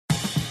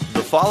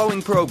The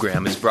following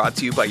program is brought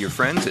to you by your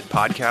friends at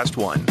Podcast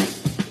One.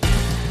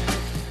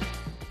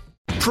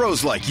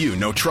 Pros like you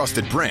know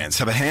trusted brands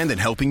have a hand in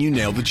helping you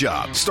nail the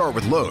job. Start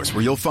with Lowe's,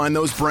 where you'll find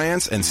those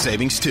brands and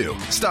savings too.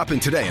 Stop in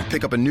today and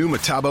pick up a new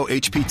Metabo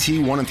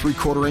HPT 1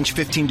 3/4-inch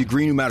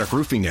 15-degree pneumatic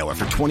roofing nailer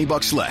for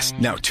 $20 less,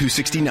 now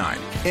 $269.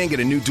 And get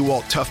a new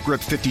DeWalt Tough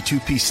Grip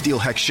 52-piece steel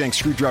hex shank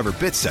screwdriver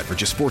bit set for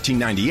just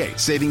 $14.98,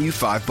 saving you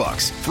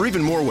 $5. For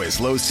even more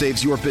ways Lowe's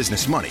saves your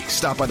business money,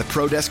 stop by the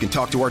Pro Desk and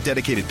talk to our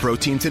dedicated Pro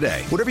team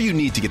today. Whatever you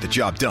need to get the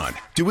job done,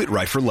 do it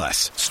right for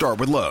less. Start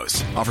with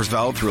Lowe's. Offers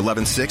valid through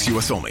 11/6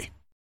 U.S. only.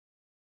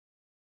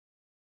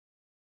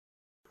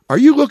 Are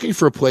you looking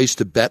for a place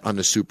to bet on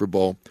the Super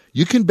Bowl?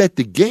 You can bet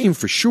the game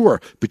for sure,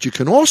 but you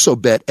can also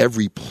bet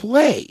every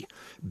play.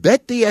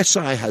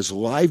 BetDSI has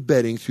live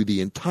betting through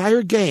the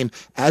entire game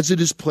as it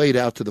is played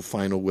out to the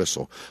final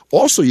whistle.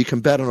 Also, you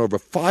can bet on over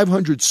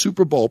 500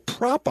 Super Bowl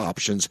prop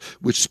options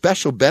with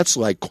special bets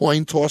like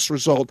coin toss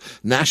result,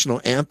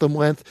 national anthem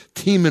length,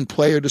 team and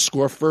player to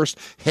score first,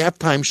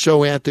 halftime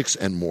show antics,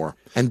 and more.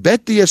 And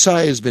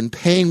BetDSI has been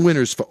paying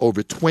winners for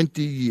over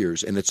 20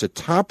 years, and it's a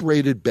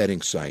top-rated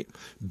betting site.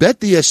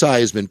 BetDSI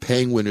has been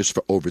paying winners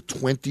for over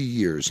 20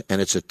 years, and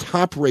it's a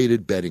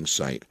top-rated betting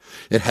site.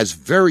 It has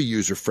very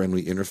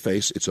user-friendly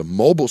interface. It's a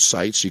mobile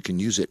site, so you can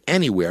use it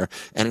anywhere,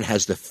 and it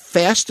has the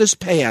fastest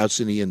payouts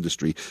in the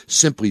industry.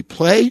 Simply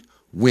play,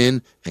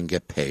 win, and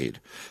get paid.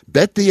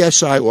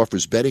 BetDSI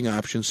offers betting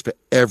options for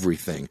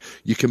everything.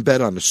 You can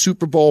bet on the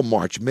Super Bowl,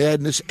 March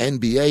Madness,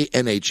 NBA,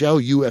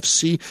 NHL,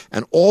 UFC,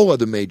 and all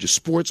other major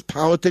sports,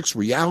 politics,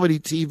 reality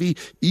TV,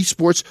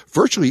 esports,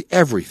 virtually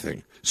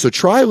everything. So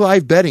try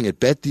live betting at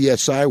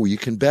BetDSI, where you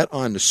can bet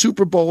on the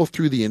Super Bowl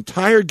through the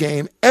entire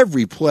game,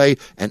 every play,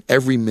 and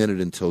every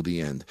minute until the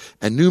end.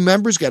 And new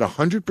members get a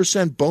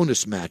 100%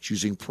 bonus match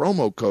using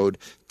promo code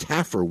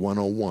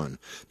TAFFER101.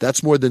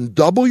 That's more than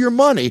double your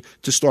money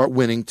to start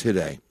winning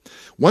today.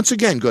 Once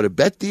again, go to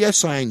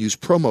BetDSI and use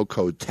promo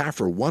code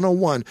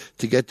TAFFER101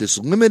 to get this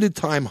limited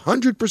time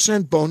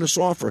 100% bonus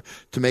offer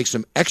to make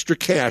some extra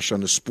cash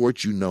on the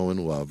sport you know and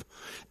love.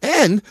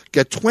 And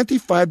get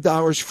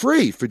 $25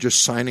 free for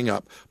just signing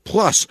up,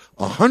 plus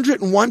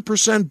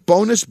 101%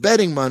 bonus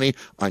betting money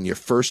on your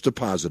first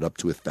deposit up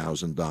to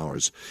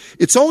 $1,000.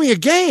 It's only a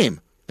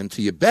game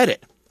until you bet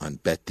it on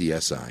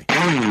BetDSI.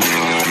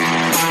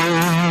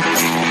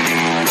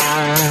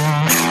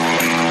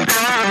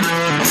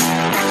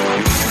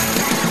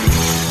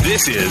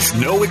 This is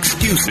No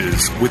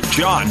Excuses with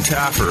John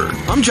Taffer.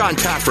 I'm John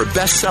Taffer,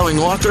 best-selling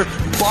author,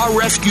 bar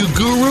rescue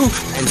guru,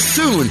 and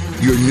soon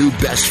your new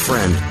best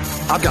friend.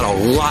 I've got a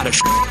lot of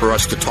shit for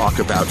us to talk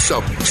about,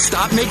 so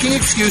stop making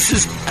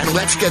excuses and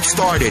let's get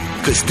started,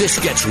 because this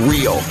gets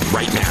real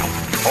right now.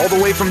 All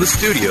the way from the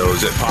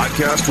studios at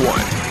Podcast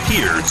One,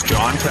 here's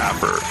John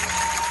Taffer.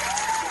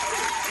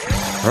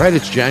 All right,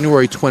 it's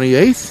January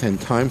 28th, and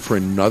time for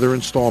another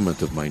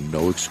installment of my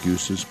No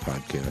Excuses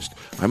podcast.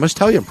 I must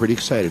tell you, I'm pretty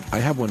excited. I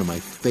have one of my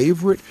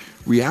favorite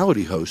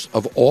reality hosts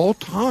of all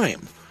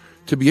time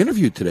to be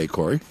interviewed today,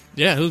 Corey.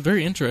 Yeah, it was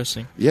very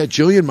interesting. Yeah,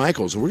 Jillian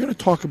Michaels. And we're going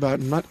to talk about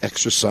not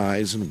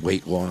exercise and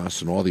weight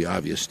loss and all the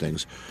obvious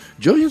things.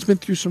 Jillian's been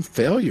through some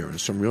failure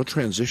and some real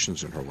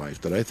transitions in her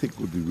life that I think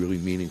would be really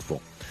meaningful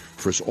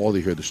for us all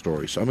to hear the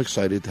story. So I'm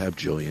excited to have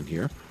Jillian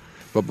here.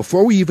 But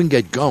before we even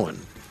get going,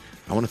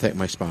 I want to thank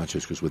my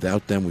sponsors, because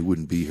without them, we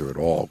wouldn't be here at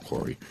all,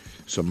 Corey.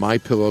 So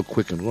MyPillow,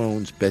 Quicken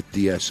Loans,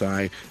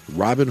 BetDSI,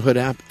 Robinhood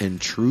app, and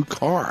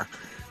TrueCar.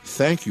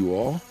 Thank you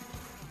all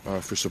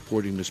for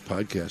supporting this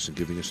podcast and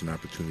giving us an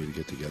opportunity to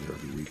get together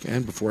every week.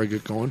 And before I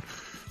get going,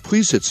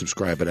 please hit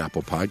subscribe at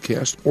Apple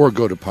Podcasts or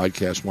go to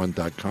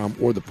podcastone.com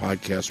or the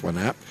Podcast One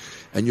app,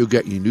 and you'll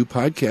get your new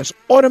podcast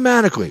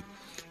automatically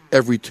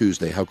every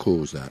Tuesday. How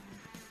cool is that?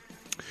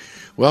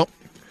 Well,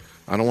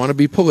 I don't want to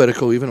be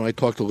political, even though I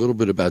talked a little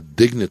bit about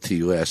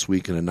dignity last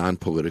week in a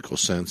non-political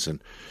sense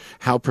and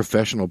how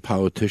professional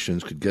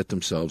politicians could get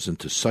themselves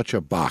into such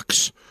a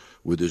box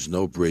where there's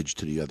no bridge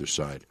to the other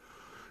side.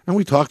 And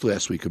we talked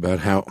last week about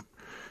how,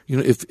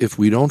 if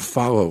we don't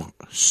follow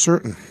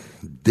certain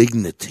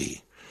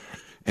dignity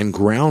and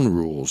ground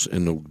rules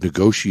in the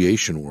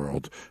negotiation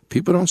world,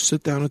 people don't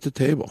sit down at the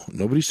table.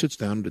 Nobody sits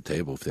down at the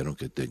table if they don't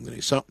get dignity.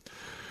 So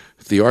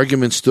if the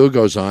argument still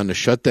goes on, the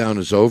shutdown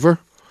is over,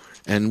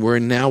 and we're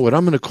in now what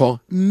I'm going to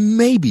call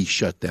maybe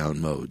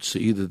shutdown mode. So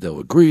either they'll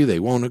agree, they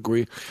won't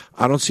agree.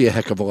 I don't see a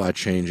heck of a lot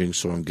changing,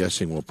 so I'm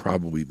guessing we'll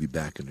probably be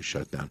back in the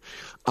shutdown.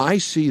 I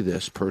see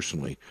this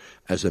personally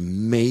as a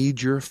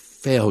major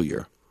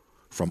failure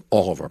from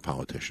all of our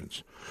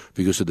politicians,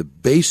 because of the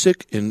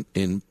basic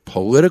in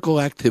political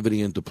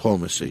activity and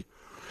diplomacy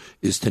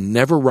is to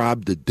never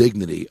rob the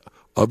dignity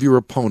of your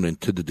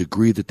opponent to the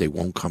degree that they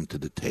won't come to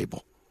the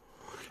table.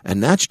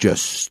 And that's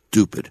just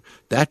stupid.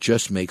 That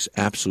just makes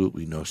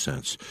absolutely no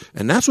sense.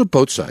 And that's what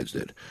both sides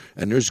did.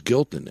 And there's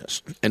guilt in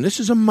this. And this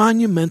is a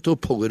monumental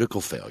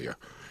political failure.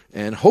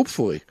 And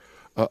hopefully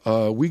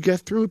we get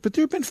through it. But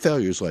there have been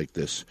failures like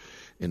this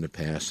in the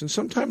past. And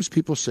sometimes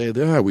people say,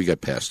 we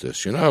got past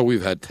this.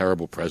 We've had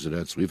terrible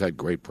presidents. We've had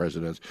great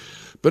presidents.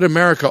 But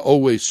America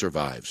always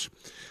survives.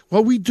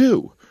 Well, we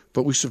do,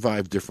 but we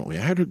survive differently.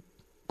 I had a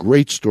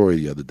great story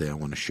the other day I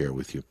want to share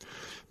with you.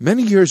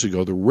 Many years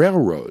ago, the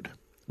railroad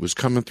was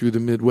coming through the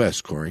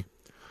Midwest, Corey.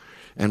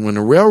 And when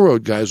the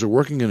railroad guys were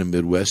working in the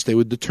Midwest, they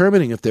were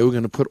determining if they were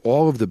going to put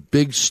all of the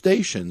big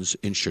stations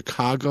in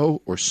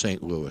Chicago or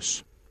St.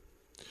 Louis.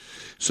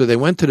 So they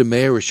went to the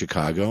mayor of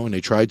Chicago, and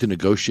they tried to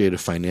negotiate a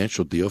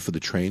financial deal for the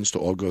trains to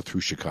all go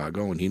through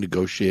Chicago, and he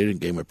negotiated and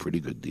gave them a pretty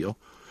good deal.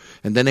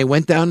 And then they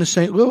went down to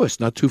St. Louis,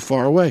 not too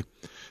far away,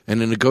 and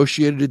they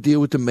negotiated a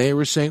deal with the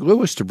mayor of St.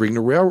 Louis to bring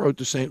the railroad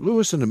to St.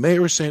 Louis, and the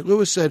mayor of St.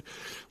 Louis said,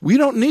 we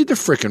don't need the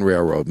frickin'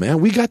 railroad,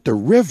 man. We got the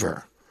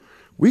river.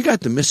 We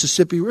got the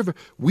Mississippi River.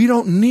 We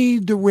don't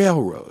need the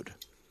railroad.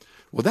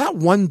 Well, that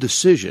one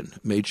decision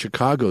made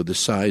Chicago the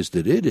size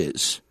that it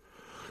is,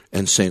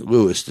 and St.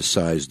 Louis the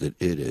size that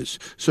it is.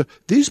 So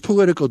these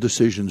political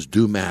decisions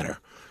do matter.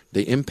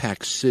 They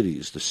impact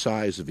cities, the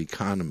size of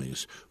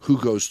economies, who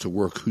goes to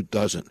work, who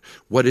doesn't,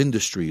 what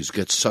industries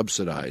get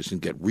subsidized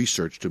and get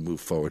research to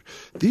move forward.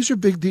 These are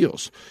big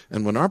deals.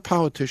 And when our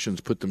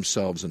politicians put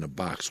themselves in a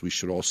box, we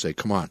should all say,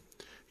 come on,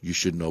 you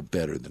should know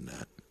better than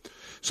that.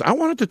 So I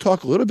wanted to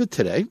talk a little bit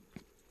today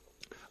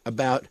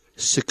about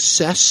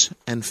success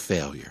and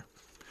failure.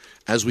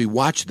 As we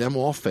watch them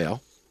all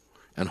fail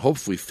and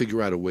hopefully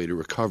figure out a way to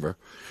recover,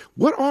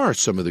 what are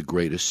some of the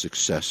greatest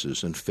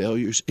successes and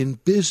failures in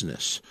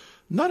business,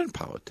 not in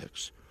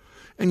politics?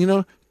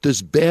 And,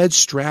 does bad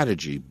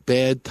strategy,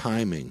 bad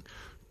timing,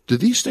 do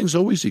these things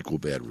always equal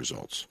bad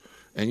results?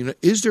 And,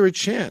 is there a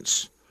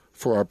chance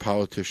for our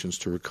politicians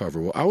to recover?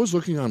 Well, I was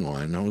looking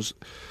online, and I was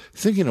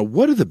thinking of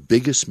what are the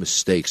biggest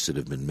mistakes that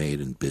have been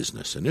made in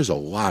business, and there's a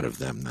lot of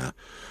them now.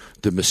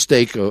 The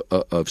mistake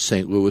of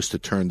St. Louis to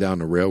turn down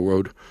the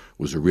railroad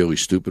was a really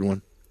stupid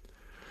one.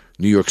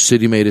 New York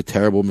City made a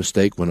terrible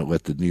mistake when it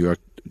let the New York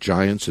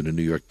Giants and the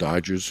New York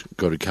Dodgers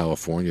go to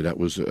California. That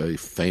was a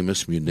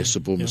famous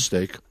municipal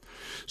mistake.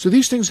 So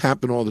these things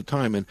happen all the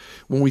time, and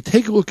when we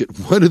take a look at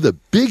what are the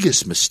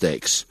biggest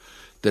mistakes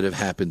that have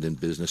happened in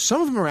business, some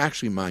of them are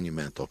actually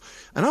monumental.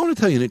 And I want to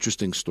tell you an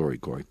interesting story,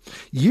 Corey.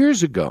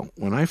 Years ago,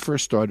 when I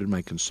first started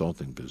my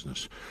consulting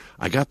business,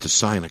 I got to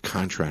sign a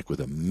contract with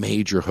a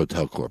major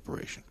hotel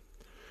corporation.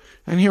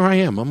 And here I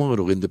am. I'm a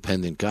little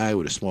independent guy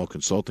with a small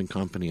consulting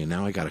company, and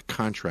now I got a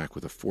contract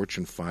with a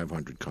Fortune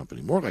 500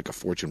 company, more like a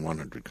Fortune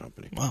 100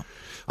 company. Wow.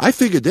 I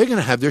figured they're going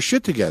to have their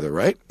shit together,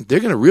 right? They're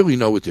going to really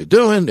know what they're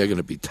doing. They're going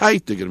to be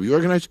tight. They're going to be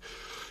organized.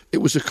 It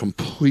was a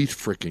complete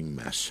freaking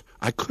mess.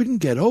 I couldn't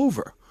get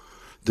over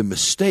the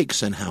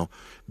mistakes and how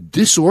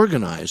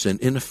disorganized and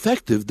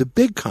ineffective the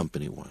big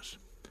company was.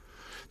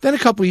 Then a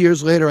couple of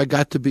years later, I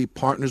got to be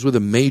partners with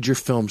a major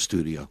film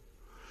studio.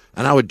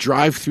 And I would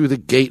drive through the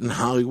gate in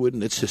Hollywood,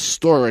 and it's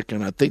historic,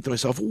 and I'd think to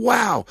myself,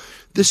 wow,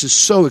 this is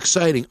so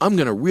exciting. I'm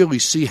going to really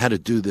see how to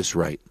do this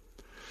right.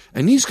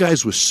 And these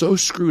guys were so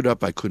screwed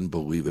up, I couldn't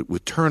believe it,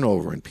 with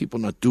turnover and people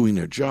not doing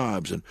their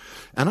jobs. And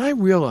I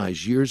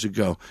realized years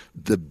ago,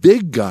 the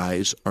big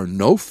guys are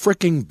no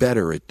fricking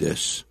better at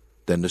this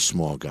than the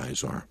small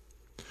guys are.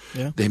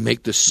 Yeah. They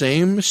make the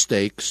same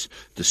mistakes,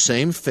 the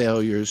same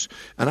failures,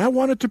 and I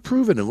wanted to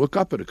prove it and look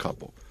up at a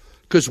couple.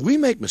 Because we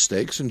make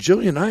mistakes, and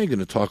Jillian and I are going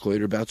to talk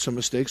later about some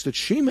mistakes that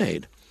she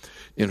made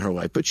in her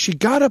life. But she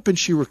got up and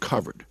she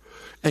recovered.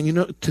 And,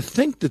 to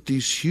think that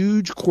these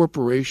huge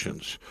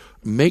corporations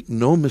make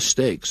no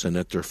mistakes and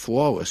that they're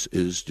flawless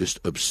is just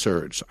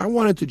absurd. So I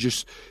wanted to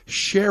just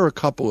share a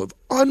couple of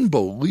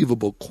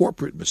unbelievable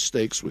corporate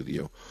mistakes with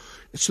you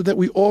so that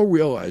we all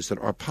realize that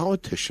our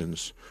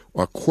politicians,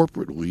 our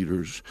corporate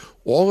leaders,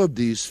 all of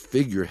these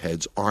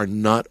figureheads are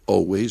not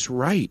always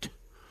right.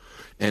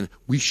 And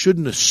we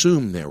shouldn't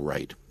assume they're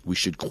right. We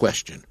should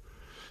question.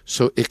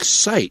 So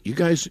Excite, you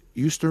guys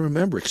used to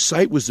remember,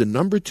 Excite was the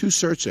number 2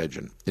 search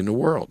engine in the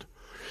world.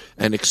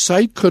 And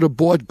Excite could have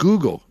bought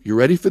Google. You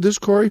ready for this,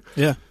 Corey?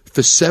 Yeah.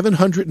 For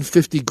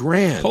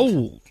 $750,000.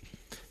 Oh.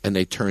 And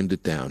they turned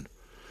it down.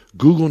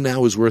 Google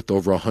now is worth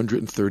over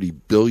 $130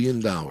 billion.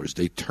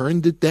 They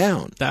turned it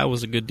down. That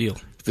was a good deal.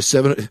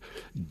 For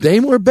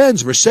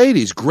Daimler-Benz,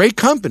 Mercedes, great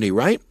company,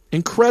 right?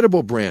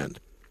 Incredible brand.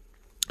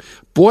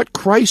 Bought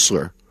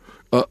Chrysler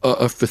for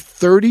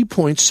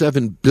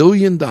 $30.7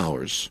 billion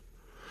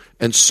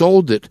and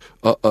sold it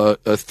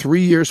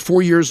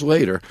 4 years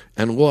later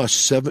and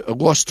lost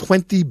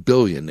 $20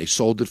 billion. They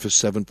sold it for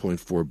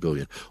 $7.4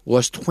 billion.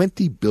 Lost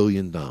 $20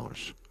 billion.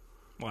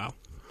 Wow.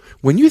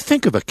 When you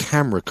think of a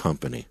camera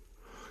company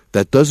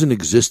that doesn't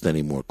exist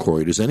anymore,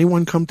 Corey, does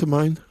anyone come to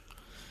mind?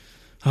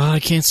 I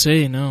can't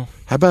say, no.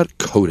 How about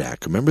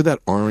Kodak? Remember that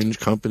orange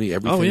company?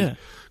 Everything? Oh, yeah.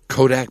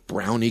 Kodak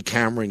Brownie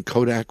camera and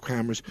Kodak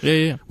cameras.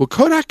 Yeah. Well,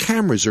 Kodak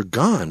cameras are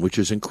gone, which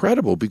is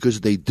incredible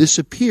because they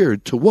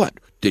disappeared to what?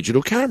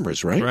 Digital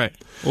cameras, right? Right.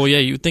 Well, yeah,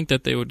 you'd think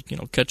that they would,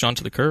 catch on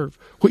to the curve.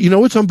 Well, you know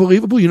what's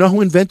unbelievable? You know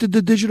who invented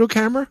the digital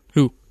camera?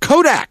 Who?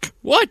 Kodak.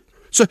 What?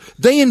 So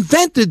they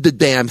invented the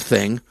damn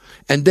thing,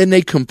 and then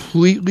they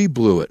completely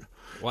blew it.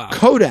 Wow.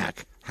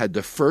 Kodak had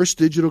the first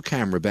digital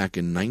camera back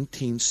in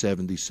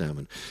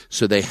 1977.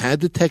 So they had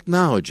the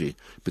technology,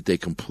 but they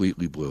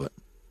completely blew it.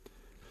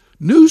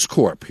 News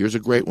Corp, here's a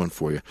great one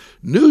for you.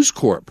 News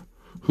Corp,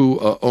 who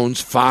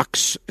owns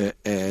Fox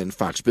and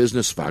Fox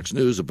Business, Fox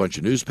News, a bunch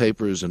of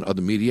newspapers and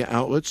other media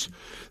outlets,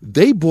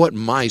 they bought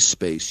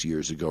MySpace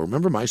years ago.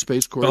 Remember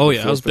MySpace, Corey? Oh,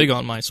 yeah, I was big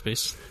on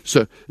MySpace.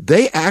 So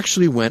they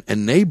actually went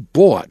and they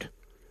bought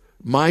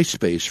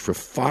MySpace for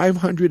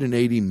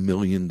 $580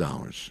 million.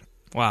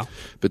 Wow.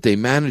 But they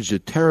managed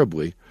it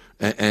terribly,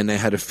 and they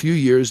had a few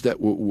years that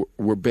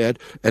were bad,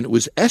 and it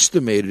was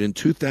estimated in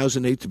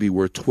 2008 to be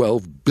worth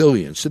 $12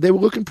 billion. So they were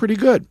looking pretty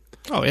good.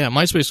 Oh, yeah,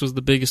 MySpace was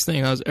the biggest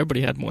thing.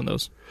 Everybody had one of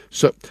those.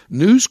 So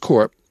News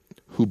Corp,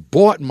 who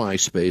bought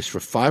MySpace for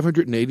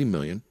 $580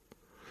 million,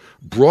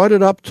 brought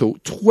it up to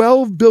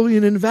 $12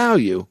 billion in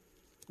value,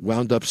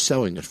 wound up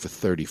selling it for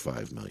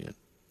 $35 million.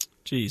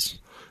 Jeez.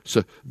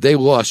 So they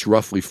lost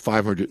roughly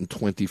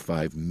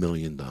 $525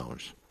 million. How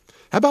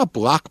about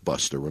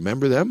Blockbuster?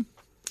 Remember them?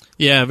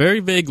 Yeah, very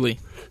vaguely.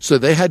 So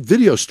they had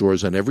video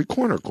stores on every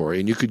corner, Corey,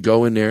 and you could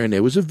go in there and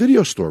there was a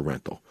video store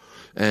rental.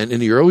 And in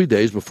the early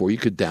days, before you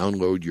could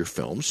download your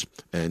films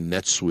and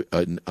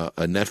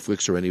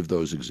Netflix or any of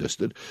those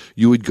existed,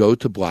 you would go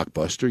to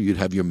Blockbuster, you'd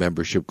have your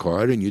membership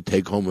card, and you'd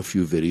take home a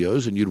few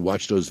videos, and you'd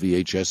watch those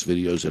VHS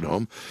videos at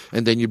home,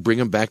 and then you'd bring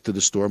them back to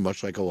the store,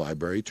 much like a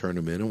library, turn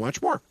them in, and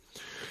watch more.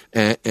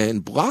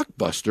 And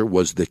Blockbuster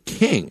was the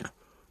king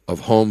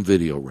of home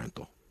video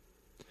rental.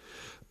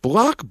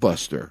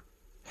 Blockbuster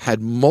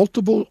had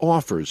multiple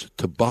offers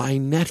to buy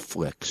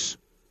Netflix.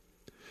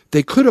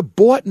 They could have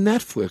bought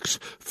Netflix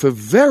for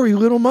very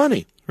little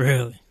money.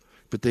 Really?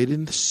 But they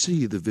didn't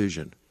see the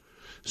vision.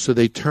 So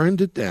they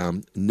turned it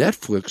down.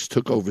 Netflix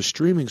took over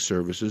streaming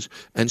services,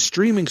 and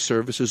streaming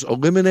services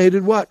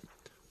eliminated what?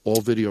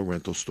 All video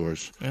rental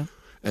stores. Yeah.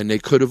 And they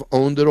could have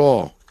owned it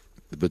all,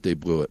 but they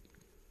blew it.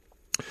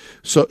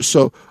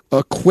 So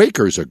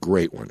Quaker's a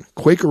great one.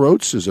 Quaker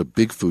Oats is a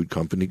big food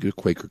company, a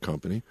Quaker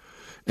company.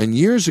 And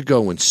years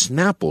ago when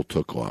Snapple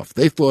took off,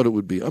 they thought it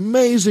would be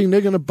amazing. They're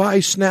going to buy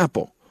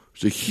Snapple.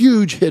 It's a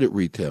huge hit at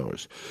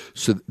retailers.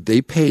 So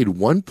they paid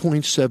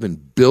 $1.7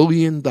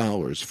 billion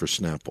for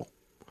Snapple.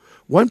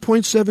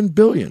 $1.7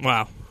 billion.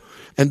 Wow.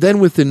 And then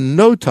within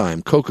no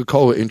time,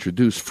 Coca-Cola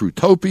introduced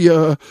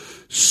Fruitopia,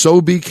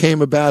 Sobe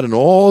came about, and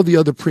all the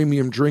other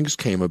premium drinks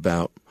came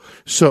about.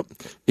 So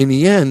in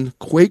the end,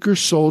 Quaker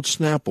sold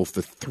Snapple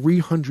for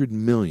 $300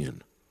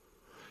 million,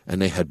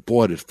 and they had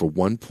bought it for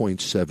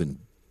 $1.7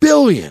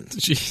 billion.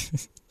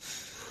 Jeez.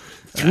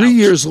 3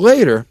 years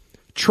later,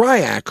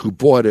 Triac, who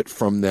bought it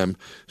from them,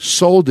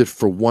 sold it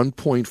for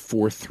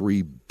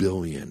 $1.43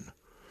 billion.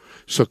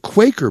 So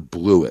Quaker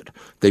blew it.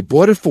 They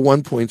bought it for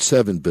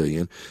 $1.7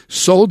 billion,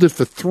 sold it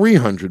for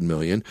 $300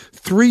 million.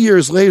 3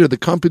 years later, the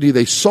company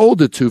they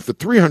sold it to for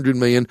 $300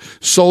 million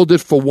sold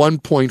it for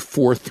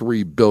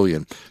 $1.43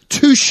 billion.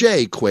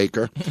 Touché,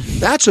 Quaker.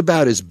 That's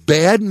about as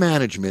bad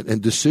management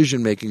and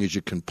decision-making as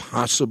you can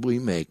possibly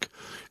make.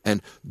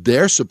 And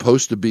they're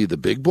supposed to be the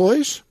big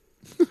boys?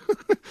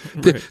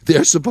 Right.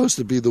 They're supposed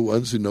to be the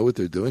ones who know what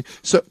they're doing.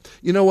 So,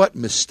 you know what?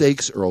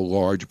 Mistakes are a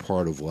large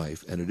part of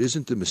life, and it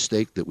isn't the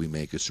mistake that we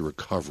make, it's the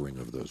recovering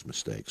of those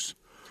mistakes.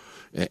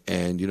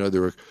 And you know,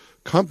 there are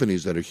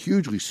companies that are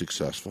hugely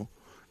successful,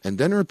 and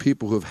then there are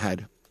people who have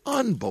had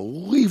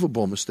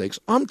unbelievable mistakes.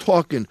 I'm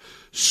talking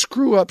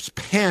screw-ups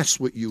past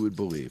what you would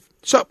believe.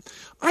 So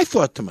I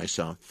thought to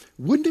myself,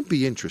 wouldn't it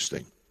be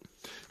interesting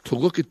to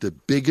look at the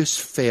biggest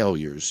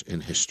failures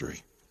in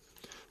history?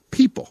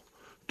 People.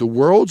 The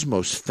world's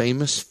most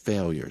famous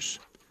failures.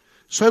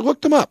 So I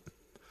looked them up,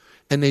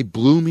 and they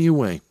blew me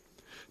away,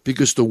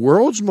 because the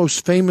world's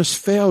most famous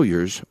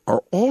failures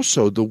are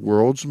also the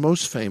world's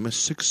most famous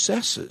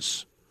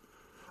successes.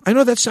 I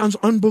know that sounds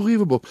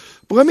unbelievable,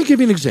 but let me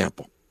give you an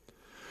example.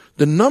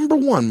 The number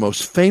one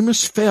most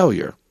famous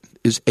failure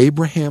is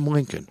Abraham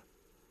Lincoln.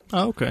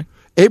 Oh, okay.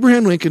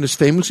 Abraham Lincoln is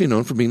famously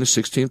known for being the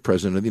 16th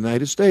president of the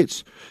United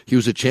States. He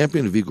was a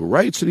champion of equal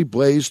rights, and he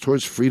blazed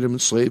towards freedom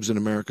and slaves in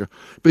America.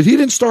 But he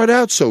didn't start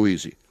out so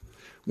easy.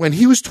 When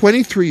he was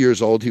 23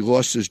 years old, he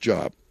lost his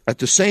job. At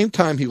the same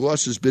time, he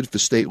lost his bid for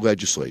state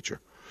legislature.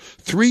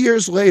 3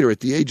 years later, at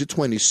the age of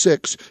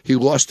 26, he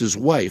lost his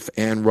wife,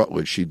 Anne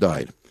Rutledge. She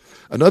died.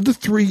 Another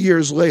 3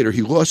 years later,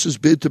 he lost his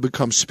bid to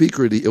become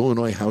Speaker of the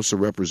Illinois House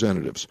of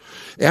Representatives.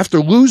 After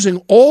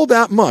losing all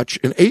that much,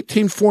 in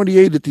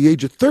 1848, at the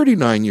age of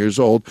 39 years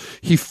old,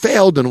 he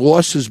failed and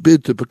lost his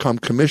bid to become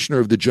Commissioner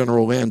of the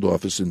General Land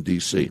Office in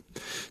D.C.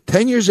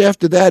 10 years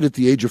after that, at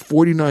the age of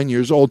 49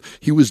 years old,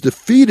 he was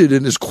defeated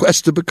in his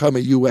quest to become a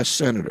U.S.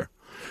 Senator.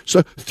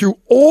 So through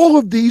all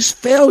of these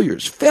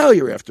failures,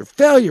 failure after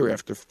failure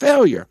after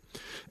failure,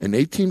 in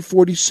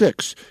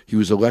 1846, he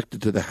was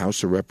elected to the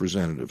House of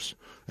Representatives.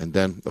 And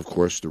then, of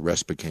course, the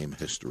rest became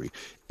history.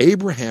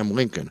 Abraham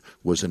Lincoln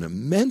was an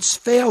immense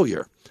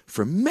failure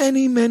for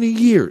many, many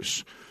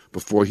years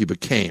before he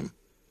became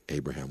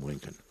Abraham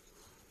Lincoln.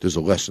 There's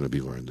a lesson to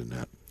be learned in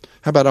that.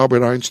 How about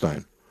Albert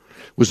Einstein?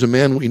 Was a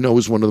man we know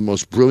as one of the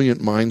most brilliant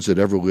minds that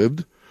ever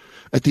lived.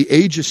 At the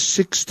age of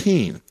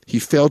 16, he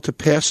failed to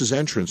pass his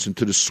entrance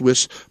into the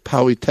Swiss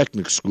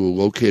Polytechnic School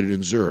located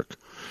in Zurich.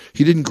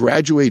 He didn't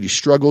graduate. He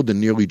struggled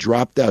and nearly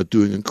dropped out,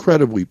 doing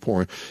incredibly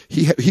poor.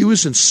 He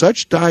was in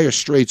such dire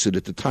straits that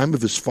at the time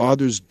of his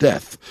father's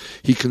death,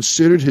 he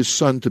considered his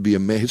son to be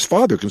his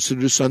father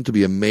considered his son to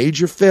be a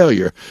major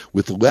failure,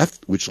 which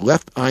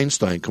left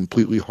Einstein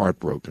completely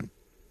heartbroken.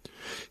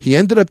 He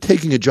ended up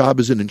taking a job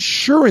as an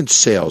insurance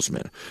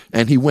salesman,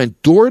 and he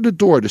went door to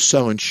door to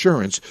sell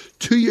insurance.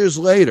 2 years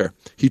later,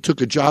 he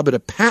took a job at a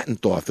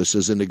patent office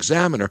as an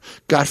examiner,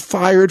 got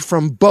fired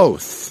from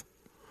both.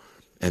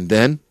 And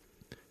then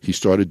he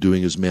started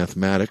doing his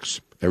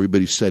mathematics.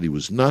 Everybody said he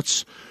was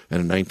nuts,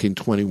 and in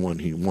 1921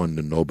 he won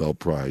the Nobel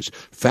Prize.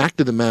 Fact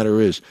of the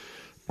matter is,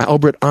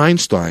 Albert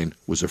Einstein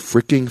was a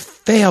freaking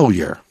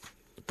failure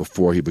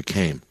before he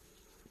became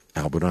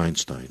Albert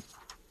Einstein.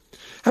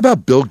 How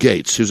about Bill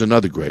Gates? Here's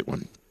another great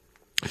one.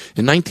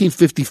 In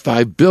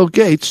 1955, Bill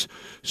Gates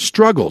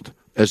struggled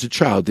as a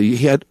child. He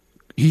had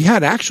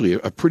actually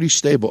a pretty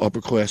stable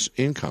upper-class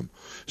income.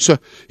 So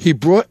he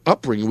brought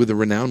upbringing with a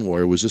renowned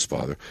lawyer, was his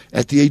father.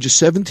 At the age of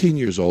 17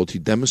 years old, he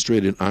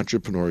demonstrated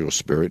entrepreneurial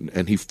spirit,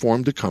 and he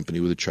formed a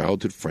company with a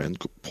childhood friend,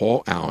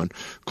 Paul Allen,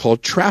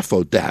 called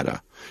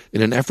TrafoData,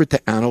 in an effort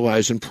to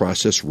analyze and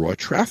process raw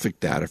traffic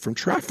data from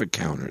traffic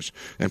counters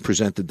and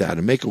present the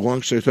data. Make a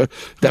long story short,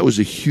 that was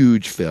a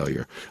huge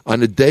failure.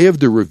 On the day of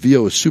the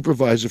reveal, a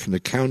supervisor from the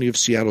County of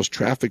Seattle's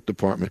traffic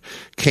department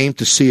came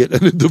to see it,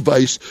 and the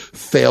device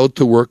failed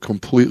to work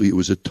completely. It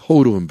was a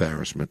total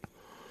embarrassment.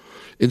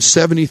 In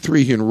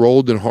 1973, he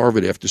enrolled in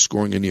Harvard after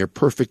scoring a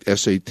near-perfect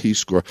SAT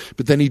score,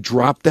 but then he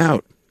dropped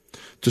out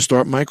to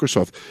start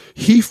Microsoft.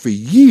 For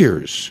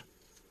years,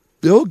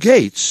 Bill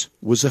Gates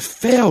was a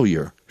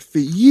failure for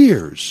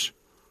years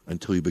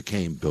until he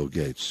became Bill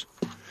Gates.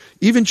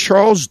 Even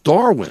Charles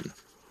Darwin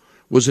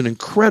was an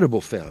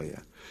incredible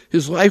failure.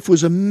 His life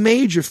was a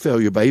major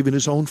failure by even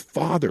his own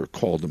father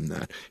called him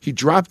that. He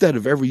dropped out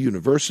of every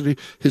university.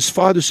 His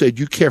father said,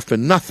 "You care for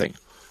nothing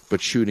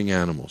but shooting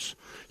animals."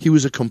 He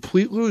was a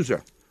complete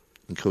loser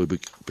until he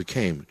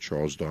became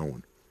Charles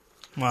Darwin.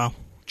 Wow.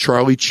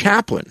 Charlie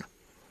Chaplin.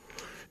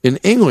 In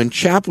England,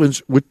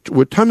 Chaplin's,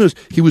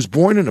 he was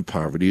born into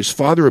poverty. His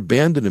father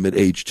abandoned him at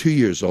age 2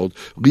 years old,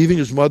 leaving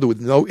his mother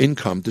with no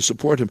income to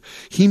support him.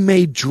 He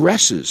made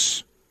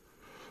dresses,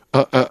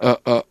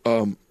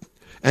 and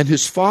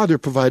his father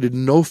provided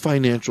no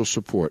financial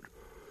support.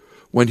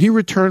 When he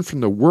returned from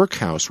the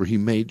workhouse where he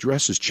made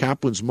dresses,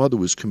 Chaplin's mother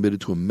was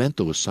committed to a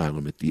mental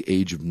asylum at the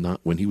age of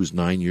when he was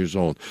 9 years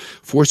old,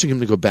 forcing him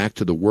to go back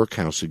to the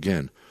workhouse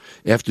again.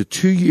 After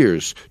 2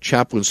 years,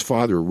 Chaplin's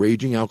father, a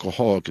raging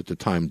alcoholic at the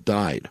time,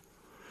 died.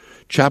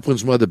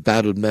 Chaplin's mother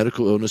battled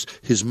medical illness.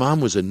 His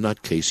mom was a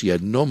nutcase. He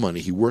had no money.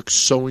 He worked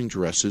sewing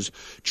dresses.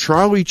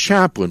 Charlie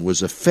Chaplin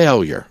was a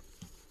failure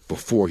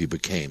before he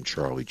became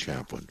Charlie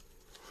Chaplin.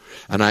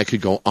 And I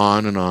could go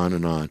on and on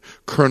and on.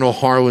 Colonel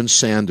Harlan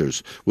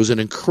Sanders was an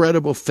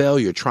incredible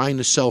failure trying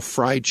to sell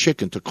fried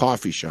chicken to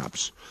coffee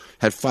shops.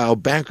 Had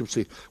filed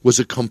bankruptcy. Was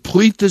a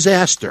complete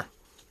disaster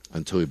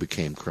until he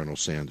became Colonel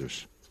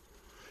Sanders.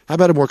 How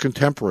about a more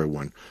contemporary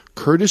one?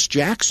 Curtis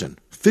Jackson,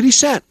 50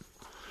 Cent.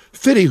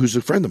 50, who's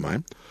a friend of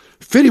mine,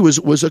 50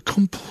 was a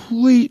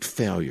complete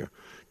failure.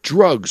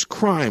 Drugs,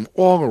 crime,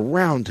 all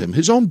around him.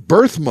 His own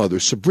birth mother,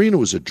 Sabrina,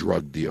 was a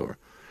drug dealer.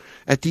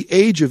 At the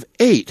age of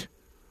 8,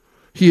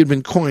 he had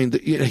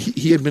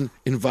been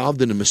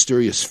involved in a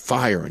mysterious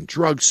fire and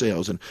drug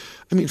sales. And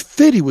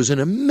 50 was an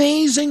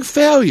amazing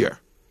failure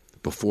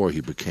before he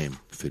became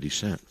 50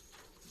 Cent.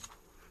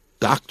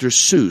 Dr.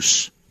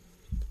 Seuss,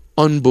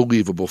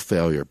 unbelievable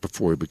failure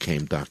before he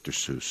became Dr.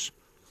 Seuss.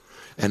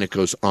 And it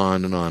goes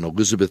on and on.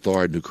 Elizabeth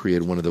Arden, who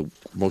created one of the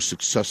most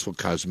successful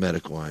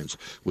cosmetic lines,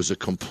 was a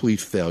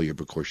complete failure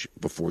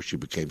before she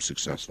became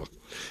successful.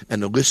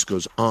 And the list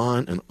goes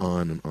on and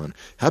on and on.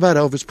 How about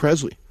Elvis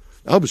Presley?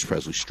 Elvis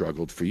Presley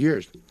struggled for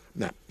years.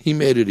 Now, he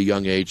made it at a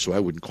young age, so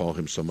I wouldn't call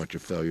him so much a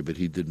failure, but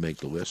he did make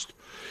the list.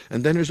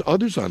 And then there's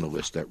others on the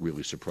list that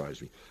really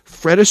surprised me.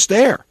 Fred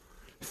Astaire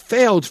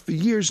failed for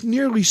years,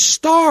 nearly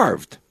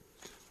starved,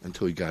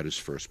 until he got his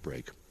first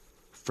break.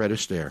 Fred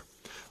Astaire.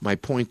 My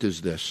point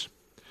is this.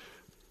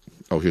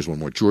 Oh, here's one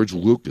more. George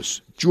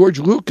Lucas.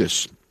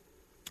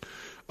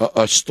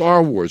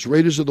 Star Wars,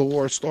 Raiders of the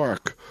Lost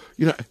Ark.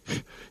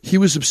 He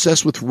was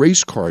obsessed with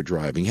race car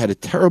driving. He had a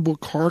terrible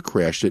car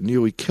crash that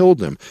nearly killed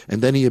him,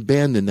 and then he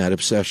abandoned that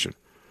obsession.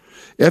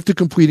 After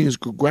completing his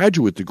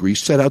graduate degree,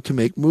 set out to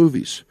make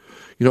movies.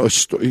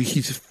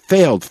 He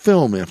failed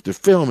film after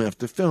film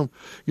after film.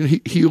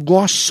 He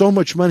lost so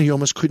much money he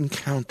almost couldn't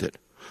count it.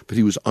 But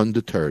he was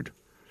undeterred.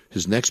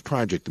 His next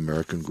project,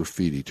 American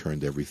Graffiti,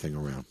 turned everything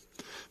around.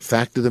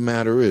 Fact of the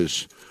matter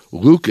is,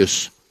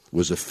 Lucas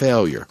was a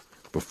failure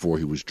before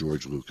he was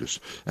George Lucas.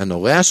 And the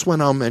last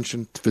one I'll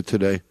mention for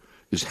today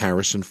is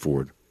Harrison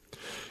Ford.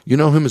 You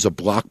know him as a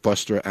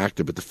blockbuster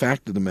actor, but the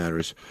fact of the matter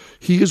is,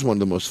 he is one of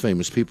the most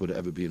famous people to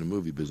ever be in the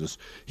movie business.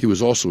 He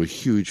was also a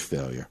huge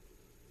failure.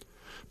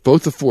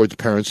 Both of Ford's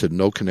parents had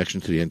no connection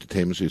to the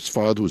entertainment. His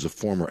father was a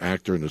former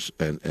actor,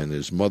 and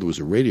his mother was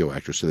a radio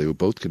actress, so they were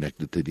both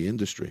connected to the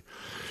industry.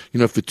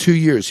 For 2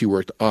 years, he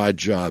worked odd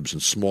jobs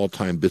and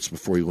small-time bits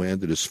before he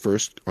landed his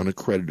first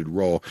unaccredited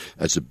role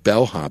as a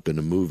bellhop in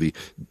a movie,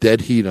 Dead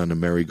Heat on the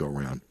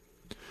Merry-Go-Round.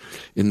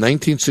 In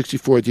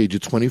 1964, at the age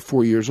of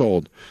 24 years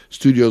old,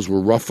 studios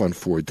were rough on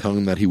Ford, telling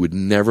him that he would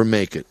never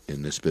make it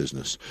in this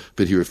business.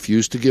 But he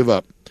refused to give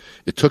up.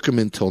 It took him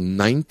until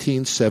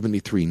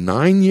 1973,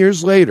 9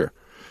 years later,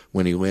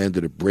 when he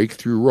landed a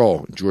breakthrough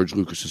role in George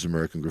Lucas's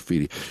American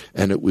Graffiti.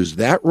 And it was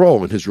that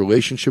role and his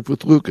relationship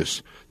with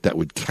Lucas that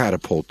would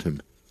catapult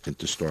him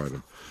into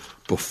stardom.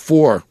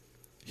 Before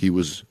he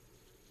was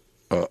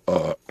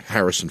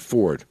Harrison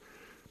Ford,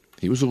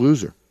 he was a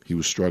loser. He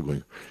was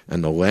struggling.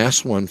 And the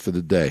last one for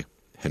the day,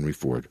 Henry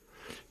Ford.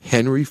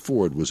 Henry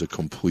Ford was a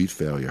complete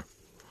failure.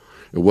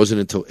 It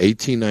wasn't until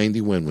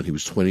 1891, when he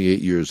was 28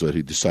 years old,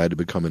 he decided to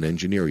become an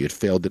engineer. He had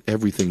failed at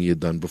everything he had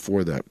done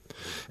before that.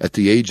 At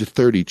the age of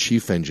 30,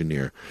 chief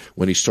engineer,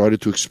 when he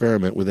started to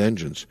experiment with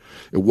engines.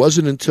 It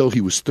wasn't until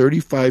he was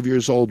 35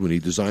 years old, when he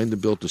designed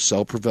and built a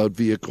self-propelled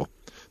vehicle,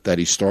 that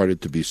he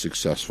started to be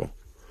successful.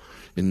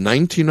 In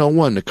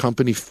 1901, the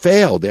company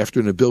failed after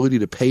an inability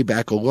to pay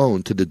back a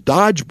loan to the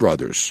Dodge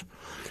brothers.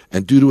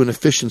 And due to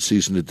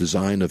inefficiencies in the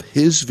design of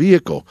his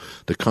vehicle,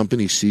 the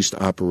company ceased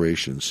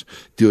operations,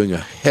 dealing a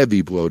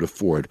heavy blow to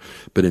Ford.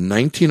 But in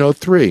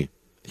 1903,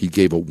 he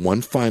gave it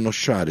one final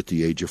shot at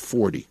the age of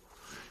 40,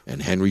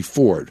 and Henry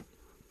Ford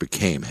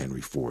became Henry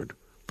Ford.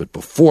 But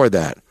before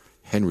that,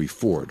 Henry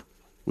Ford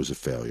was a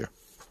failure.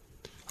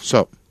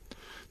 So,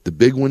 the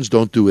big ones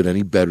don't do it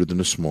any better than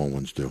the small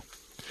ones do.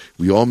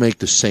 We all make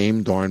the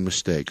same darn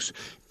mistakes.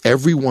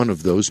 Every one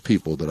of those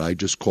people that I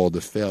just called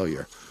a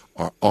failure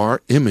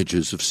are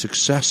images of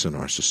success in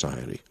our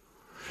society.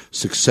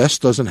 Success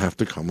doesn't have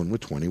to come when we're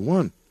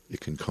 21. It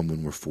can come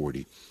when we're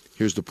 40.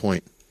 Here's the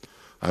point.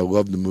 I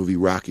love the movie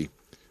Rocky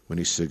when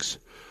he says,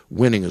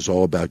 winning is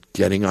all about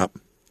getting up,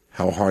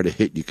 how hard a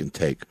hit you can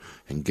take,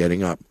 and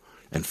getting up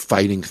and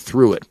fighting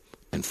through it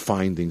and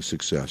finding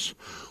success.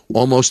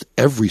 Almost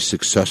every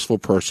successful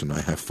person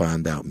I have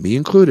found out, me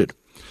included,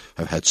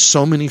 have had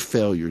so many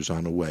failures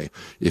on the way.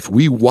 If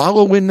we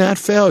wallow in that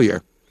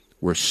failure,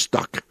 we're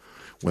stuck.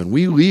 When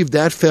we leave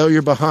that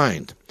failure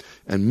behind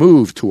and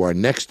move to our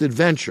next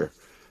adventure,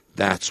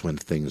 that's when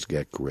things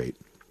get great.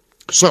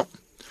 So,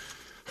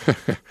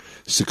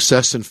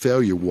 success and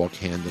failure walk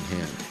hand in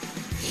hand.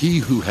 He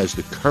who has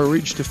the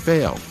courage to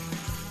fail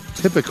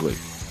typically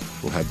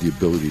will have the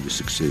ability to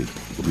succeed.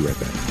 We'll be right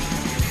back.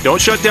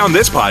 Don't shut down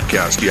this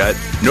podcast yet.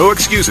 No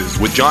Excuses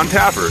with John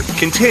Taffer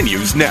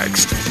continues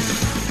next.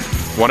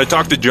 Want to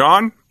talk to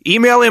John?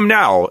 Email him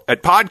now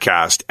at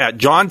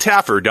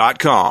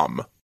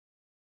podcast@johntaffer.com.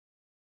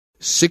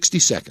 60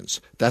 seconds.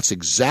 That's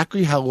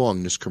exactly how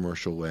long this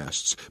commercial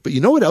lasts. But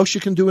you know what else you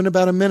can do in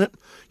about a minute?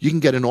 You can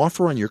get an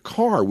offer on your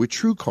car with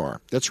TrueCar.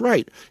 That's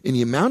right. In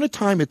the amount of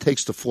time it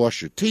takes to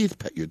floss your teeth,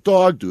 pet your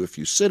dog, do a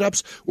few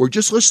sit-ups, or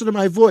just listen to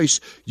my voice,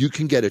 you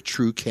can get a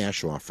true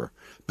cash offer.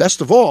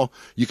 Best of all,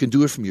 you can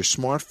do it from your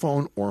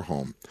smartphone or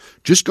home.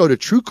 Just go to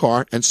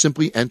TrueCar and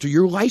simply enter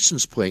your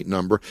license plate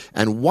number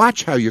and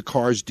watch how your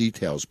car's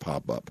details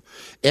pop up.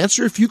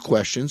 Answer a few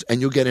questions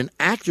and you'll get an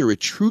accurate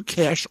true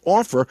cash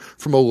offer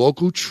from a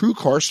local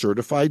TrueCar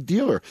certified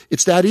dealer.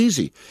 It's that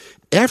easy.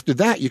 After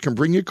that, you can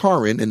bring your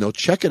car in and they'll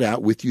check it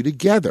out with you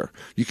together.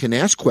 You can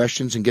ask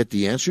questions and get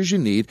the answers you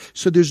need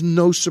so there's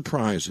no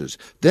surprises.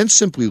 Then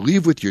simply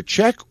leave with your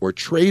check or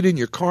trade in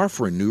your car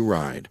for a new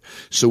ride.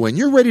 So when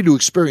you're ready to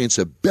experience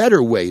a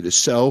better way to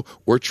sell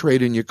or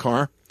trade in your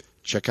car,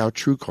 check out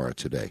TrueCar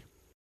today.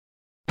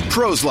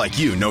 Pros like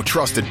you know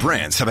trusted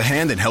brands have a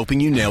hand in helping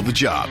you nail the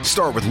job.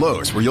 Start with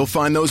Lowe's, where you'll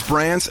find those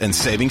brands and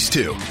savings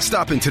too.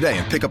 Stop in today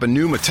and pick up a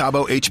new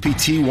Metabo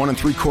HPT 1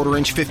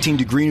 3/4-inch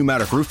 15-degree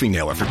pneumatic roofing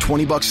nailer for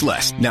 $20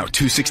 less, now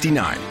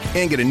 $269.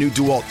 And get a new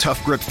DeWalt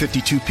Tough Grip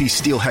 52-piece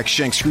steel hex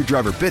shank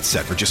screwdriver bit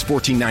set for just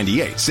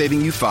 $14.98,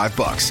 saving you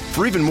 $5.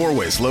 For even more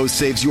ways Lowe's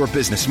saves your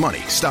business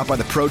money, stop by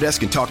the Pro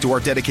Desk and talk to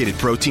our dedicated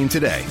Pro team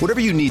today.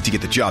 Whatever you need to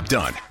get the job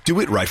done, do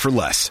it right for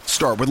less.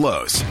 Start with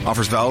Lowe's.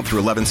 Offers valid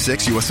through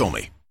 11/6 U.S.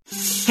 only.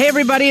 Hey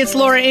everybody, it's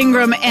Laura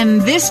Ingraham,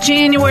 and this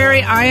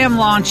January I am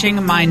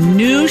launching my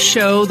new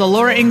show, The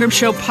Laura Ingraham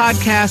Show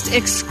podcast,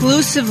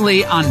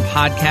 exclusively on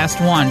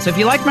Podcast One. So if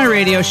you like my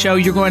radio show,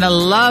 you're going to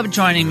love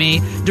joining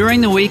me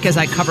during the week as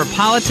I cover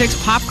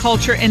politics, pop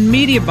culture, and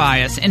media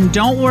bias. And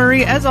don't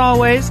worry, as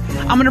always,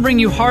 I'm going to bring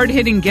you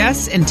hard-hitting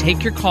guests and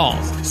take your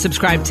calls.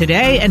 Subscribe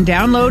today and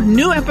download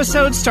new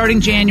episodes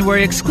starting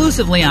January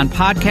exclusively on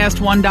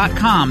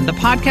PodcastOne.com, the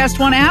Podcast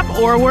One app,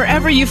 or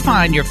wherever you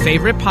find your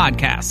favorite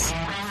podcasts.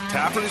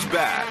 Taffer's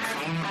back.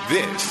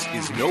 This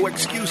is No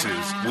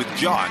Excuses with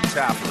John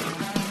Taffer.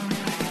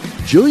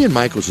 Jillian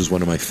Michaels is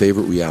one of my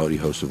favorite reality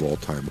hosts of all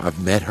time. I've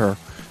met her,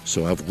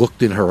 so I've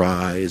looked in her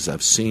eyes.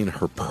 I've seen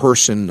her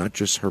person, not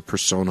just her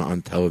persona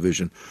on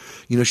television.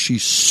 You know,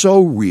 she's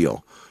so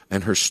real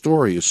And her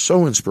story is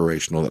so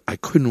inspirational that I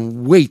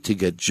couldn't wait to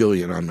get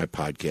Jillian on my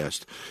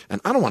podcast.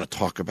 And I don't want to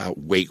talk about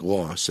weight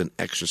loss and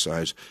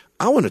exercise.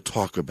 I want to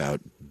talk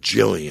about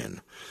Jillian.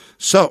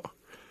 So,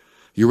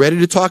 you ready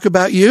to talk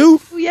about you?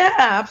 Yeah,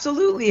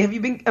 absolutely. Have you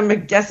been?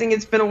 I'm guessing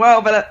it's been a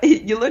while, but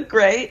you look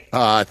great.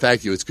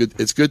 Thank you. It's good.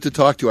 It's good to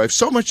talk to you. I have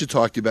so much to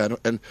talk to you about,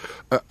 and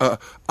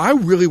I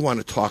really want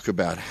to talk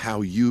about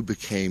how you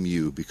became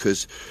you,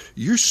 because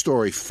your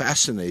story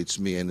fascinates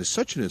me and is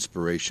such an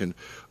inspiration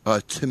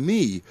to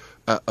me.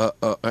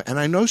 And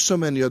I know so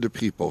many other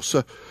people.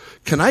 So,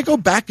 can I go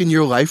back in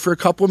your life for a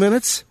couple of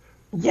minutes?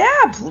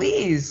 Yeah,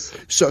 please.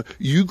 So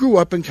you grew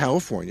up in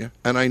California,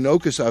 and I know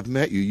because I've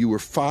met you. You were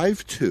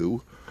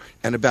 5'2",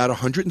 and about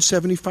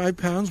 175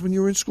 pounds when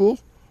you were in school.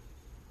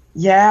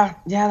 Yeah,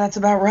 that's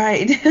about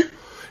right.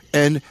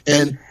 and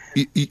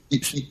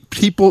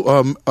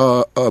people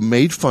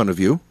made fun of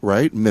you,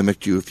 right?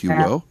 Mimicked you, if you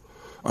will.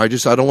 I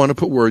don't want to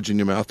put words in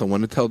your mouth. I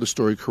want to tell the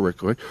story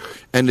correctly.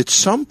 And at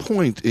some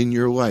point in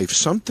your life,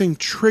 something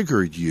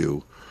triggered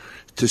you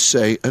to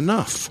say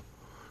enough.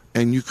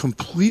 And you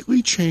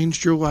completely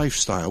changed your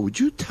lifestyle. Would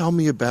you tell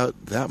me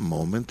about that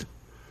moment?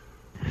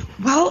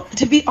 Well,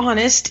 to be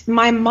honest,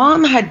 my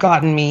mom had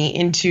gotten me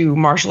into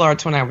martial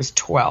arts when I was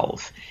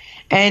 12.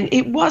 And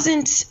it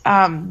wasn't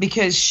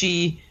because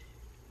she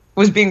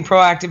was being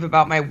proactive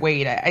about my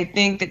weight. I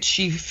think that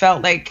she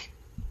felt like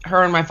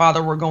her and my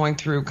father were going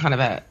through kind of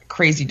a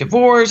crazy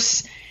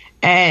divorce,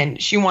 and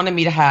she wanted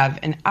me to have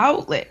an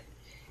outlet.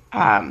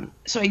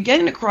 So I get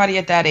into karate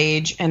at that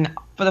age, and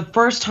for the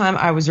first time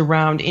I was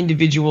around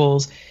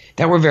individuals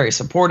that were very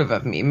supportive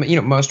of me. You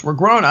know, most were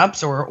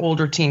grown-ups or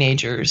older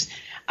teenagers.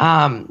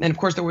 And of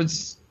course there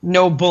was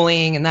no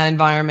bullying in that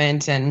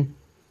environment, and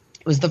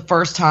it was the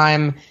first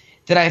time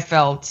that I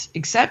felt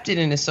accepted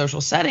in a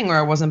social setting where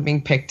I wasn't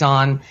being picked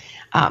on.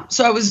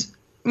 So I was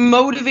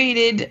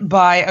motivated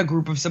by a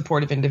group of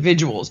supportive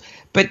individuals.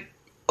 But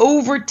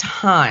over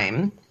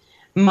time,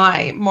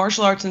 my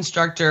martial arts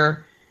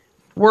instructor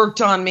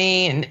worked on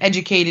me and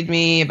educated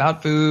me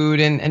about food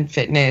and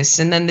fitness.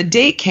 And then the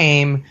day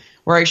came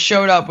where I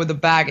showed up with a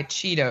bag of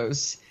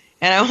Cheetos.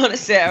 And I want to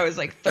say I was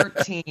like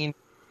 13.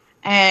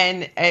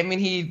 And I mean,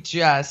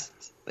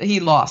 he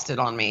lost it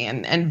on me.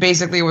 And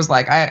basically was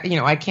like,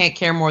 I can't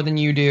care more than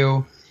you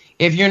do.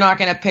 If you're not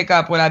going to pick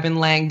up what I've been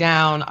laying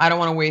down, I don't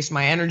want to waste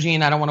my energy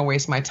and I don't want to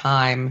waste my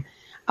time.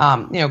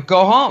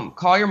 Go home,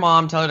 call your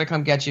mom, tell her to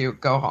come get you,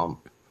 go home.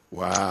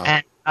 Wow.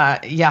 And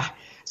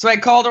so I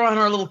called her on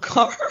her little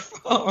car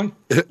phone.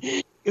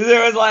 It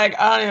was like,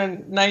 I don't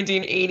know,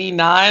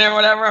 1989 or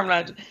whatever. I'm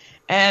not.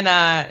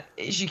 And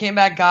she came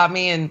back, got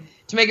me. And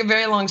to make a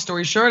very long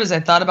story short, as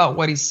I thought about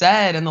what he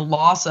said and the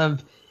loss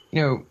of,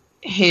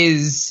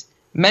 his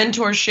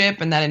mentorship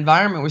and that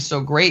environment was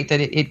so great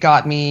that it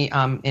got me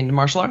into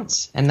martial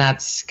arts. And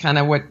that's kind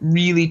of what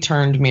really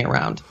turned me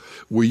around.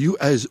 Were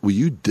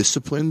you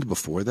disciplined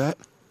before that?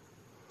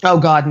 Oh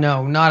God,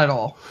 no, not at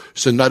all.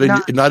 So not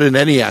in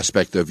any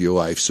aspect of your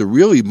life. So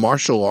really,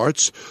 martial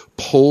arts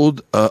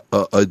pulled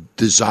a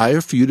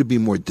desire for you to be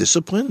more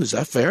disciplined. Is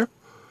that fair?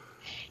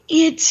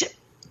 It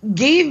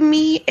gave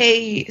me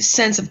a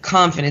sense of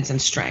confidence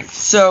and strength.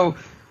 So,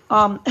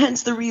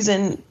 hence the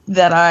reason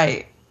that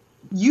I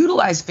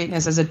utilize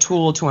fitness as a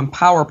tool to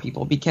empower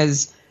people.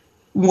 Because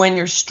when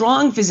you're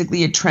strong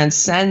physically, it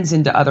transcends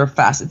into other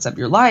facets of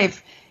your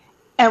life.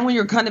 And when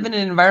you're kind of in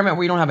an environment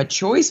where you don't have a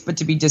choice but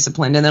to be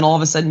disciplined, and then all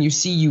of a sudden you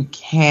see you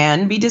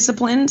can be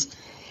disciplined,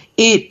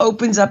 it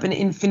opens up an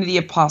infinity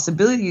of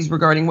possibilities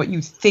regarding what you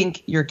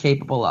think you're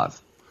capable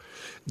of.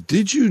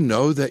 Did you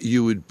know that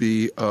you would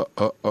be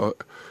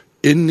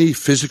in the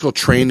physical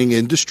training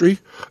industry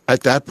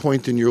at that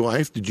point in your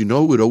life? Did you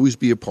know it would always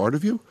be a part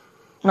of you?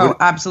 No,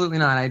 absolutely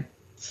not. I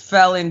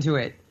fell into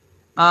it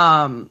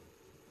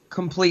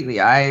completely.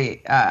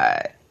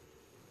 I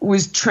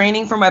was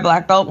training for my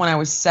black belt when I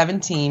was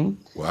 17.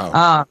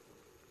 Wow.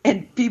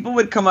 And people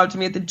would come up to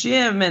me at the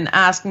gym and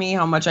ask me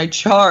how much I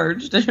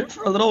charged.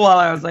 For a little while,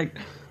 I was like,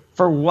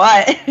 for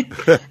what?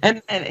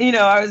 and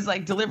I was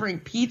like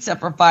delivering pizza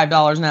for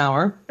 $5 an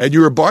hour. And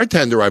you were a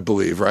bartender, I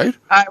believe, right?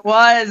 I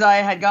was. I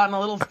had gotten a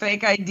little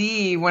fake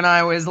ID when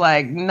I was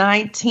like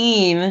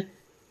 19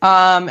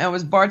 and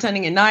was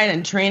bartending at night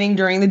and training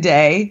during the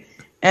day.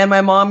 And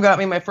my mom got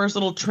me my first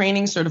little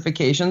training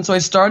certification. So I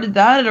started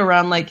that at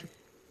around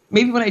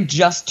maybe when I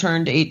just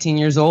turned 18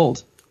 years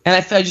old, and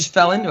I just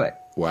fell into it.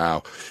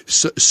 Wow.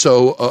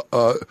 So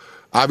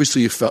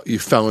obviously you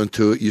fell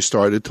into it. You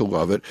started to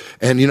love it.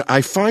 And,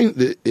 I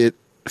find it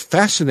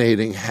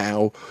fascinating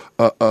how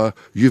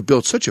you've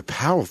built such a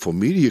powerful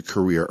media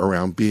career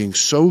around being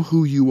so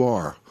who you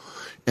are.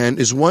 And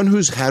as one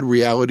who's had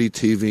reality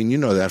TV, and you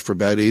know that for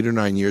about 8 or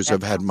 9 years,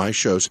 I've had my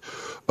shows.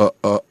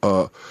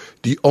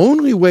 The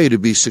only way to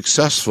be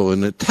successful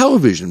in the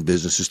television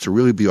business is to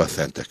really be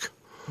authentic.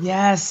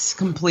 Yes,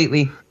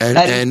 completely.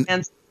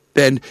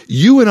 And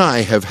you and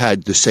I have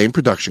had the same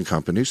production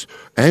companies,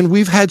 and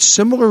we've had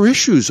similar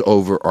issues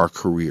over our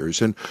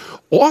careers. And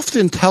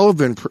often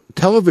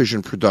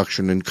television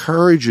production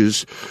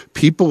encourages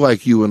people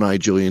like you and I,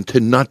 Jillian, to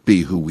not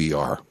be who we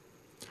are.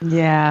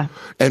 Yeah.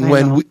 And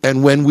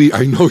when we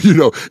I know you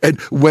know, and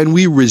when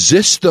we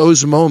resist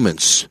those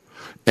moments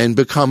and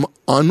become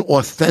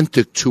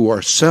unauthentic to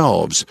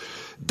ourselves,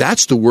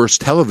 that's the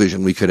worst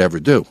television we could ever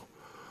do.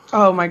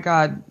 Oh my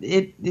God,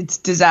 it's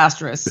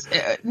disastrous.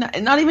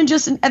 Not even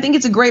just. I think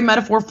it's a great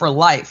metaphor for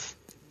life.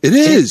 It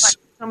is. Like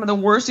some of the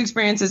worst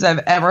experiences I've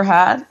ever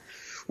had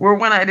were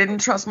when I didn't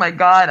trust my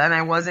God and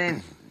I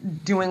wasn't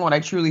doing what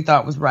I truly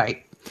thought was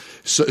right.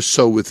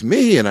 So with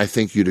me, and I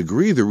think you'd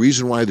agree, the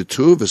reason why the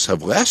two of us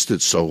have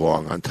lasted so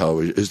long on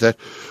television is that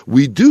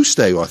we do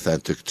stay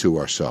authentic to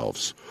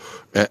ourselves,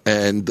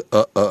 and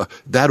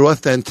that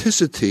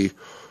authenticity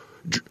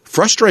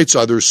frustrates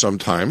others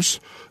sometimes.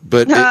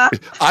 But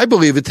I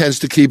believe it tends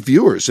to keep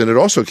viewers, and it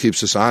also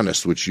keeps us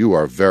honest, which you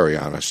are very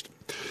honest.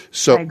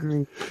 So, I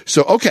agree.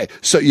 So okay,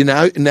 so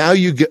now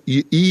you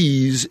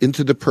ease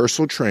into the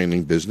personal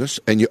training business,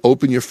 and you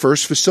open your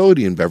first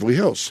facility in Beverly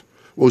Hills.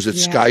 What was it?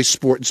 Yeah. Sky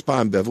Sport and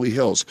Spa in Beverly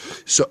Hills.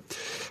 So,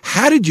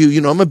 how did you? You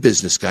know, I'm a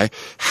business guy.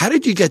 How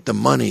did you get the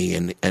money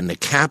and the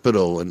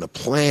capital and the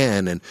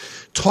plan? And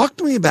talk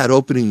to me about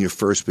opening your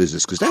first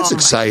business, because that's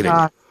exciting.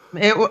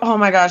 Oh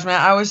my gosh,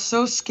 man! I was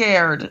so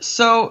scared.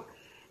 So.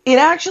 It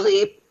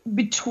actually,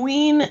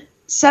 between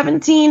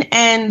 17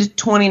 and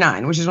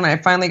 29, which is when I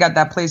finally got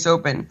that place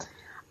open,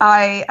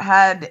 I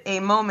had a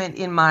moment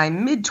in my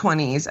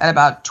mid-20s at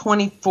about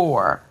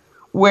 24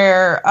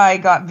 where I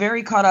got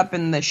very caught up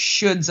in the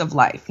shoulds of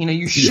life. You know,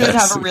 you should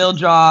have a real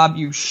job.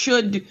 You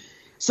should.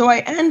 So I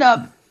end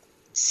up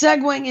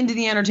segueing into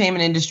the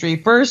entertainment industry,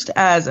 first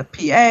as a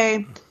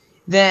PA,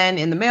 then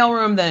in the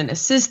mailroom, then an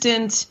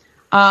assistant.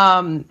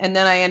 And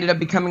then I ended up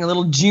becoming a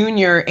little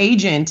junior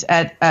agent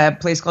at a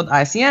place called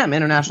ICM,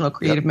 International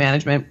Creative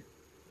Management.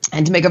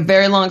 And to make a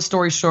very long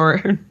story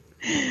short,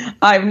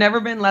 I've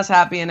never been less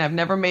happy and I've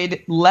never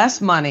made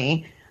less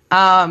money.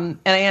 And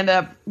I end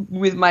up,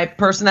 with my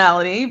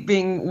personality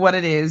being what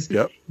it is,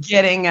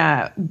 getting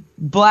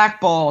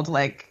blackballed,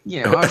 like,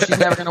 you know, she's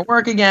never going to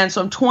work again.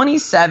 So I'm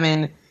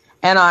 27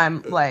 and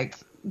I'm like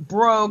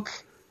broke,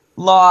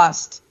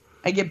 lost.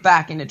 I get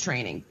back into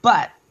training.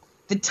 But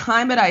the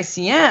time at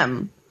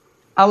ICM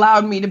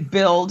allowed me to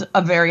build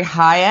a very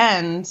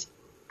high-end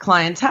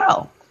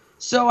clientele.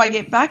 So I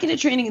get back into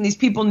training, and these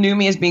people knew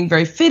me as being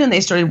very fit, and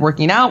they started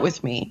working out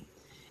with me.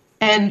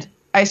 And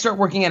I start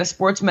working at a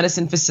sports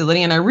medicine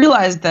facility, and I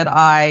realized that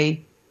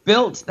I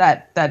built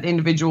that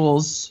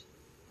individual's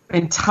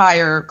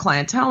entire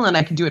clientele, and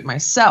I could do it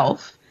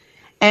myself.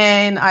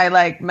 And I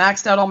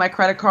maxed out all my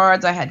credit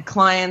cards. I had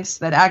clients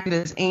that acted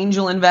as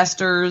angel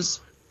investors.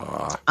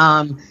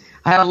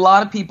 I had a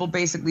lot of people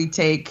basically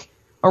take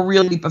a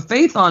real leap of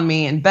faith on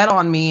me and bet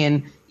on me,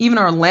 and even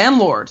our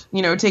landlord,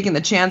 you know, taking the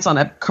chance on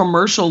a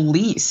commercial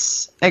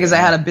lease because I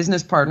had a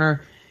business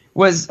partner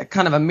was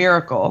kind of a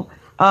miracle.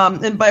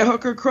 And by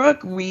hook or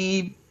crook,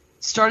 we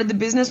started the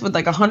business with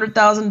like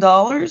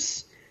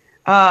 $100,000,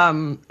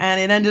 and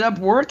it ended up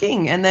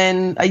working. And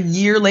then a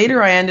year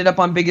later, I ended up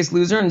on Biggest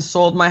Loser and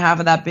sold my half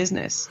of that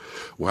business.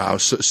 Wow.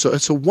 So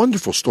it's a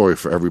wonderful story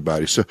for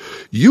everybody. So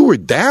you were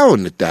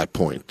down at that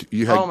point.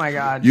 You had, oh, my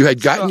God. You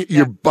had gotten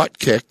your butt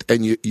kicked,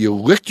 and you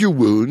licked your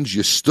wounds.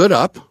 You stood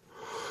up,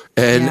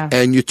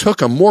 and you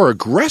took a more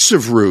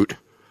aggressive route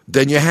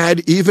than you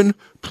had even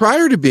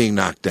prior to being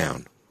knocked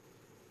down.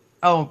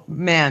 Oh,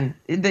 man.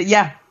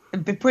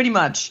 Pretty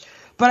much.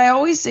 But I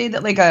always say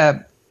that like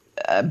a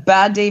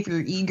bad day for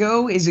your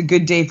ego is a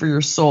good day for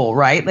your soul,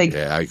 right? Like,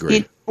 yeah, I agree.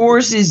 It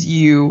forces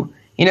you,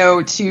 you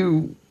know,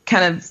 to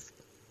kind of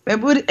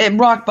at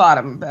rock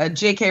bottom,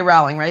 J.K.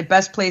 Rowling, right?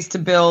 Best place to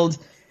build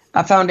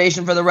a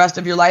foundation for the rest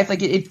of your life.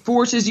 Like it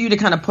forces you to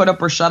kind of put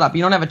up or shut up.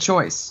 You don't have a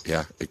choice.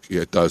 Yeah,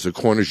 it does. It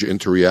corners you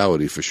into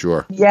reality for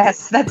sure.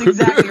 Yes, that's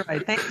exactly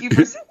right. Thank you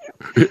for saying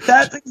it.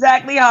 That's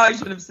exactly how I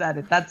should have said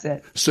it. That's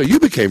it. So you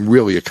became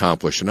really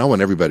accomplished, and I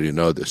want everybody to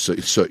know this.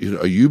 So you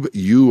know,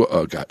 you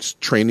got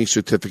training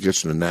certificates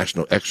from the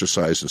National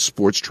Exercise and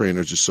Sports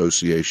Trainers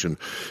Association,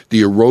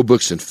 the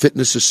Aerobics and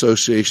Fitness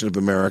Association of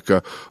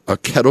America, a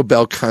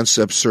Kettlebell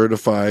Concept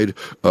Certified,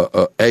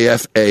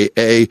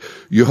 AFAA.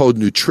 You hold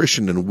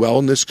Nutrition and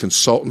Wellness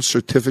Consultant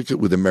Certificate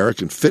with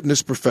American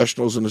Fitness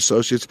Professionals and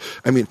Associates.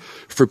 I mean,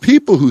 for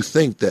people who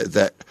think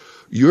that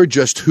you're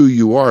just who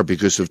you are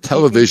because of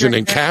television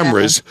and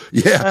cameras,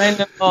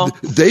 I know.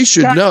 They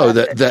should know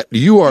that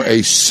you are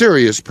a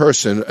serious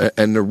person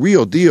and the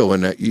real deal,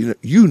 and that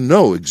you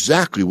know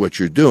exactly what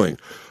you're doing,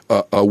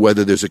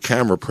 whether there's a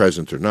camera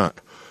present or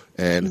not.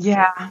 And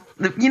yeah,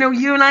 you know,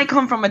 you and I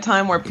come from a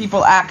time where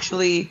people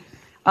actually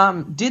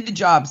did the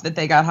jobs that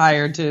they got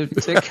hired to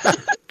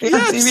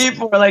TV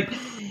for. Like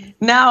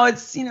now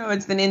it's, you know,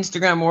 it's an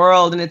Instagram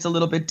world and it's a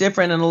little bit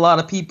different, and a lot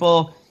of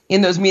people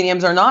in those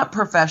mediums are not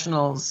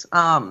professionals.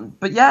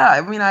 But yeah,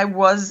 I mean, I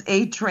was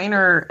a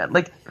trainer,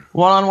 like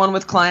one-on-one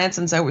with clients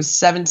since I was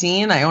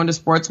 17. I owned a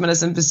sports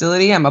medicine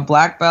facility. I'm a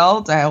black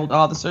belt. I hold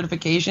all the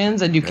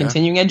certifications. I do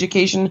continuing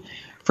education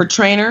for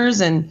trainers,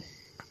 and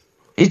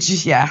it's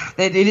just,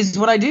 it is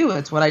what I do.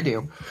 It's what I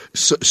do.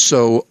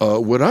 So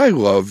what I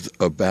loved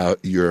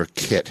about your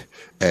kit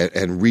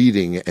and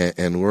reading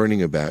and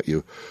learning about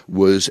you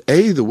was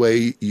the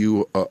way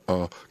you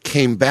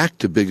came back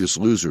to Biggest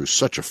Loser is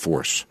such a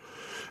force.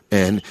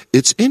 And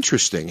it's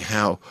interesting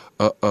how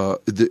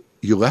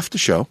you left the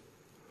show.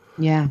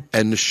 Yeah.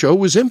 And the show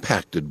was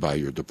impacted by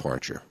your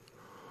departure.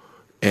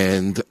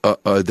 And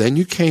then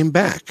you came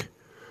back.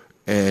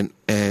 And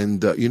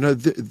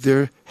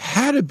there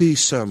had to be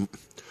some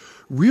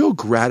real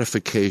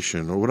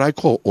gratification, or what I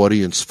call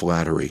audience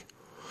flattery,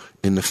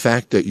 in the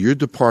fact that your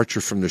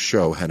departure from the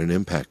show had an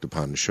impact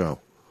upon the show.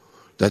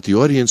 That the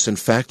audience, in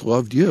fact,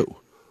 loved you.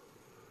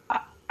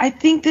 I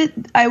think that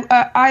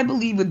I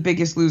believe with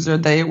Biggest Loser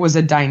that it was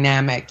a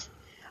dynamic.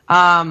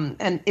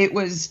 And it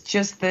was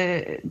just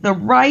the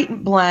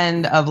right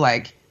blend of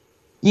like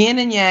yin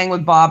and yang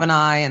with Bob and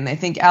I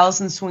think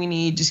Alison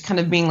Sweeney just kind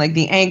of being like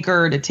the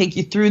anchor to take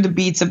you through the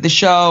beats of the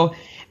show.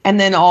 And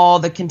then all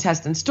the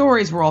contestant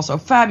stories were also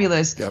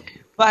fabulous. Yep.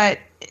 But,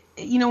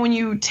 when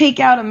you take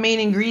out a main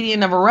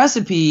ingredient of a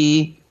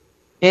recipe,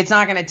 it's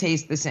not going to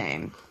taste the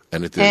same.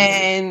 And it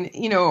didn't.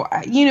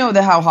 And,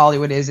 how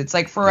Hollywood is. It's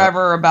like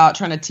forever about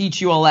trying to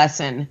teach you a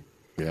lesson.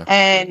 Yeah.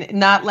 And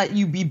not let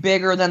you be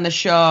bigger than the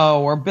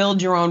show or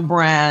build your own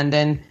brand.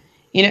 And,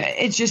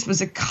 it just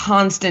was a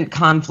constant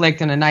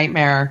conflict and a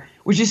nightmare,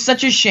 which is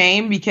such a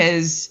shame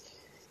because,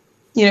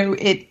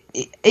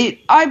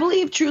 I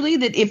believe truly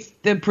that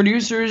if the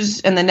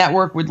producers and the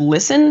network would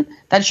listen,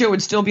 that show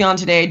would still be on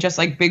today, just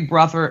like Big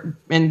Brother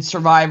and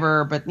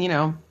Survivor. But,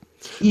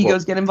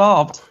 egos get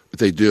involved.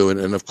 They do,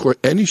 and of course,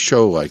 any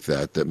show like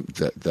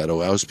that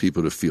allows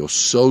people to feel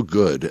so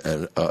good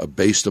and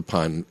based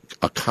upon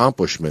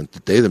accomplishment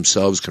that they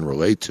themselves can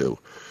relate to,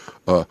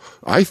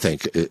 I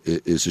think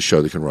is a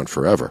show that can run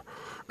forever,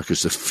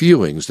 because the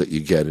feelings that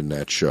you get in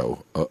that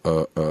show,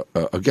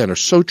 again, are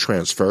so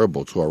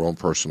transferable to our own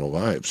personal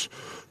lives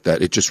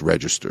that it just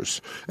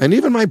registers. And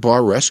even my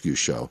Bar Rescue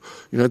show,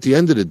 at the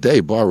end of the day,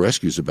 Bar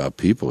Rescue is about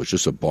people. It's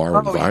just a bar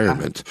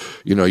environment.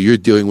 Yeah. You're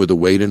dealing with a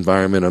weight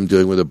environment, I'm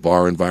dealing with a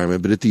bar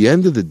environment. But at the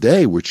end of the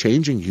day, we're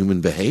changing human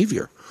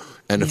behavior.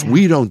 And if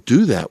we don't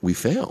do that, we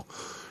fail.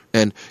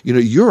 And,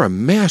 you're a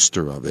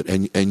master of it.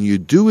 And you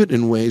do it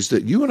in ways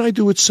that you and I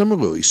do it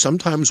similarly.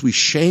 Sometimes we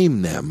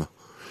shame them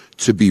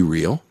to be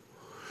real.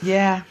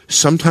 Yeah.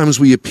 Sometimes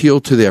we appeal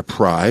to their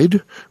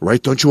pride,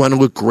 right? Don't you want to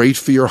look great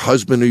for your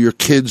husband or your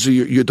kids or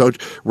you don't,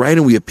 right?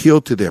 And we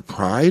appeal to their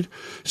pride.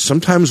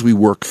 Sometimes we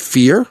work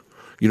fear.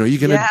 You're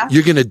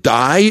gonna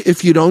die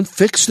if you don't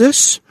fix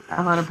this.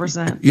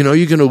 100%.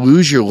 You're gonna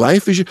lose your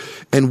life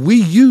and we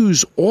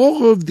use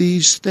all of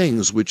these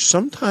things, which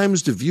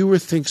sometimes the viewer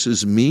thinks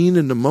is mean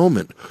in the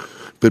moment.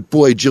 But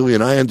boy,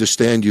 Jillian, I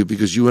understand you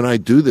because you and I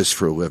do this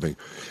for a living.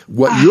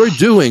 What you're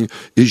doing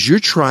is you're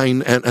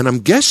trying, and I'm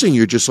guessing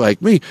you're just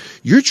like me,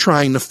 you're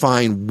trying to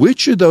find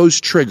which of those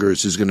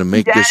triggers is going to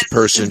make this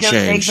person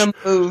change. Make them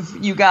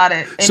move. You got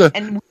it.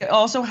 And we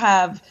also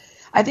have,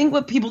 I think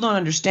what people don't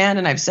understand,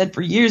 and I've said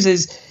for years,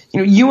 is,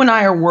 you and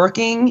I are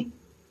working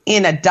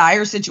in a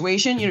dire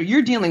situation.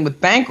 You're dealing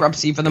with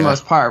bankruptcy for the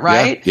most part,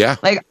 right? Yeah.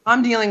 Like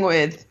I'm dealing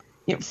with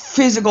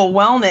physical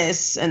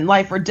wellness and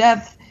life or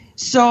death.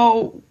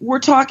 So we're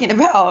talking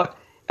about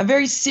a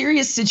very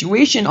serious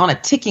situation on a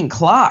ticking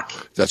clock.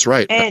 That's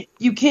right. And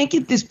you can't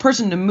get this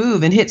person to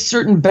move and hit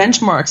certain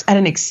benchmarks at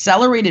an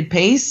accelerated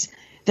pace.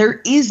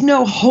 There is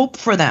no hope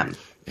for them.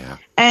 Yeah.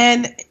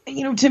 And,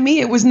 to me,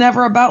 it was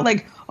never about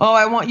like, oh,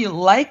 I want you to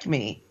like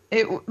me.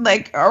 Or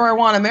I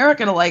want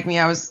America to like me.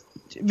 I was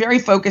very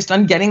focused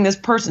on getting this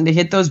person to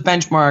hit those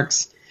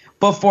benchmarks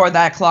before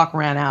that clock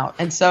ran out.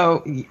 And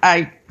so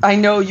I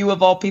know you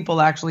of all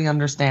people actually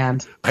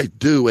understand. I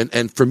do.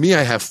 And for me,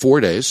 I have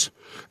 4 days.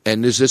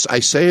 And there's this, I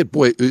say it,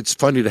 boy, it's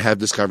funny to have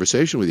this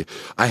conversation with you.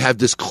 I have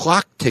this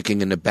clock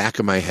ticking in the back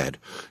of my head.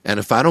 And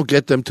if I don't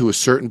get them to a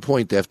certain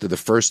point after the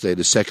first day,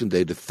 the second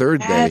day, the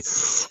third day,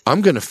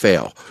 I'm going to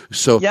fail.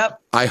 So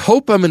I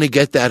hope I'm going to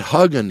get that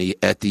hug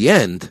at the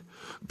end,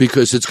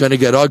 because it's going to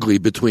get ugly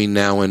between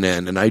now and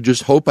then. And I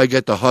just hope I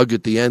get the hug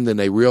at the end and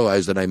they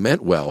realize that I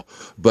meant well.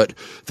 But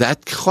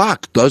that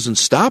clock doesn't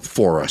stop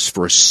for us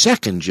for a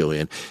second,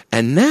 Jillian.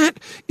 And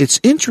it's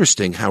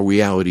interesting how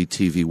reality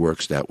TV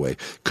works that way,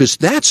 because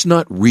that's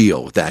not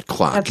real, that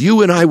clock.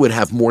 You and I would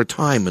have more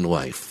time in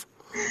life.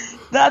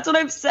 That's what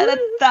I've said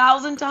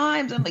 1,000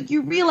 times. I'm like,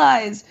 you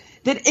realize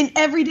that in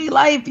everyday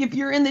life, if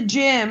you're in the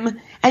gym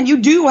and you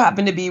do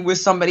happen to be with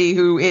somebody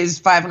who is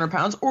 500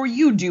 pounds, or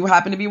you do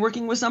happen to be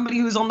working with somebody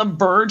who's on the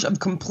verge of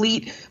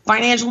complete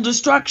financial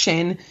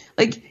destruction,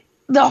 like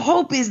the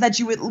hope is that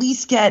you at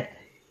least get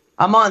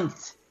a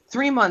month,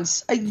 3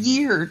 months, a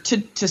year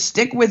to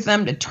stick with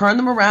them, to turn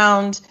them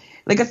around.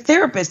 Like a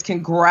therapist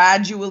can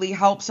gradually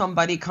help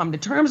somebody come to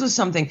terms with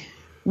something.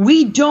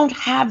 We don't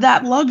have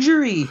that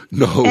luxury.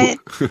 No. And,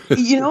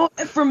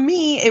 for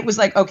me, it was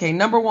like, okay,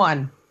 number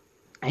one,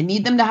 I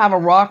need them to have a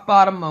rock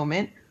bottom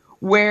moment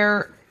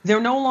where they're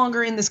no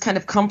longer in this kind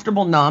of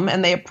comfortable numb,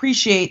 and they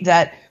appreciate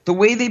that the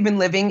way they've been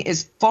living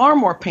is far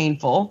more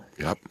painful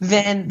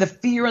than the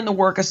fear and the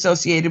work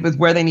associated with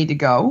where they need to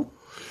go.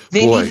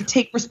 They need to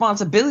take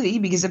responsibility,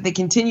 because if they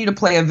continue to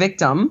play a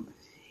victim,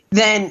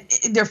 then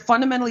they're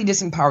fundamentally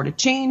disempowered to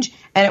change.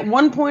 And at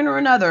one point or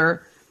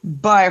another,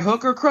 by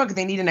hook or crook,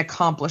 they need an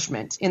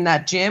accomplishment in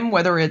that gym,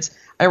 whether it's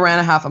I ran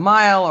a half a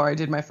mile or I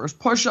did my first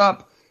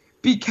push-up,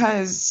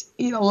 because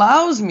it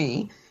allows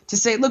me to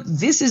say, look,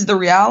 this is the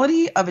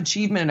reality of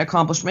achievement and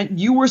accomplishment.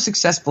 You were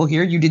successful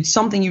here. You did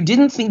something you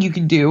didn't think you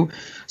could do.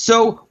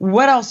 So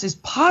what else is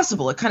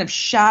possible? It kind of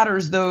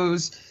shatters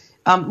those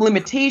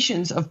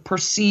limitations of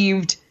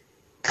perceived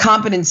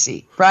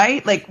competency,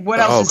 right? Like what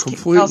else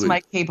am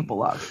I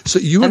capable of? So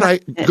you and I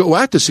go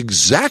at this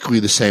exactly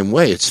the same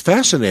way. It's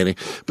fascinating.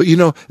 But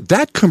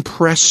that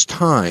compressed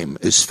time,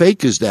 as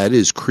fake as that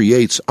is,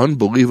 creates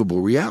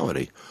unbelievable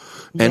reality.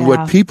 And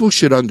what people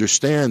should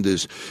understand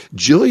is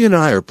Jillian and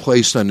I are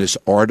placed on this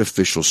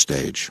artificial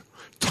stage.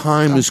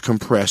 Time is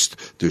compressed.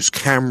 There's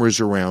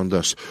cameras around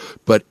us.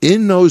 But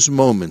in those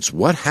moments,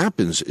 what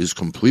happens is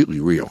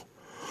completely real.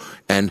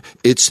 And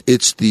it's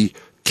the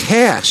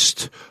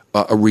cast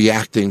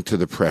reacting to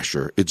the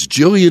pressure. It's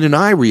Jillian and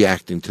I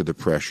reacting to the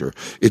pressure.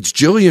 It's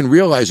Jillian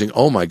realizing,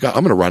 oh my God,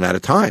 I'm going to run out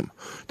of time.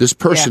 This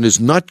person is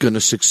not going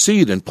to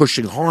succeed, and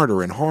pushing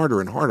harder and harder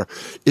and harder.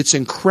 It's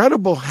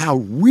incredible how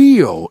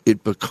real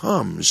it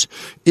becomes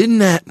in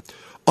that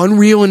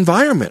unreal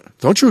environment.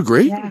 Don't you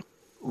agree? Yeah,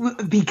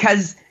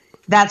 because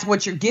that's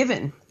what you're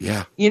given.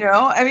 Yeah.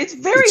 I mean, it's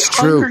very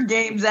Hunger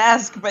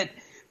Games-esque, but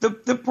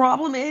the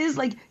problem is,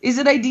 like, is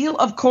it ideal?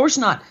 Of course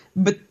not.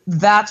 But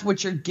that's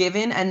what you're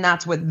given, and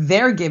that's what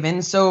they're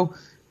given. So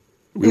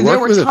there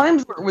were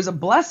times where it was a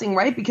blessing,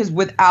 right? Because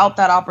without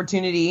that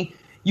opportunity,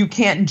 you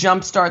can't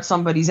jumpstart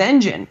somebody's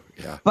engine.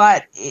 Yeah.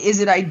 But is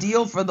it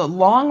ideal for the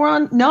long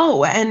run?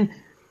 No. And,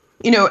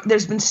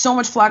 there's been so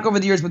much flack over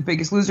the years with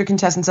Biggest Loser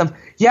contestants of,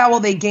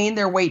 they gained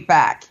their weight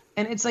back.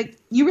 And it's like,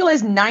 you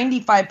realize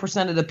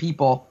 95% of the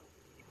people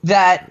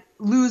that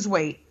lose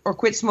weight or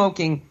quit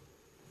smoking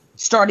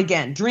start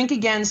again, drink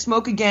again,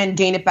 smoke again,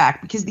 gain it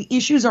back, because the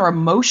issues are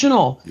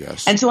emotional.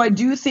 Yes. And so I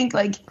do think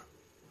like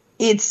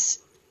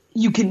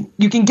you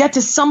can get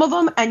to some of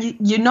them, and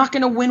you're not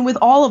going to win with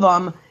all of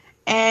them.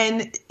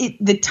 And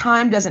the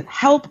time doesn't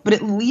help, but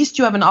at least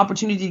you have an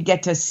opportunity to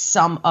get to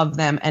some of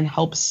them and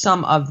help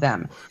some of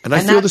them. And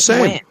I feel the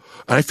same. And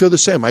I feel the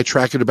same. I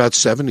track at about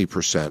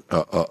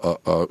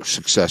 70%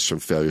 success from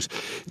failures.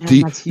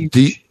 That's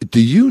huge.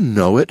 Do you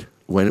know it?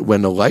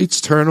 When the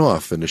lights turn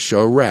off and the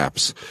show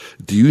wraps,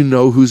 do you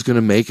know who's going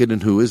to make it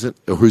and who isn't,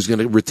 or who's going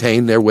to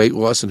retain their weight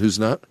loss and who's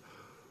not?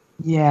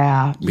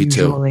 Yeah, Me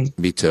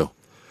too.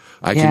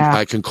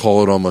 I can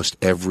call it almost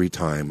every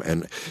time,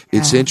 and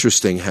it's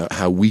interesting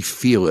how we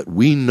feel it.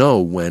 We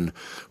know when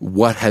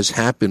what has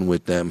happened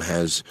with them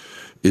is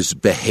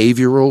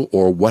behavioral,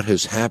 or what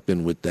has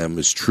happened with them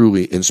is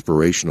truly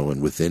inspirational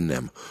and within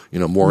them.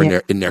 More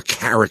in their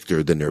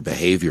character than their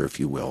behavior, if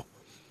you will.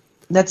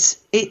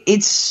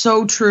 It's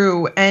so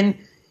true. And,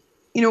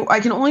 I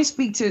can only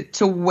speak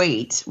to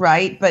weight,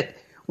 right? But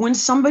when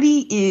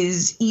somebody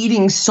is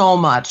eating so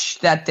much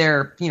that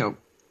they're,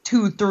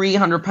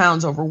 200-300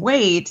 pounds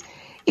overweight,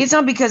 it's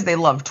not because they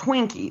love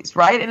Twinkies,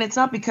 right? And it's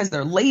not because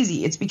they're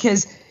lazy. It's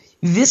because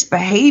this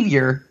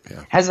behavior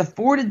has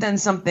afforded them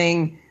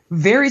something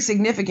very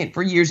significant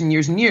for years and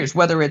years and years,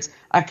 whether it's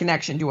a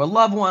connection to a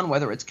loved one,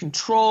 whether it's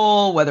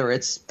control, whether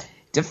it's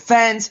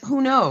defense,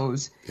 who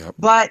knows? Yep.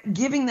 But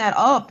giving that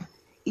up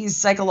is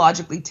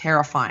psychologically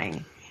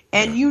terrifying.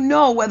 And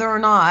whether or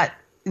not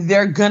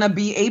they're going to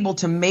be able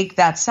to make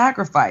that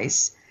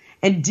sacrifice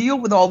and deal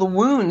with all the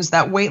wounds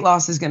that weight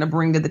loss is going to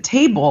bring to the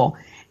table.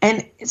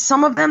 And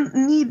some of them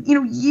need,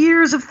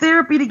 years of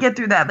therapy to get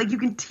through that. Like, you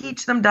can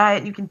teach them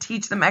diet, you can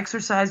teach them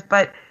exercise,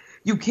 but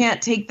you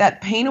can't take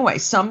that pain away.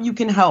 Some you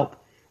can help,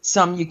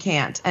 some you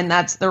can't. And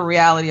that's the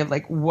reality of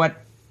like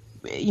what,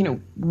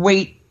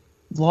 weight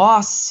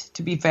loss,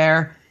 to be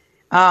fair,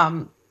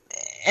 and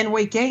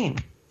weight gain.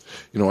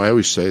 I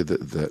always say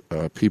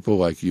that people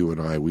like you and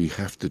I, we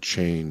have to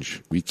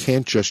change. We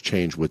can't just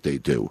change what they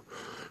do.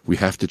 We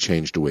have to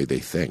change the way they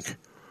think.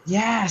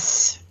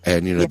 Yes.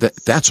 And,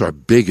 that's our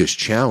biggest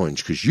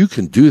challenge, because you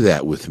can do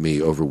that with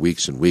me over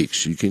weeks and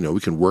weeks. We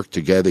can work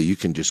together. You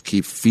can just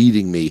keep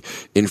feeding me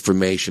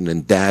information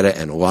and data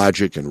and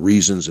logic and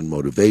reasons and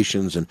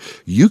motivations, and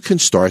you can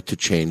start to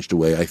change the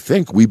way I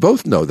think. We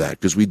both know that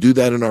because we do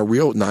that in our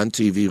real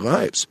non-TV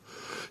lives.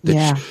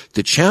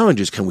 The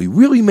challenge is, can we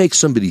really make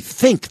somebody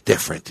think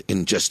different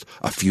in just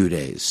a few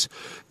days?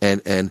 And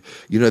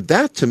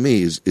that to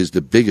me is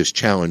the biggest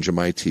challenge of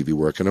my TV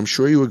work. And I'm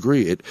sure you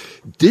agree.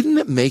 Didn't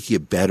it make you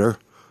better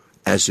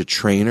as a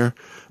trainer?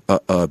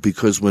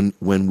 Because when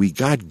we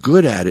got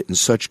good at it in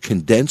such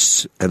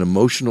condensed and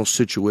emotional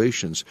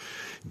situations,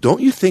 don't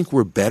you think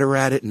we're better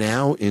at it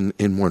now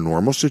in more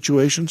normal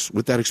situations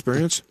with that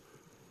experience?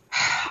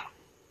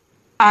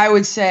 I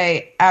would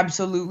say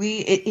absolutely.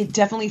 It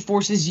definitely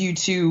forces you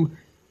to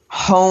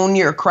hone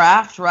your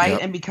craft, right?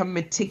 Yep. And become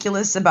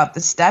meticulous about the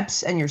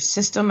steps and your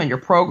system and your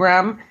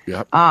program.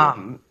 Yep.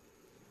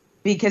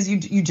 Because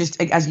you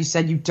just, as you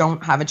said, you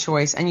don't have a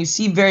choice. And you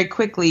see very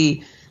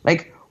quickly,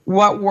 like,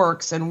 what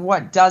works and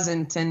what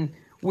doesn't, and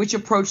which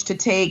approach to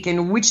take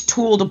and which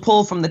tool to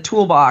pull from the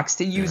toolbox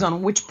to use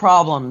on which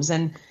problems.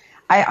 And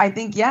I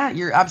think,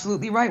 you're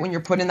absolutely right. When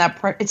you're put in that,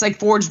 it's like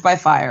forged by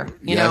fire,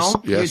 you know?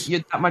 Yes. You're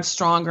that much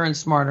stronger and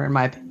smarter, in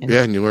my opinion.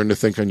 Yeah, and you learn to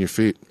think on your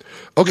feet.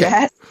 Okay.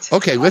 Yes.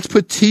 Okay, let's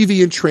put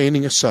TV and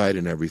training aside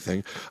and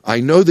everything. I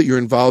know that you're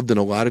involved in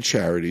a lot of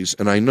charities,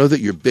 and I know that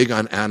you're big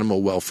on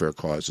animal welfare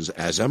causes,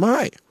 as am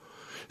I.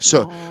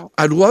 So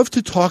I'd love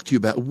to talk to you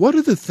about what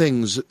are the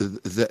things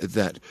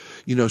that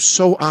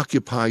so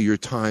occupy your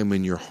time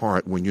and your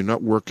heart when you're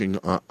not working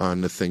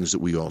on the things that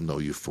we all know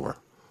you for.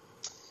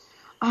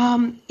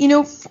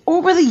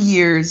 Over the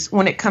years,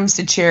 when it comes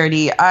to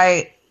charity,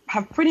 I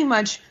have pretty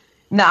much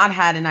not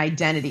had an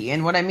identity.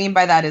 And what I mean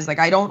by that is, like,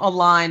 I don't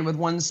align with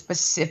one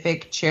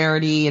specific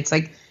charity. It's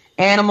like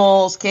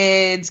animals,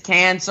 kids,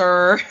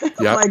 cancer. Yep.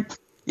 Like,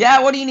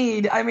 what do you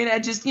need? I mean, I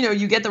just,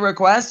 you get the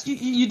request,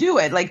 you do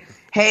it. Like,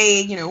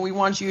 hey, we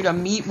want you to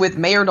meet with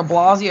Mayor de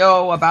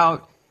Blasio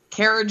about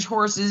carriage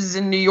horses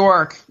in New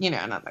York, and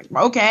I'm like,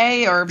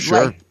 okay. Or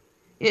sure.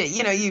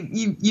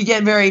 You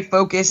get very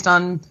focused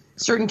on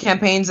certain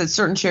campaigns that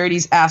certain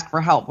charities ask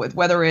for help with,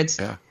 whether it's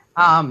the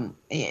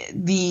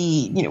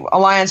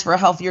Alliance for a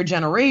Healthier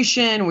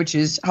Generation, which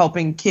is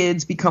helping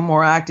kids become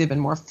more active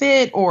and more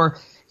fit, or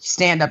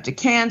Stand Up to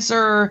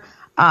Cancer,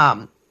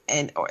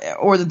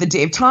 or the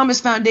Dave Thomas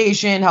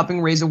Foundation,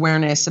 helping raise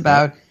awareness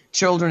about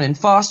children in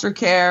foster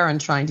care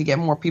and trying to get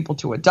more people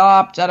to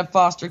adopt out of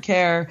foster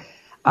care.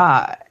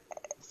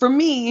 For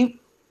me,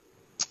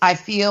 I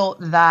feel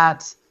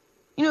that,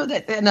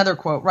 that another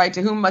quote, right?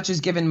 To whom much is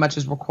given, much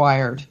is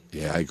required.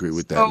 Yeah, I agree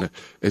with that.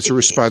 It's a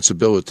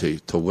responsibility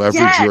to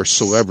leverage your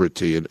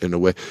celebrity in a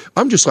way.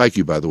 I'm just like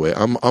you, by the way.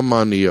 I'm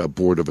on the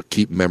board of a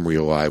Keep Memory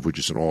Alive, which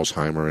is an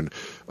Alzheimer and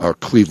our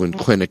Cleveland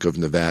Clinic of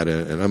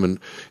Nevada, and I'm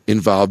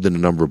involved in a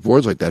number of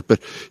boards like that. But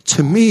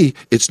to me,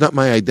 it's not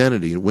my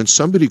identity. When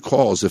somebody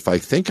calls, if I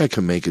think I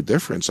can make a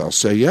difference, I'll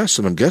say yes,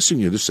 and I'm guessing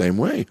you're the same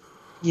way.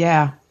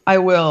 Yeah, I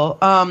will.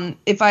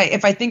 If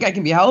I think I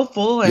can be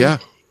helpful,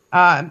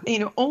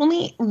 and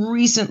only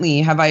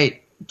recently have I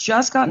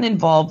just gotten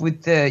involved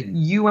with the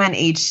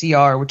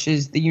UNHCR, which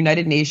is the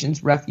United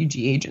Nations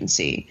Refugee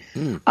Agency.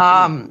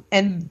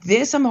 And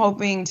this I'm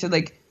hoping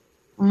to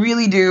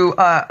really do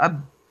a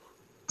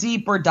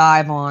deeper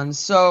dive on.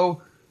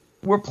 So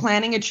we're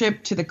planning a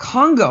trip to the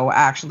Congo,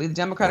 actually, the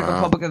Democratic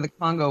Republic of the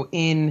Congo,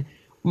 in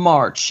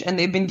March. And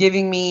they've been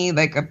giving me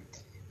a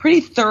pretty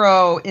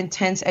thorough,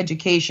 intense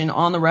education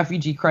on the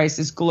refugee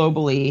crisis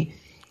globally.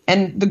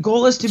 And the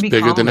goal is to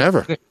become bigger than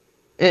ever.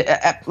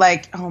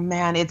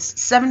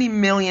 It's 70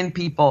 million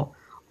people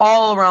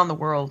all around the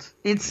world.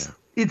 It's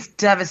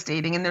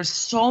devastating, and there's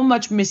so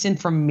much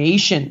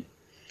misinformation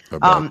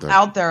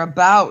out there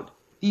about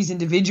these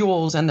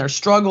individuals and their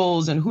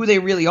struggles and who they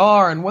really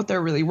are and what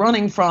they're really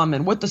running from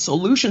and what the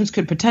solutions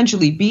could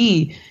potentially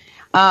be.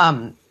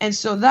 And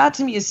so that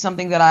to me is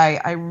something that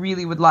I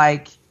really would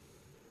like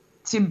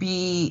to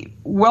be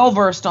well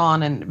versed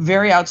on and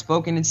very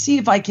outspoken, and see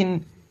if I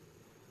can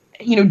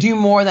do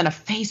more than a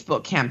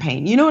Facebook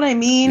campaign. You know what I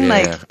mean?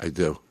 Yeah, I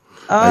do.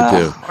 I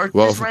do. Or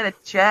just write a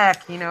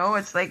check,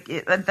 it's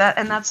that,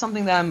 and that's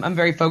something that I'm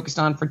very focused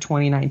on for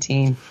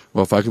 2019.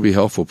 Well, if I can be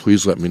helpful,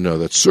 please let me know.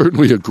 That's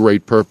certainly a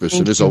great purpose.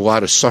 And there's a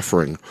lot of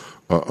suffering,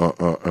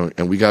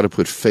 and we got to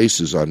put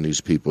faces on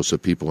these people so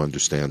people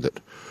understand it.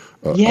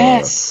 And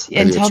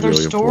tell their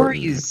really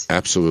stories. Important.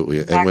 Absolutely.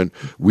 Exactly. And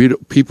when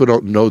people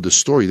don't know the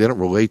story, they don't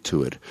relate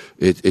to it.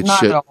 It's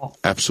not at all.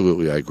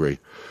 Absolutely, I agree.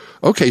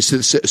 Okay,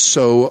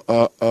 so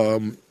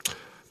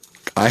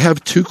I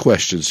have two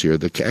questions here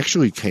that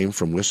actually came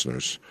from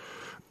listeners.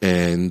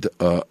 And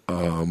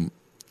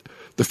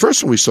the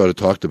first one we sort of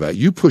talked about,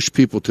 you push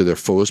people to their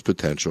fullest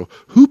potential.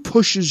 Who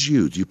pushes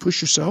you? Do you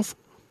push yourself?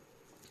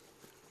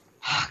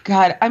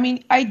 God, I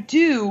mean, I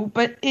do,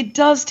 but it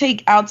does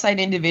take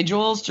outside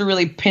individuals to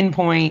really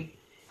pinpoint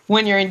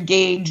when you're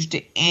engaged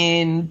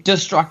in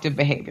destructive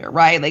behavior,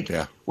 right?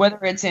 Whether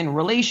it's in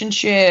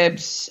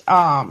relationships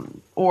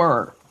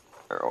or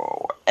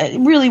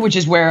really, which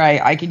is where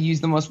I could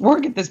use the most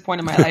work at this point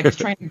in my life, is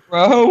trying to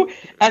grow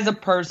as a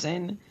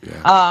person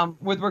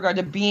with regard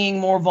to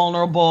being more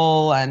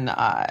vulnerable. And,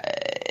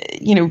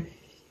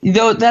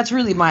 that's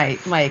really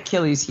my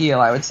Achilles heel,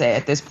 I would say,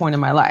 at this point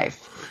in my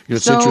life.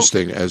 It's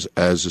interesting as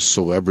a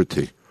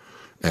celebrity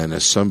and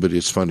as somebody,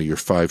 it's funny, you're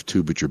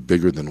 5'2", but you're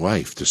bigger than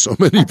life to so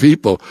many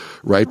people,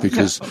 right?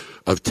 Because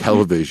of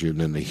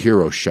television and the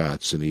hero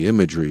shots and the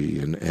imagery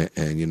and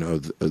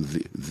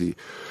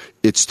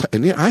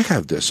and I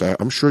have this.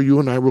 I'm sure you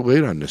and I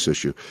relate on this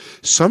issue.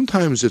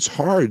 Sometimes it's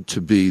hard to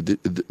be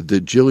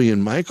the Jillian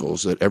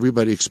Michaels that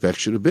everybody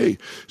expects you to be.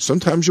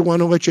 Sometimes you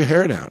want to let your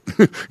hair down.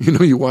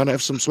 You want to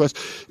have some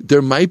sweats.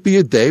 There might be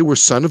a day where,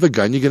 son of a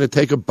gun, you're going to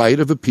take a bite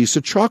of a piece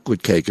of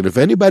chocolate cake. And if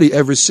anybody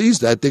ever sees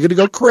that, they're going to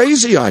go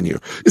crazy on you.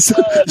 So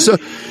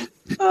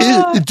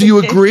do you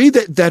agree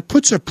that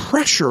puts a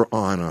pressure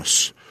on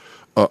us?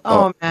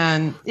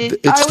 Man,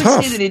 it's I would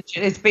tough. say that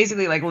it's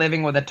basically like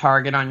living with a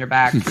target on your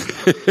back.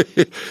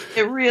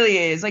 It really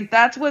is.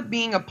 That's what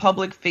being a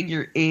public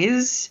figure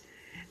is.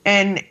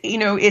 And,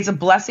 it's a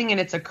blessing and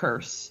it's a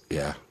curse.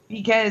 Yeah.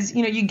 Because,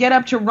 you get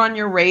up to run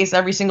your race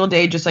every single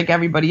day just like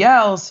everybody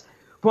else.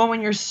 But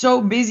when you're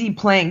so busy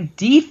playing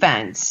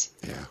defense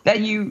that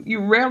you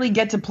rarely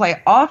get to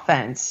play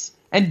offense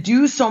and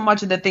do so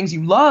much of the things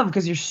you love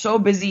because you're so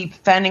busy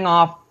fending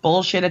off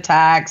bullshit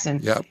attacks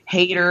and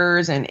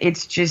haters. And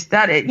it's just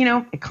that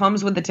it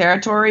comes with the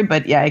territory.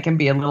 But yeah, it can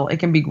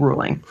be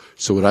grueling.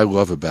 So what I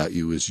love about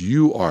you is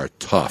you are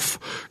tough.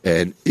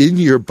 And in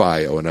your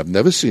bio, and I've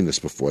never seen this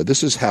before,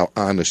 this is how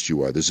honest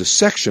you are. There's a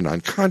section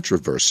on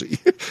controversy.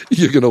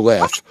 You're going to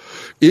laugh.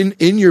 In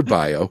your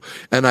bio.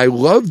 And I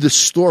love the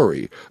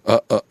story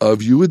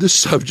of you were the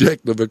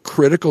subject of a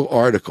critical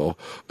article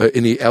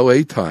in the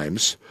LA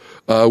Times.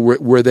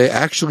 Where they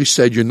actually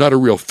said you're not a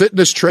real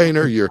fitness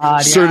trainer, your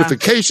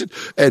certification,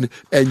 and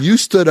you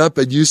stood up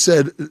and you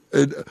said,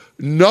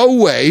 no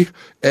way.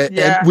 And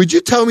would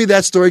you tell me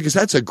that story? Because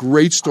that's a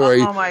great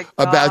story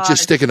about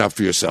just sticking up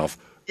for yourself.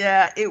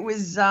 Yeah, it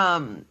was,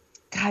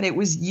 it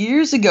was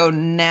years ago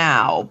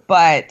now,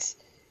 but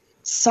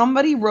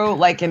somebody wrote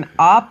like an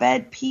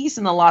op-ed piece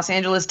in the Los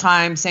Angeles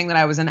Times saying that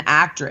I was an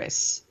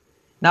actress,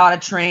 not a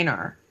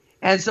trainer.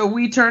 And so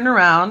we turned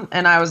around,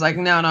 and I was like,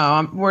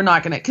 no, we're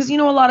not going to. Because, a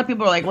lot of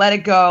people are like, let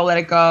it go.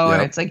 Yep.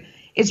 And it's like,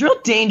 it's real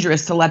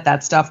dangerous to let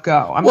that stuff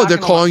go. They're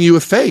calling you a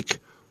fake,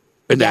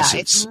 in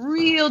essence. It's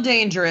real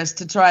dangerous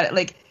to try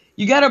to,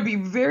 you got to be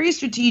very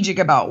strategic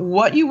about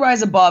what you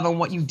rise above and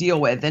what you deal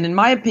with. And in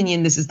my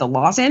opinion, this is the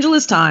Los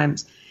Angeles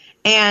Times,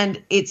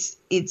 and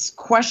it's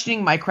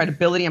questioning my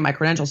credibility and my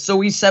credentials. So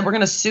we said, we're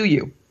going to sue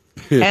you.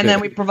 And then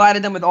we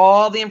provided them with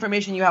all the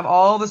information. You have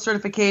all the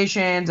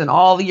certifications and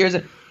all the years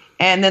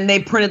and then they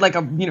printed like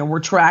a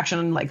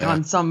retraction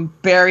on some,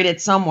 buried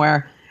it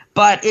somewhere,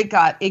 but it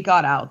got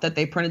out that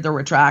they printed the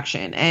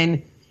retraction.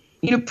 And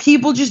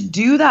people just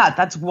do that.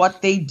 That's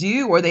what they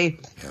do. Or they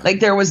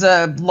there was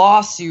a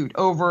lawsuit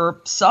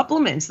over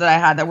supplements that I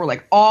had that were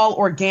like all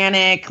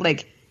organic.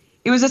 Like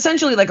it was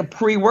essentially like a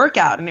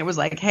pre-workout, and it was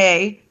like,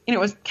 hey, it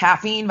was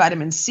caffeine,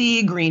 vitamin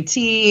C, green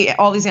tea,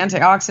 all these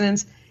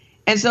antioxidants.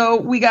 And so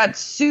we got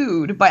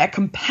sued by a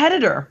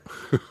competitor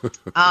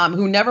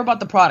who never bought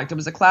the product. It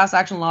was a class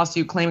action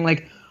lawsuit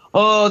claiming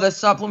the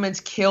supplements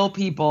kill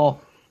people.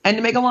 And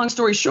to make a long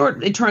story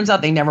short, it turns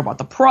out they never bought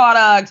the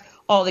product.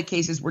 All the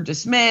cases were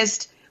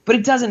dismissed. But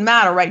it doesn't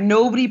matter, right?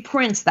 Nobody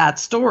prints that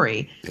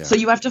story. Yeah. So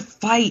you have to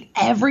fight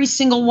every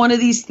single one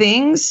of these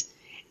things.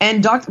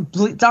 And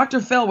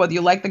Dr. Phil, whether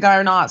you like the guy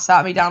or not,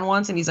 sat me down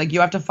once and he's like, you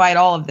have to fight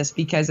all of this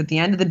because at the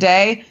end of the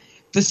day,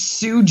 the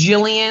Sue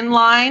Jillian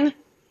line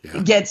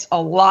gets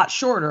a lot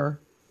shorter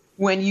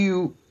when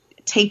you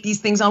take these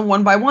things on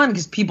one by one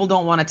because people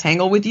don't want to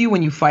tangle with you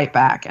when you fight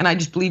back. And I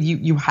just believe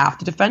you have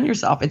to defend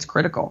yourself. It's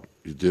critical.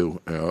 You do.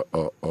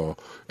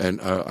 And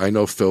I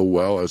know Phil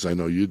well, as I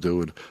know you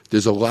do. And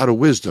there's a lot of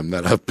wisdom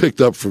that I've picked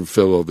up from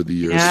Phil over the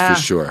years,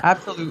 for sure.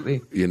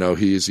 Absolutely. You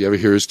ever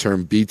hear his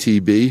term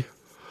BTB?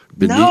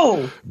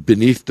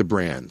 Beneath the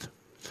brand.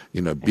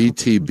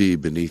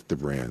 BTB, beneath the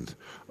brand.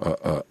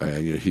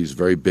 And he's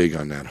very big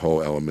on that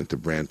whole element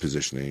of brand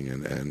positioning,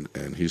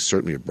 and he's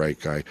certainly a bright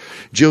guy.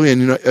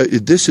 Jillian,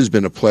 this has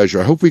been a pleasure.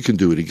 I hope we can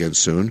do it again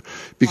soon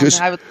because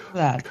I would love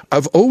that.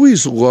 I've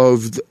always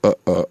loved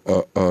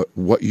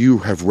what you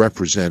have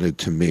represented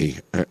to me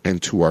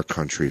and to our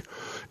country.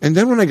 And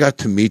then when I got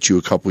to meet you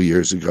a couple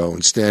years ago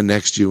and stand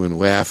next to you and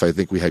laugh, I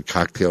think we had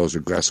cocktails or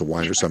a glass of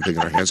wine or something in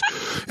our hands,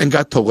 and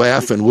got to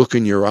laugh and look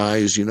in your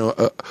eyes,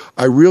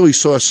 I really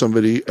saw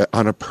somebody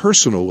on a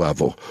personal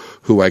level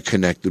who I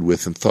connected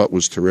with and thought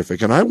was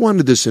terrific. And I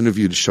wanted this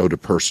interview to show the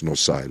personal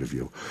side of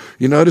you.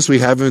 You notice we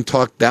haven't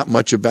talked that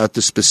much about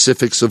the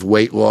specifics of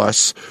weight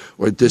loss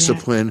or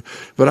discipline,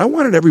 but I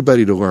wanted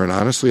everybody to learn,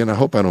 honestly, and I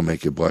hope I don't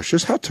make you blush,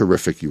 just how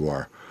terrific you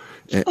are.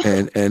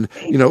 And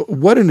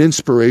what an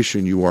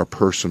inspiration you are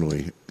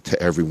personally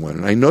to everyone.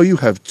 And I know you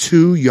have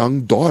 2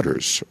 young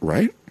daughters,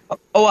 right?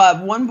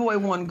 One boy,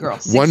 one girl.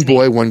 1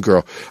 boy, 1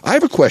 girl. I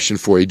have a question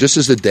for you, just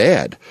as a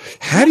dad.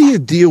 How do you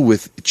deal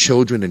with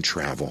children and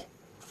travel?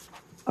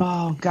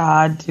 Oh,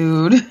 God,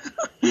 dude.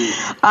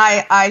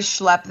 I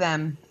schlep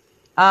them.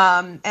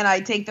 And I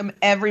take them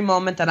every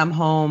moment that I'm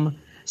home.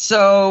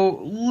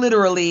 So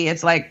literally,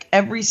 it's like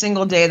every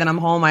single day that I'm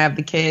home, I have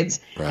the kids.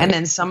 Right. And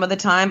then some of the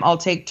time I'll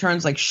take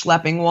turns like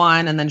schlepping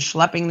one and then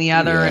schlepping the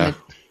other. Yeah. And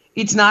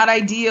it's not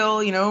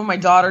ideal. My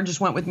daughter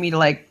just went with me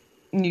to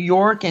New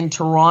York and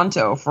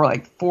Toronto for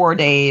 4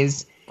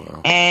 days.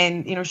 Wow.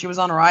 And, she was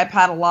on her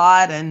iPad a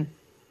lot and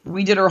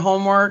we did her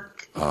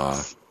homework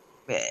on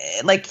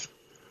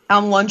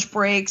lunch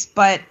breaks.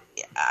 But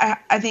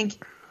I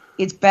think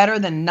it's better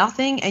than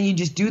nothing, and you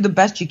just do the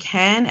best you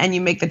can, and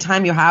you make the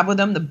time you have with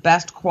them the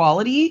best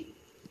quality.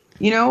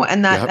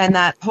 and that Yep. and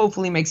that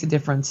hopefully makes a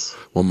difference.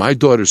 Well, my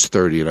daughter's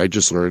 30, and I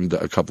just learned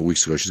a couple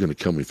weeks ago, she's going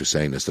to kill me for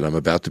saying this, that I'm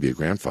about to be a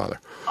grandfather.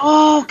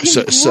 Oh,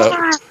 So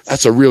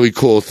that's a really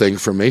cool thing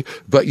for me.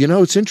 But,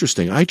 it's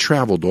interesting. I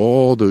traveled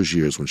all those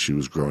years when she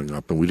was growing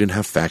up, and we didn't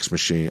have fax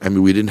machine. I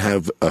mean, we didn't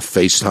have a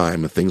FaceTime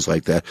and things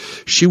like that.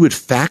 She would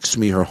fax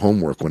me her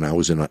homework when I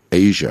was in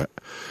Asia,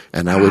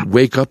 and I would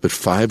wake up at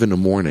 5 in the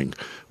morning,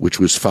 which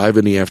was 5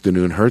 in the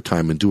afternoon her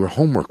time, and do her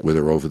homework with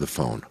her over the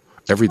phone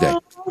every day.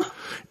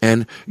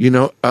 And,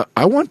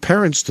 I want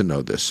parents to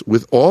know this.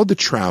 With all the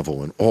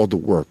travel and all the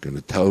work and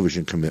the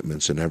television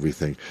commitments and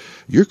everything,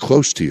 you're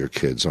close to your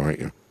kids, aren't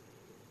you?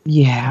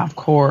 Yeah, of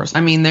course.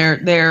 I mean,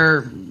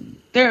 they're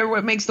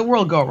what makes the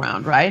world go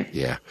round, right?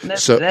 Yeah.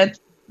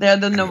 They're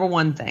the number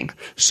one thing.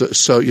 So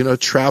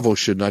travel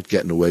should not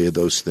get in the way of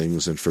those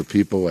things. And for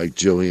people like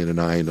Jillian and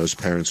I and those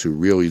parents who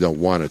really don't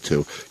want it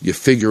to, you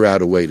figure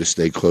out a way to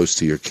stay close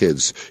to your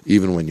kids,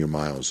 even when you're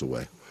miles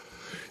away.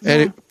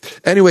 Yeah.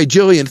 Anyway,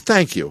 Jillian,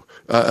 thank you.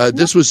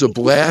 This was a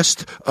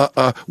blast.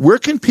 Where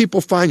can people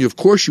find you? Of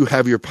course, you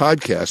have your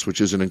podcast, which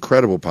is an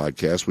incredible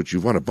podcast, which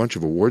you've won a bunch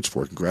of awards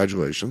for.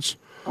 Congratulations.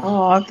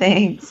 Oh,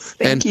 thanks.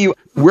 Thank you.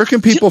 Where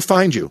can people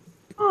find you?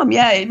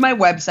 Yeah, my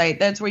website.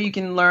 That's where you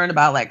can learn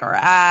about our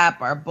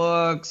app, our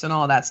books, and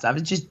all that stuff.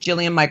 It's just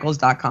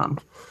JillianMichaels.com.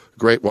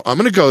 Great. Well, I'm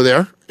going to go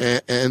there,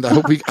 and I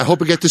hope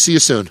we get to see you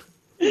soon.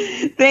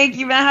 Thank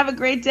you, man. Have a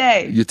great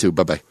day. You too.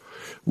 Bye-bye.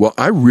 Well,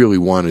 I really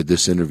wanted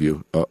this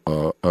interview,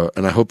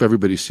 and I hope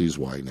everybody sees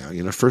why now.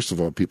 First of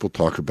all, people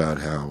talk about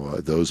how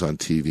those on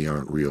TV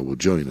aren't real. Well,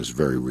 Jillian is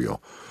very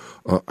real.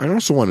 I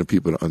also wanted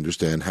people to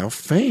understand how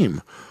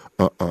fame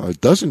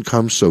doesn't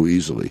come so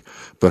easily.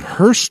 But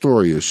her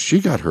story is she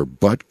got her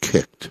butt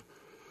kicked,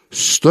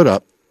 stood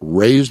up,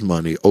 raised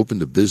money,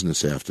 opened a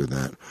business after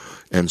that,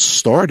 and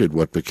started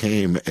what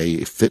became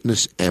a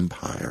fitness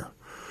empire.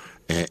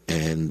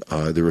 And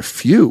there are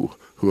few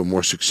who are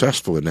more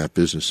successful in that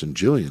business than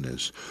Jillian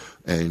is.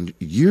 And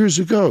years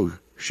ago,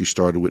 she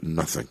started with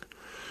nothing.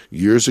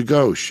 Years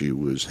ago, she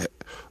was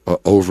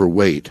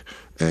overweight,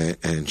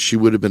 and she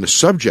would have been a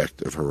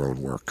subject of her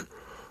own work.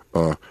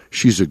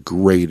 She's a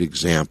great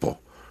example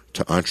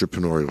to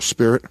entrepreneurial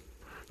spirit,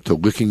 to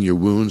licking your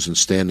wounds and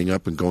standing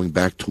up and going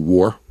back to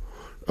war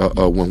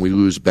when we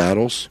lose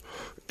battles,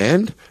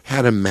 and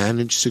how to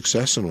manage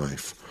success in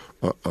life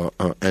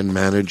and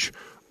manage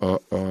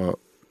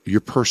your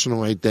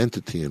personal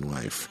identity in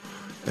life.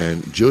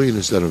 And Jillian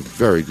has done a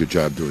very good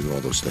job doing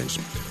all those things.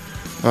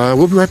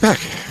 We'll be right back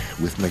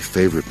with my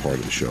favorite part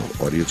of the show,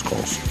 Audience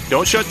Calls.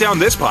 Don't shut down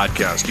this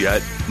podcast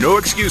yet. No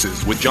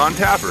Excuses with John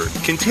Taffer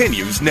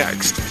continues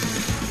next.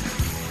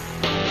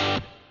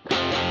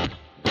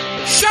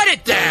 Shut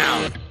it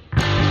down!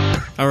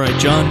 All right,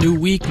 John, new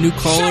week, new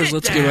callers.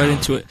 Let's get right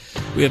into it.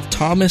 We have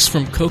Thomas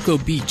from Cocoa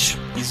Beach.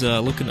 He's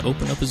looking to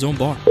open up his own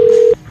bar.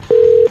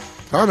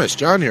 Thomas,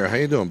 John here. How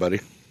you doing, buddy?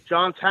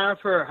 John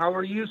Taffer, how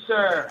are you,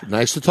 sir?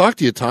 Nice to talk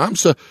to you, Tom.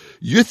 So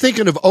you're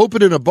thinking of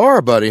opening a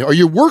bar, buddy. Or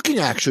you're working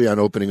actually on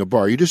opening a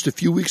bar. You're just a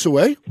few weeks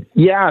away?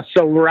 Yeah,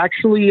 so we're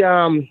actually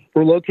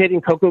we're located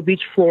in Cocoa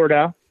Beach,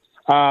 Florida.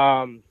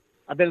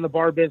 I've been in the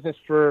bar business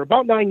for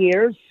about 9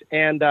 years,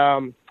 and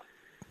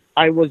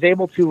I was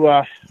able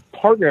to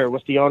partner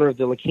with the owner of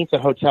the La Quinta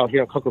Hotel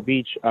here in Cocoa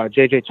Beach,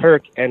 JJ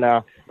Turk,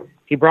 and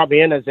he brought me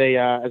in as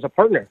a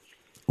partner.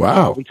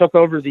 Wow. We took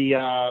over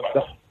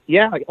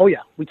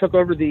we took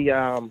over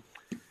the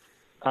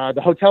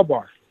hotel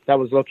bar that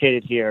was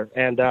located here.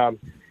 And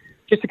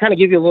just to kind of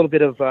give you a little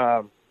bit of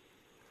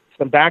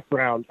some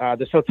background,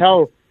 this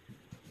hotel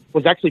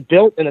was actually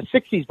built in the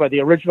 60s by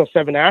the original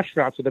 7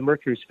 astronauts of the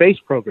Mercury space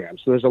program.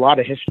 So there's a lot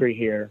of history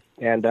here.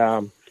 And,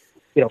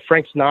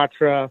 Frank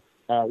Sinatra,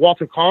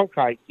 Walter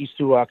Cronkite used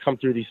to come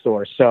through these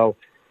doors. So,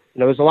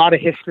 there's a lot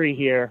of history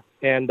here.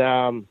 And,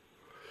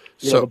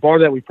 the bar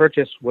that we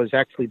purchased was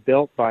actually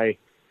built by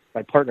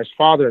my partner's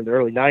father in the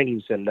early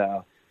 90s. And,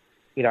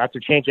 after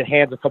changing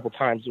hands a couple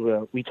times,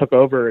 we took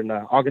over in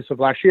August of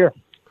last year.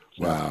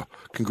 Wow.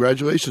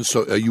 Congratulations.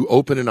 So are you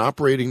open and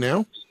operating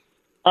now?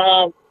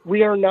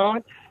 We are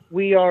not.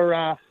 We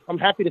are, I'm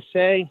happy to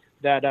say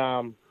that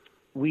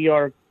we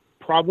are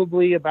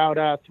probably about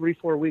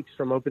 3-4 weeks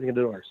from opening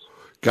the doors.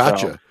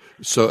 Gotcha.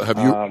 So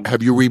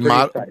have you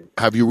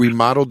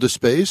remodeled the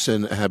space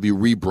and have you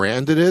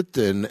rebranded it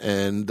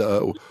and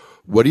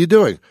what are you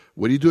doing?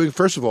 What are you doing?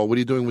 First of all, what are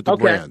you doing with the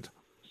brand?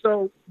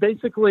 So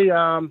basically,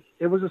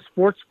 it was a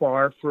sports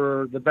bar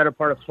for the better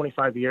part of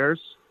 25 years.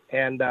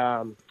 And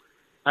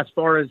as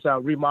far as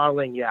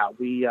remodeling,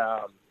 we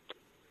a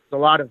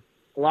lot of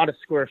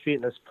square feet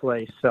in this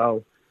place.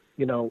 So,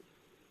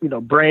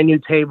 brand new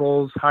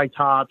tables, high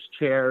tops,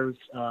 chairs,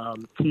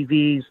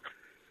 TVs,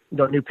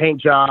 new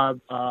paint job,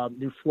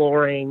 new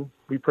flooring.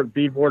 We put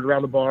beadboard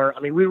around the bar.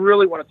 I mean, we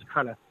really wanted to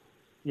kind of,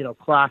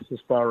 class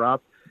this bar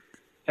up.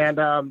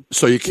 And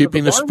so you're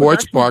keeping the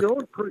sports bar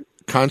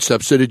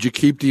concept. So did you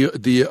keep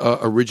the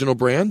original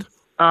brand?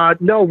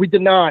 No, we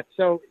did not.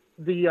 So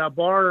the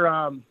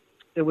bar,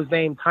 it was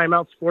named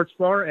Timeout Sports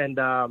Bar, and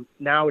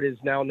now it is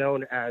now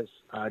known as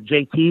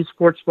JT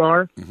Sports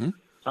Bar. Mm-hmm.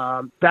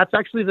 That's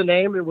actually the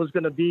name it was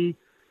going to be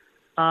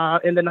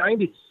in the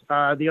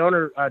 90s. The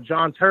owner,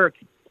 John Turk,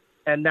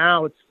 and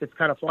now it's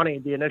kind of funny.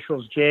 The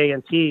initials J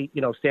and T,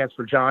 stands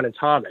for John and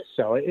Thomas.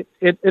 So it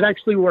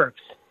actually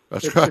works.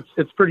 That's right.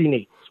 It's pretty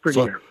neat. It's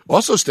pretty neat.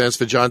 Also stands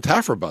for John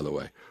Taffer, by the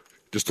way.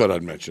 Just thought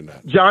I'd mention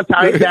that. John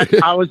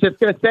Taffer. I was just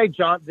going to say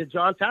the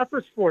John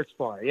Taffer Sports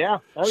Bar. Yeah.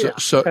 Oh, yeah.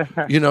 So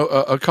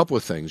a couple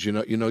of things.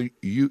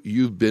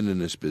 You've been in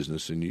this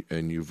business,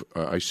 and you've.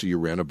 I see you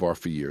ran a bar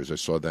for years. I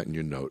saw that in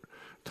your note,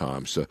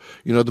 Tom. So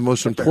the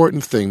most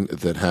important thing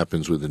that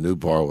happens with a new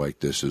bar like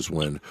this is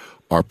when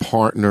our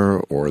partner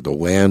or the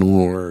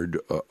landlord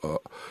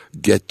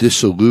get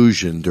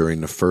disillusioned during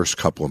the first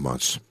couple of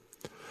months.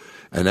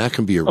 And that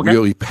can be a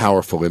really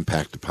powerful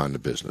impact upon the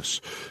business.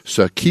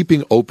 So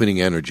keeping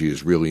opening energy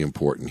is really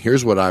important.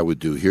 Here's what I would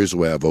do. Here's the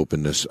way I've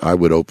opened this. I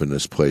would open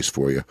this place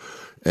for you.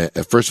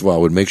 First of all, I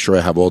would make sure I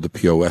have all the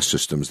POS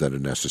systems that are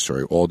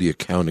necessary, all the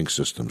accounting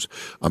systems.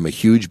 I'm a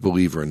huge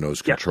believer in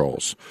those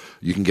controls.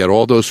 You can get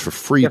all those for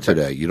free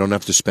today. You don't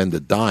have to spend a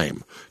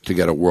dime to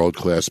get a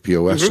world-class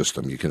POS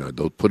system. You can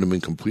they'll put them in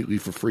completely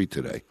for free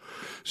today.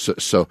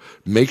 So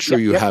make sure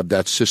you have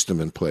that system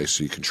in place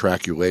so you can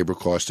track your labor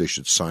costs. They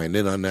should sign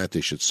in on that.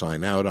 They should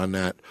sign out on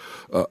that.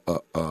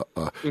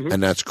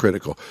 And that's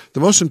critical.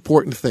 The most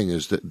important thing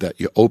is that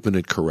you open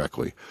it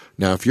correctly.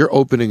 Now, if you're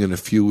opening in a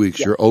few weeks,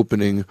 you're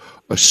opening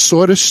a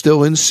sort of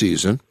still in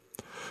season,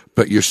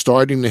 but you're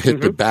starting to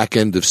hit the back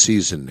end of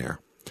season there.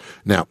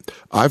 Now,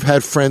 I've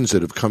had friends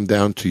that have come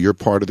down to your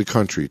part of the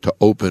country to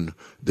open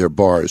their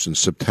bars in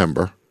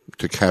September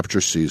to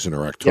capture season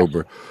or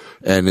October.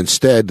 And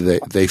instead,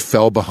 they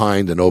fell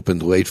behind and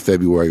opened late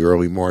February,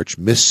 early March,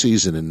 missed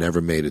season, and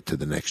never made it to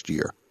the next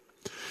year.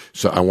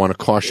 So I want to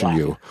caution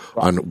you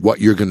on what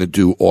you're going to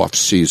do off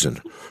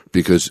season,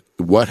 because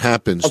what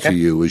happens to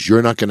you is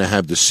you're not going to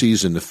have the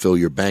season to fill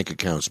your bank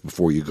accounts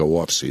before you go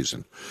off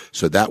season.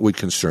 So that would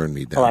concern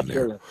me down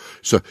there.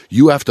 So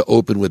you have to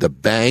open with a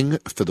bang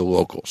for the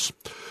locals.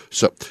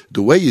 So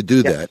the way you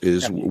do that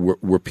is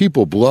where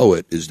people blow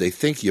it is they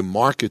think you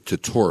market to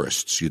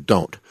tourists. You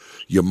don't.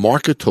 You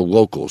market to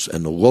locals,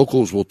 and the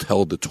locals will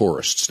tell the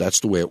tourists. That's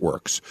the way it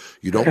works.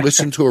 You don't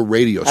listen to a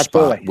radio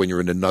spot when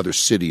you're in another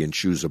city and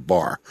choose a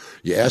bar.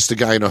 You ask the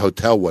guy in a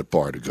hotel what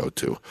bar to go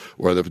to,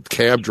 or the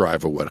cab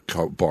driver what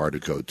bar to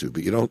go to,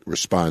 but you don't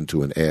respond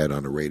to an ad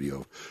on the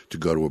radio to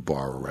go to a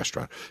bar or a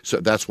restaurant. So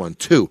that's one.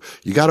 Two,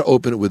 you got to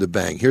open it with a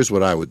bang. Here's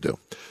what I would do.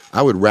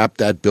 I would wrap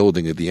that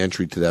building at the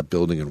entry to that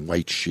building in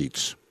white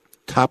sheets,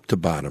 top to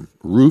bottom,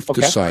 roof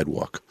to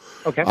sidewalk.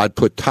 I'd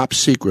put Top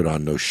Secret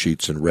on those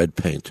sheets in red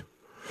paint.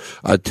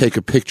 I'd take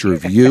a picture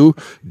of you,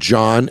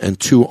 John, and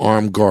two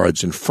armed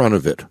guards in front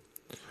of it,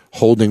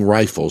 holding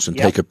rifles, and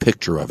take a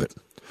picture of it.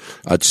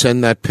 I'd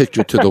send that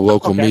picture to the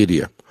local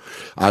media.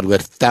 I'd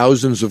let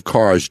thousands of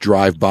cars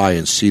drive by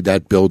and see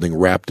that building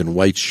wrapped in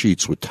white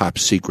sheets with Top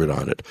Secret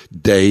on it,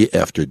 day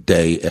after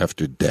day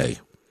after day.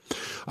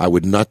 I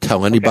would not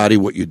tell anybody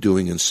what you're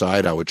doing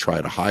inside. I would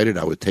try to hide it.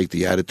 I would take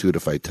the attitude,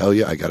 if I tell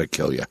you, I got to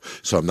kill you.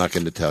 So I'm not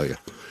going to tell you.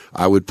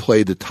 I would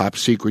play the Top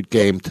Secret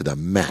game to the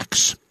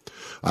max.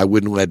 I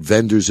wouldn't let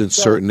vendors in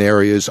certain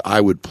areas.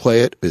 I would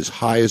play it as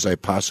high as I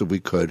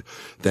possibly could.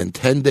 Then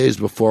 10 days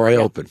before I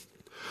open,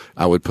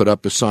 I would put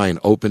up a sign,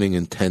 opening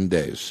in 10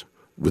 days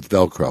with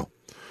Velcro.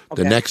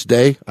 The next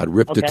day, I'd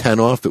rip the 10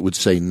 off. It would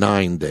say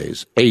 9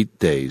 days, 8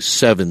 days,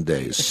 7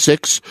 days,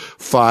 6,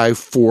 5,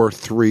 4,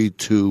 3,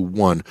 2,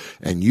 1.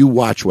 And you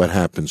watch what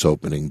happens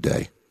opening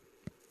day.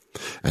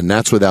 And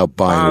that's without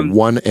buying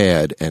one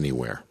ad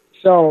anywhere.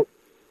 So,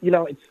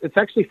 it's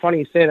actually funny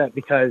you say that,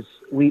 because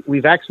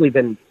we've actually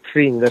been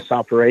treating this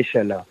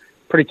operation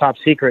pretty top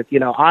secret.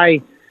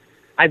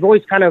 I've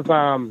always kind of,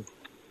 I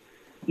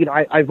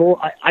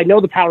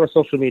know the power of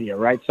social media,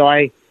 right? So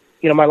my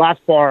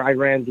last bar, I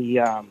ran the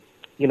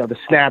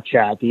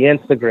Snapchat, the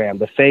Instagram,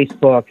 the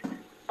Facebook,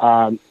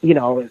 and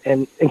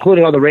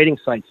including all the rating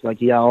sites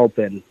like Yelp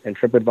and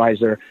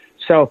TripAdvisor.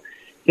 So,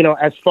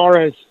 as far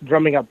as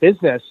drumming up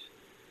business,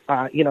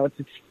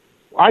 it's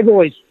I've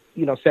always,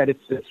 said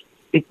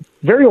it's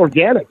very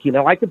organic.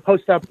 I could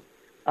post up,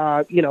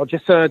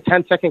 just a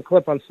 10-second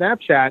clip on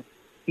Snapchat,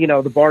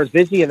 the bar is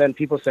busy, and then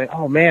people say,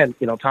 oh man,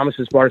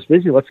 Thomas's bar is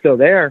busy, let's go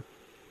there.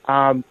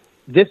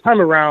 This time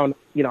around,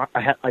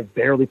 I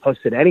barely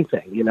posted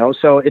anything,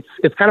 so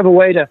it's kind of a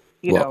way to,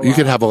 you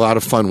can have a lot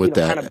of fun with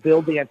that. Kind of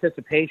build the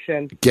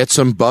anticipation. Get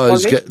some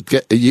buzz.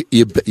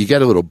 You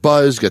get a little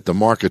buzz. Get the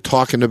market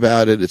talking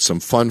about it. It's some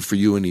fun for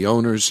you and the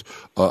owners.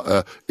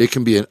 It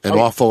can be an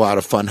awful lot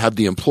of fun. Have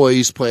the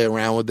employees play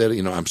around with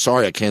it. I'm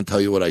sorry, I can't tell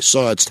you what I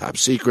saw. It's top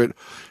secret.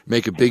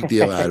 Make a big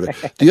deal out of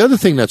it. The other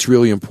thing that's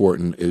really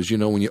important is,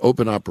 when you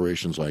open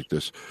operations like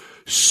this,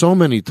 so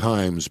many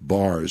times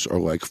bars are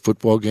like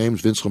football games.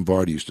 Vince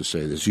Lombardi used to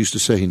say this. He used to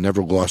say he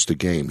never lost a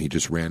game. He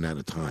just ran out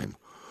of time.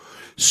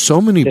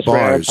 So many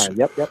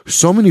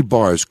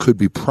bars could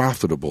be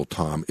profitable,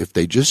 Tom, if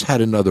they just had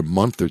another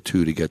month or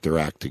two to get their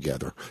act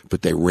together,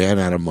 but they ran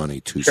out of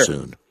money too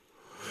soon.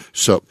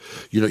 So,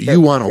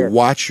 you want to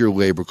watch your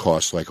labor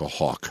costs like a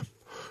hawk.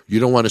 You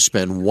don't want to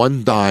spend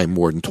one dime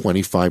more than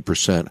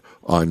 25%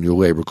 on your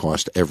labor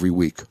cost every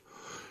week.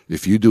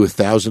 If you do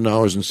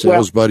 $1,000 in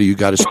sales, buddy, you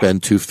got to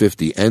spend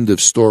 $250. End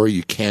of story.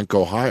 You can't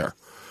go higher.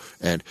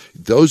 And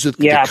those are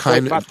the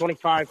kind about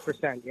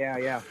 25%.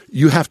 Yeah.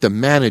 You have to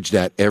manage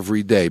that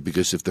every day,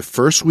 because if the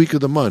first week of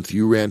the month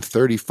you ran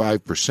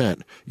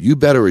 35%, you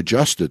better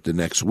adjust it the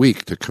next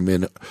week to come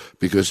in,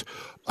 because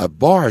a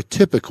bar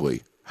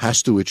typically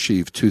has to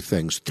achieve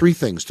three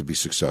things to be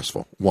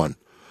successful. One,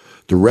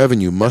 the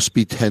revenue must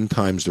be 10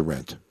 times the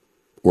rent,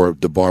 or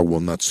the bar will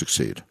not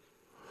succeed.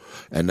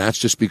 And that's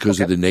just because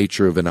of the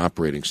nature of an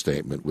operating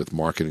statement, with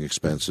marketing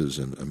expenses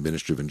and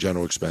administrative and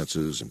general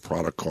expenses and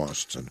product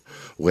costs and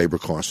labor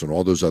costs and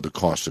all those other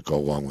costs that go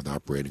along with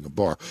operating a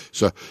bar.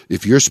 So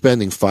if you're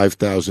spending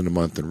 $5,000 a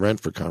month in rent,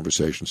 for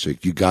conversation's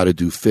sake, you got to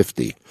do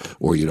 50,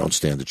 or you don't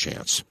stand a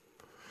chance.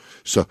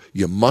 So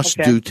you must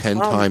do 10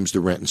 times the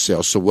rent in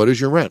sales. So what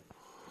is your rent?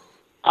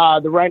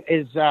 The rent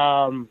is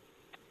I'm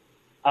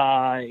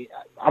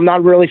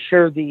not really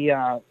sure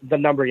the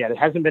number yet. It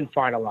hasn't been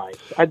finalized.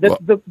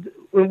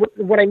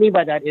 What I mean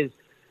by that is,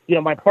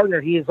 my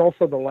partner, he is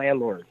also the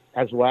landlord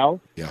as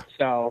well. Yeah.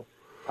 So,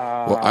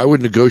 I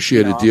would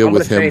negotiate a deal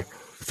with him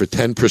for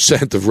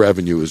 10% of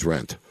revenue as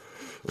rent.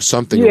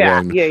 Something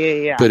along.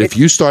 Yeah. But if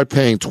you start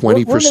paying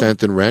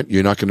 20% in rent,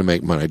 you're not going to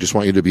make money. I just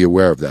want you to be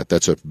aware of that.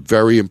 That's a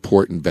very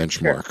important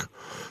benchmark.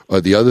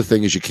 Sure. The other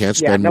thing is you can't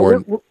spend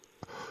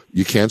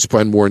you can't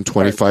spend more than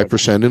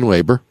 25% in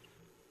labor.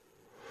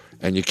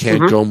 And you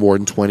can't go more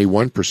than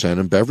 21%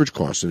 in beverage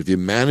costs. And if you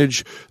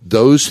manage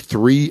those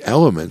three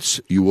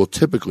elements, you will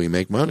typically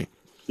make money.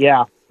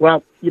 Yeah.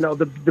 Well,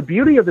 the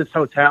beauty of this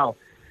hotel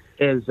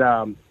is,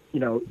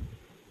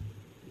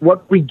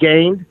 what we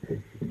gained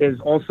is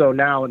also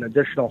now an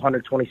additional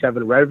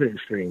 127 revenue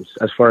streams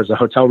as far as the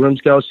hotel rooms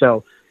go.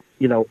 So,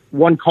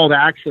 one call to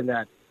action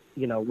that,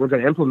 we're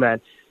going to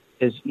implement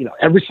is,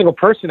 every single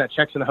person that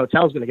checks in the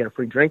hotel is going to get a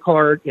free drink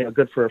card,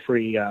 good for a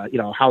free,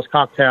 house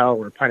cocktail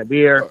or a pint of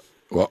beer.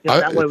 Well,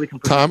 that way we can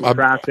Tom,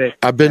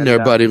 I've been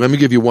there, buddy. Let me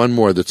give you one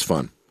more that's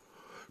fun.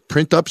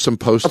 Print up some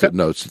Post-it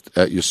notes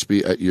at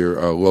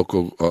your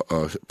local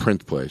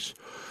print place,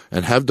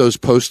 and have those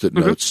Post-it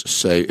notes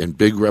say in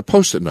big red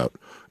Post-it note,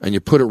 and you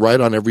put it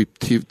right on every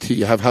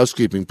you have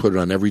housekeeping put it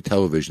on every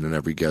television in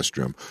every guest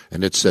room,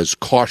 and it says,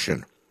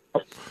 caution,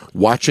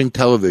 watching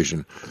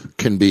television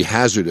can be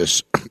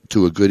hazardous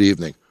to a good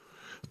evening.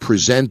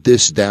 Present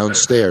this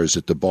downstairs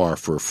at the bar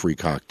for a free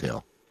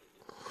cocktail.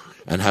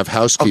 And have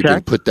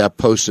housekeeping put that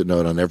Post-it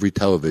note on every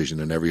television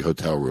in every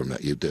hotel room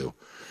that you do.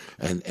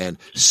 And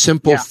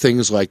simple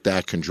things like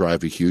that can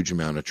drive a huge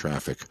amount of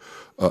traffic.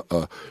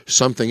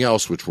 Something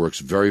else which works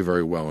very,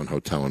 very well in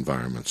hotel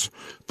environments.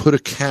 Put a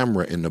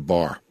camera in the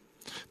bar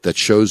that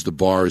shows the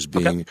bar is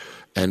being,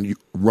 and you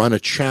run a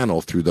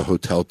channel through the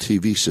hotel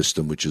TV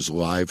system, which is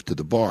live to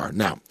the bar.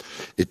 Now,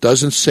 it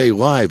doesn't say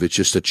live, it's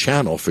just a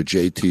channel for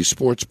JT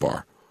Sports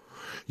Bar.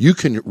 You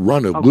can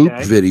run a loop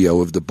video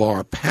of the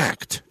bar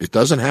packed. It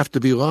doesn't have to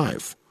be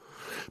live.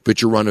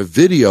 But you run a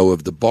video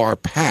of the bar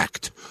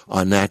packed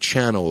on that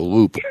channel, a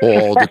loop,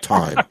 all the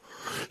time.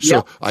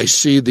 So I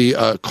see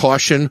the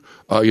caution,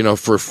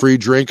 for a free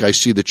drink. I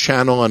see the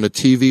channel on the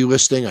TV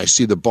listing. I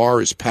see the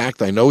bar is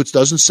packed. I know it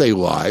doesn't say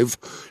live.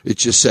 It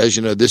just says,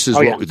 this is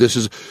this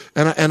is,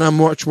 and I'm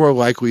much more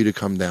likely to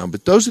come down.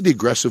 But those are the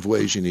aggressive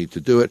ways you need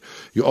to do it.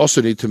 You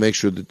also need to make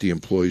sure that the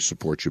employees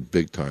support you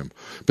big time.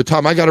 But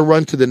Tom, I got to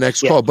run to the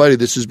next call, buddy.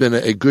 This has been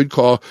a good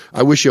call.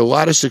 I wish you a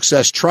lot of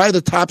success. Try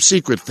the top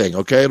secret thing,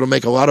 okay? It'll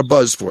make a lot of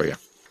buzz for you.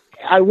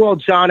 I will,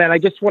 John, and I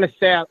just want to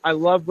say I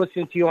love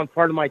listening to you on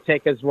Part of My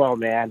Take as well,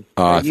 man.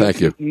 Thank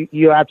you.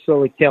 You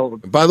absolutely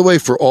killed it. By the way,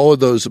 for all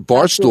of those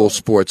Barstool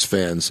sports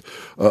fans,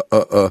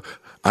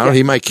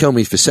 he might kill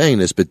me for saying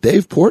this, but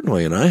Dave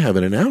Portnoy and I have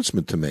an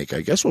announcement to make. I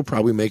guess we'll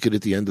probably make it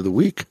at the end of the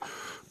week,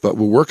 but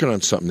we're working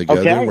on something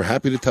together, and we're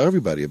happy to tell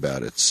everybody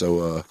about it.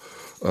 So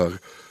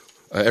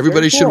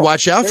everybody should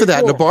watch out for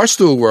that in the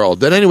Barstool world.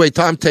 But anyway,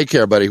 Tom, take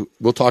care, buddy.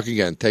 We'll talk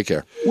again. Take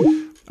care.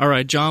 All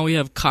right, John, we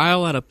have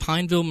Kyle out of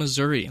Pineville,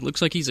 Missouri.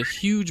 Looks like he's a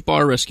huge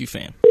bar rescue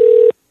fan.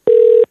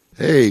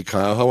 Hey,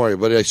 Kyle, how are you,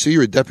 buddy? I see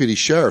you're a deputy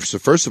sheriff. So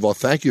first of all,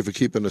 thank you for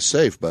keeping us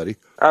safe, buddy.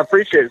 I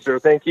appreciate it, sir.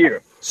 Thank you.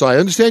 So I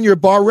understand you're a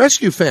bar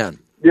rescue fan.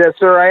 Yes,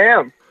 sir, I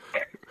am.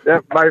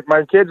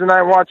 My kids and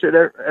I watch it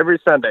every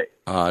Sunday.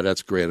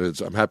 That's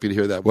great. I'm happy to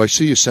hear that. Well, I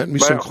see you sent me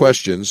some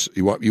questions.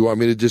 You want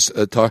me to just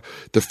talk?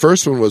 The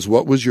first one was,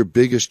 what was your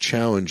biggest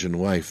challenge in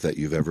life that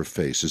you've ever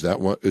faced? Is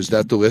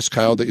that the list,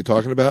 Kyle, that you're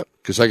talking about?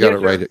 Because I got it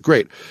right.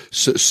 Great.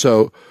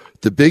 So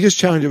the biggest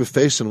challenge I've ever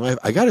faced in life,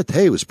 I got to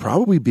tell you, was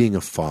probably being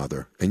a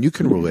father. And you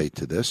can relate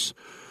to this.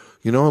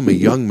 I'm a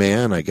young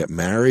man. I get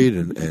married,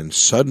 and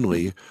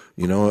suddenly,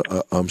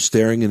 I'm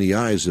staring in the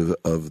eyes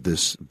of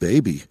this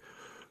baby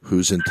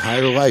whose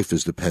entire life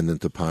is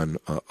dependent upon,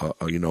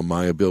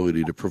 my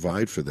ability to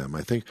provide for them.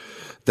 I think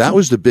that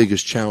was the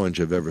biggest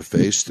challenge I've ever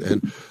faced.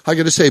 And I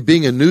got to say,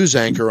 being a news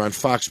anchor on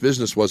Fox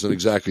Business wasn't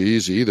exactly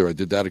easy either. I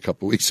did that a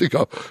couple of weeks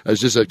ago as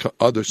just the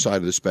other side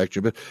of the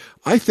spectrum. But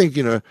I think,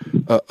 the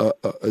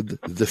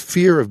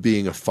fear of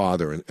being a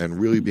father and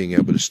really being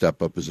able to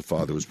step up as a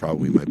father was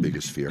probably my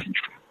biggest fear.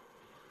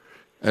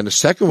 And the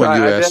second one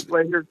you asked.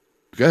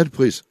 Go ahead,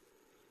 please.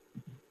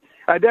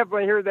 I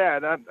definitely hear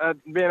that.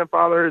 Being a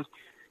father is,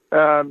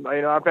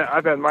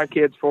 I've had my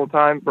kids full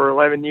time for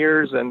 11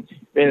 years, and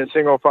being a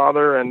single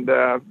father, and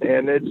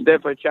it's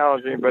definitely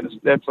challenging, but it's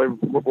definitely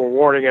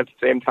rewarding at the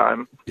same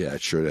time. Yeah,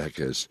 it sure the heck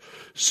is.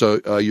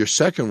 So your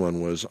second one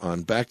was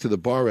on Back to the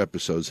Bar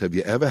episodes. Have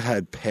you ever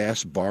had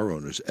past bar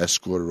owners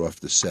escorted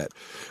off the set?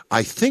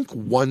 I think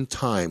one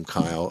time,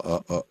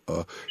 Kyle,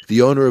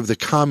 the owner of the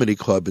comedy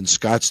club in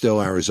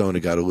Scottsdale,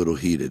 Arizona, got a little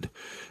heated.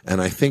 And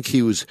I think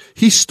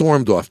he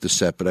stormed off the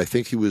set, but I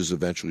think he was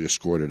eventually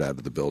escorted out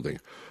of the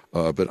building.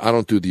 But I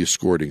don't do the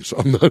escorting, so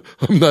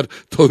I'm not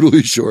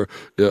totally sure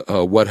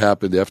what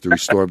happened after he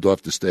stormed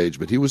off the stage.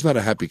 But he was not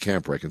a happy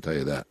camper, I can tell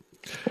you that.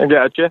 I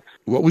gotcha.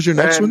 What was your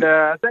next one?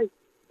 I think.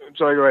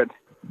 Sorry, go ahead.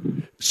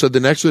 So the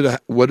next one,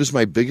 what has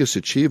my biggest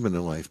achievement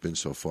in life been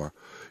so far?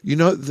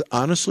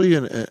 Honestly,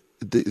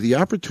 the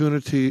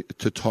opportunity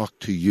to talk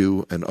to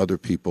you and other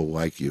people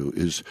like you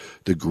is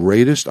the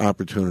greatest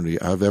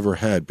opportunity I've ever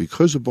had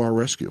because of Bar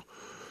Rescue.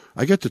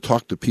 I get to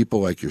talk to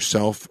people like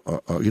yourself.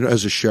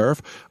 As a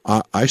sheriff,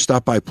 I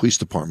stop by police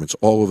departments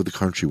all over the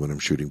country when I'm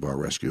shooting Bar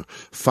Rescue.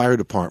 Fire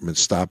departments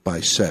stop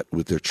by set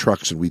with their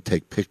trucks and we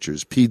take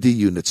pictures. PD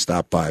units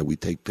stop by, we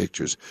take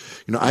pictures.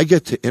 I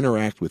get to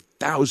interact with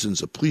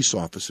thousands of police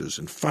officers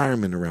and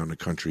firemen around the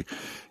country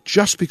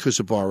just because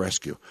of Bar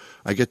Rescue.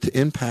 I get to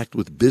impact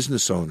with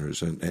business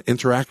owners and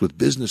interact with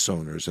business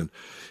owners. And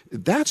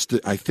that's,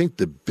 I think,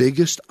 the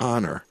biggest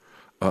honor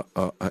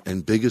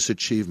and biggest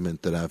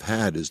achievement that I've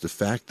had is the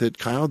fact that,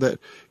 Kyle, that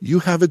you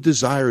have a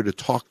desire to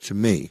talk to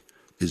me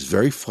is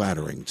very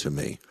flattering to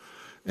me.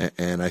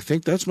 And I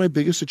think that's my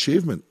biggest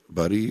achievement,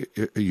 buddy.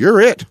 You're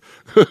it,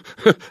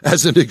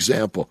 as an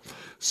example.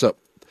 So,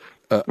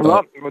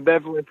 we'll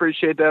definitely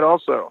appreciate that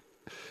also.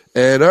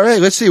 And all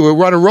right, let's see.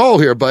 We're on a roll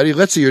here, buddy.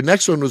 Let's see. Your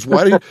next one was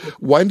why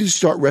did you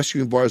start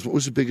rescuing bars? What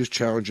was the biggest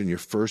challenge in your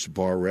first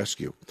bar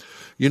rescue?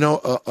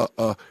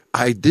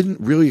 I didn't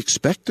really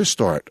expect to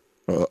start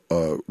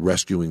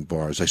rescuing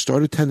bars. I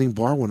started tending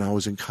bar when I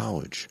was in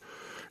college.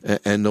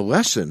 And the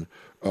lesson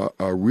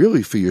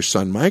really for your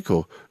son,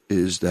 Michael,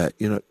 is that,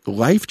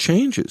 life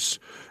changes.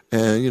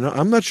 And,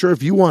 I'm not sure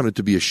if you wanted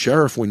to be a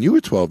sheriff when you were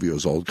 12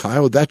 years old,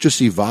 Kyle. That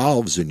just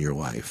evolves in your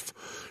life.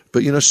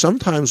 But,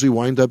 sometimes we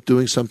wind up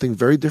doing something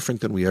very different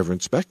than we ever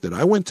expected.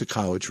 I went to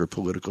college for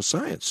political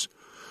science.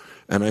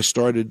 And I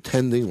started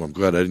tending. Well, I'm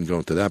glad I didn't go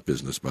into that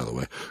business, by the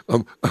way.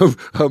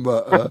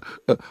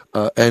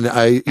 And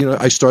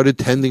I started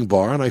tending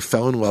bar, and I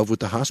fell in love with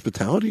the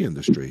hospitality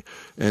industry.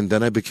 And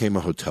then I became a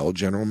hotel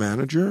general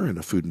manager and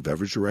a food and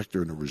beverage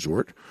director in a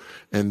resort.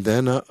 And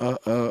then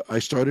I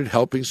started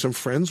helping some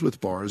friends with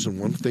bars, and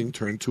one thing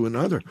turned to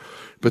another.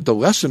 But the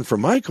lesson for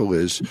Michael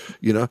is,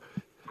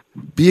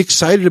 be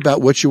excited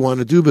about what you want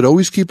to do, but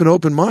always keep an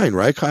open mind,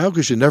 right, Kyle?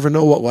 Because you never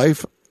know what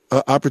life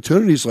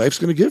opportunities life's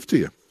going to give to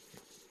you.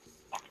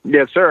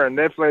 Yes, sir, and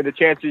definitely the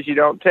chances you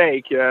don't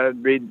take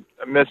be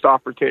missed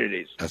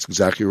opportunities. That's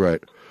exactly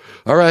right.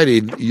 All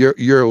righty,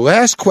 your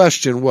last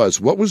question was,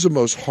 what was the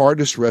most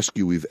hardest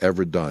rescue we've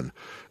ever done?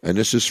 And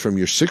this is from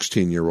your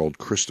 16-year-old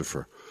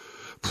Christopher.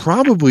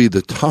 Probably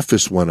the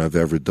toughest one I've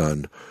ever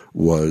done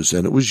was,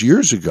 and it was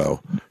years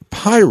ago,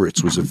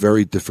 Pirates was a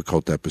very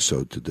difficult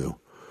episode to do.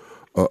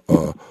 I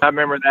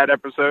remember that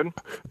episode.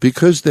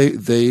 Because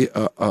they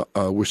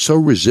were so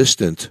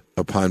resistant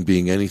upon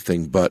being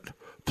anything but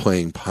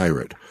playing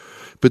pirate.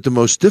 But the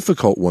most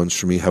difficult ones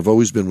for me have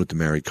always been with the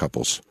married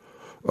couples.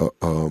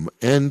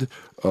 And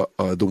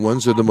the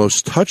ones that are the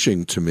most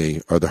touching to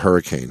me are the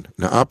hurricane.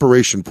 Now,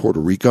 Operation Puerto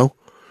Rico,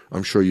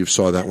 I'm sure you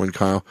saw that one,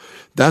 Kyle.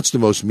 That's the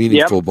most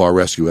meaningful bar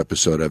rescue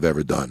episode I've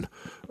ever done.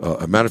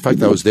 A matter of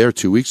fact, I was there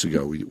 2 weeks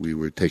ago. We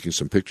were taking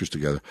some pictures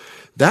together.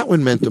 That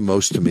one meant the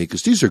most to me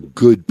because these are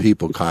good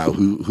people, Kyle,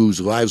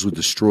 whose lives were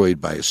destroyed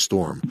by a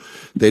storm.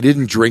 They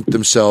didn't drink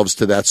themselves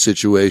to that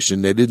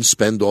situation. They didn't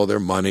spend all their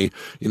money.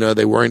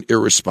 They weren't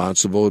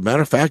irresponsible. As a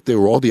matter of fact, they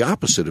were all the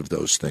opposite of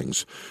those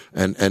things.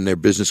 And their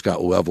business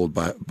got leveled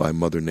by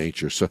Mother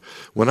Nature. So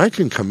when I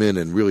can come in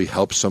and really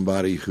help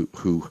somebody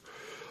who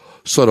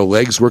sort of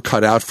legs were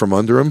cut out from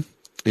under him,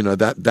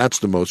 that's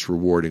the most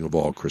rewarding of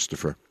all,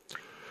 Christopher.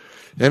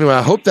 Anyway,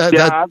 I hope that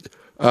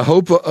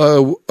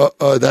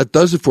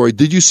does it for you.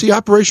 Did you see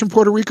Operation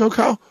Puerto Rico,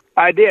 Kyle?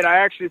 I did. I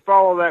actually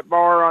follow that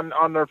bar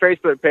on their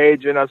Facebook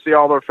page, and I see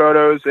all their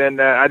photos.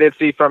 And I did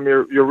see from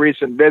your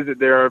recent visit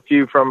there a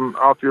few from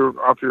off your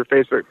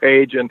Facebook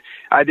page, and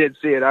I did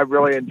see it. I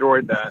really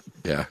enjoyed that.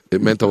 Yeah,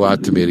 it meant a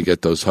lot to me to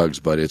get those hugs,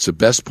 buddy. It's the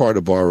best part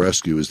of Bar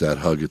Rescue is that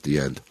hug at the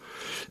end.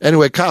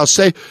 Anyway, Kyle,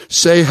 say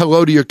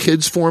hello to your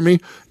kids for me.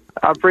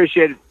 I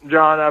appreciate it,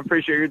 John. I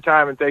appreciate your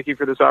time, and thank you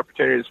for this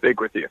opportunity to speak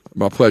with you.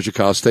 My pleasure,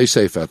 Kyle. Stay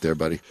safe out there,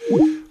 buddy.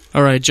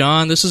 All right,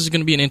 John, this is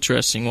going to be an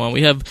interesting one.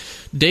 We have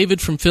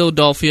David from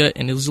Philadelphia,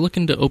 and he's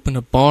looking to open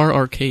a bar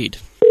arcade.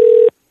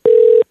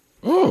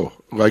 Oh,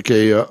 like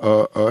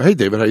hey,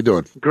 David, how you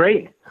doing?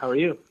 Great. How are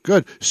you?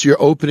 Good. So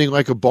you're opening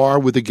like a bar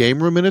with a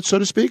game room in it, so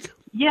to speak?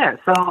 Yeah,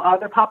 so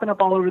they're popping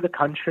up all over the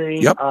country,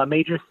 Yep.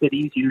 Major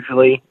cities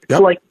usually. It's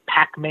Yep. like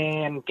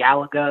Pac-Man,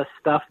 Galaga,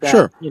 stuff that,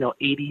 Sure.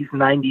 80s,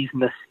 90s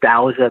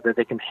nostalgia that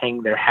they can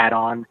hang their hat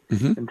on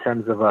in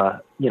terms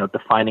of,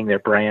 defining their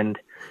brand.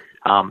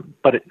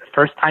 But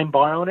first-time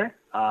bar owner,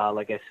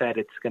 like I said,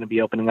 it's going to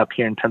be opening up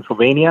here in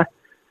Pennsylvania.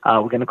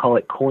 We're going to call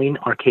it Coin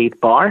Arcade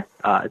Bar.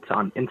 It's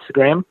on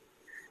Instagram.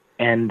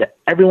 And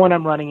everyone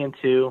I'm running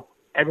into,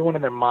 everyone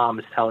and their mom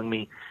is telling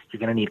me, you're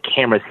going to need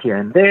cameras here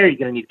and there. You're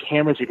going to need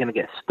cameras you're going to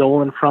get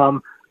stolen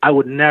from. I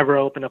would never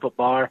open up a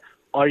bar.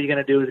 All you're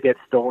going to do is get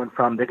stolen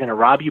from. They're going to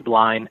rob you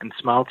blind and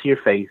smile to your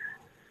face.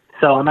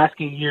 So I'm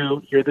asking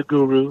you, you're the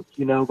guru,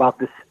 you know about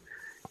this.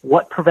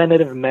 What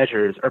preventative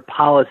measures or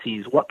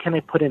policies, what can I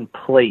put in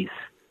place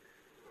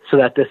so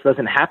that this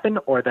doesn't happen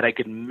or that I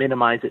could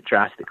minimize it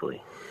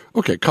drastically?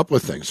 Okay, a couple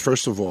of things.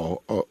 First of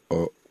all,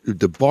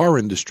 the bar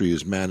industry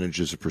is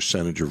managed as a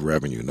percentage of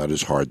revenue, not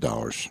as hard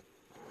dollars.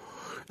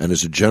 And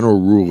as a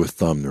general rule of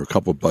thumb, there are a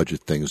couple of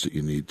budget things that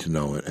you need to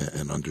know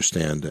and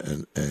understand,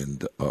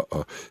 and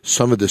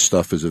some of this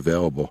stuff is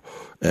available.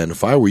 And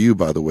if I were you,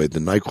 by the way, the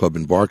nightclub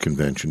and bar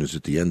convention is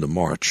at the end of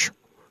March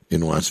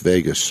in Las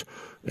Vegas,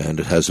 and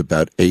it has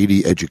about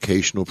 80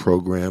 educational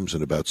programs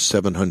and about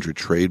 700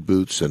 trade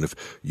booths. And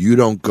if you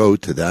don't go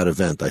to that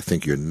event, I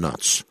think you're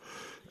nuts.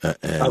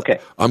 And okay.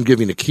 I'm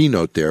giving a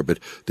keynote there, but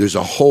there's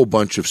a whole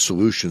bunch of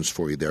solutions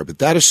for you there. But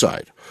that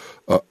aside,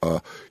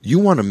 you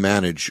want to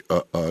manage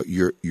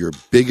your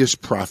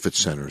biggest profit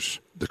centers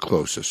the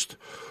closest.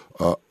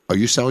 Are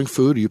you selling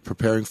food? Are you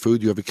preparing food?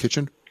 Do you have a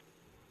kitchen?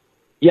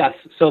 Yes,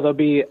 so there'll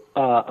be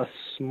a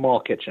small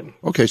kitchen.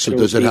 Okay, so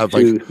It'll does it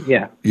be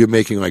have you're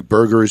making like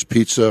burgers,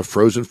 pizza,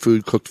 frozen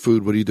food, cooked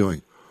food? What are you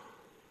doing?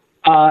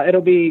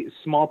 It'll be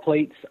small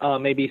plates,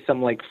 maybe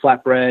some like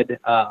flatbread,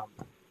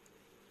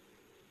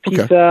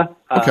 pizza,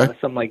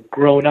 some like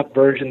grown-up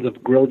versions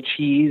of grilled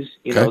cheese,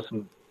 you know,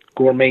 some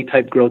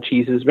gourmet-type grilled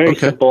cheeses. Very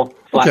simple,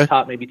 flat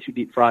top, maybe 2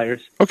 deep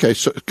fryers. Okay,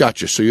 so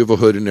gotcha. So you have a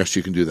hood in there so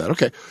you can do that.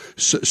 Okay,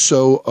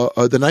 so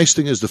the nice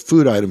thing is the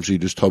food items you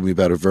just told me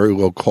about are very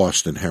low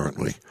cost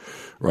inherently,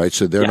 right?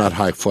 So they're not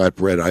high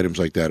flatbread items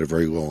like that are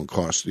very low in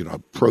cost. You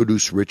know,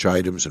 produce-rich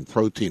items and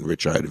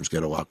protein-rich items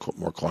get a lot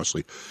more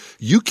costly.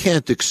 You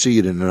can't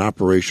exceed in an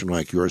operation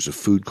like yours a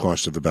food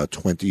cost of about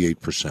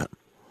 28%.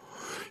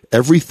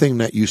 Everything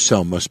that you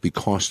sell must be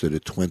costed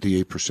at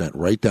 28%,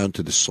 right down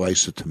to the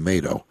slice of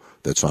tomato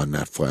that's on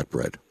that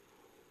flatbread.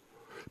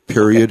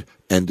 Period.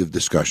 End of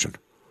discussion.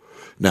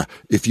 Now,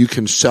 if you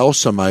can sell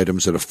some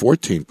items at a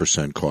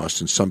 14%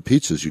 cost, and some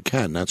pizzas you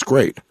can, that's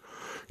great.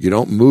 You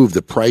don't move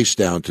the price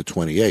down to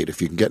 28.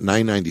 If you can get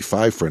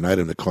 $9.95 for an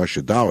item that costs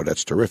you $1,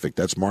 that's terrific.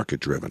 That's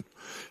market driven.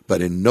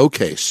 But in no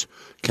case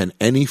can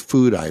any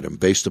food item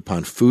based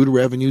upon food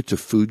revenue to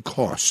food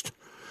cost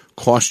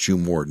you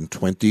more than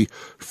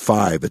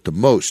 25, at the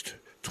most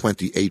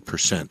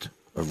 28%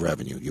 of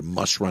revenue. You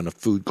must run a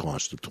food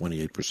cost of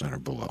 28% or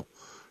below.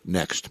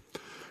 Next,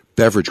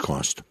 beverage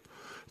cost.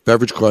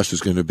 Beverage cost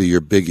is going to be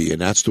your biggie,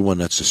 and that's the one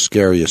that's the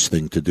scariest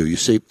thing to do. You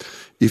see,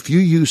 if you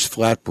use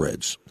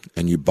flatbreads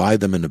and you buy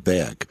them in a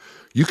bag,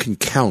 you can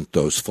count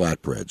those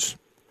flatbreads.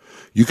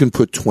 You can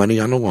put 20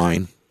 on a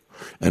line,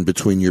 and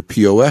between your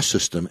POS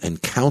system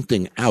and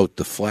counting out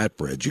the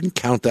flatbreads, you can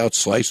count out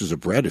slices of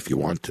bread if you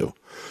want to.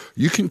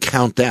 You can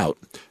count out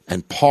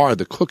and par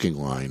the cooking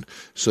line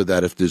so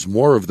that if there's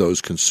more of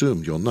those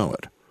consumed, you'll know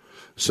it.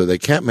 So they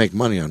can't make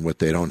money on what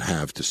they don't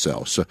have to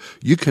sell. So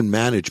you can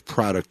manage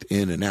product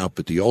in and out,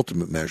 but the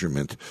ultimate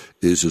measurement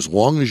is as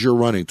long as you're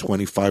running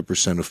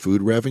 25% of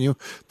food revenue,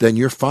 then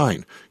you're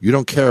fine. You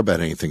don't care about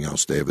anything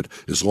else, David,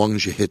 as long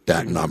as you hit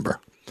that number.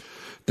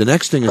 The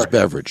next thing is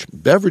beverage.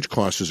 Beverage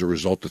cost is a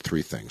result of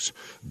three things.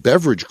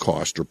 Beverage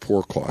cost, or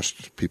pour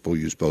cost, people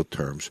use both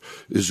terms,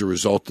 is a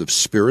result of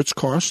spirits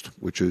cost,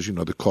 which is,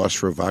 the cost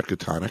for a vodka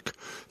tonic.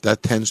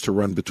 That tends to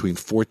run between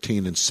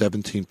 14 and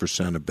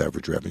 17% of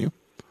beverage revenue.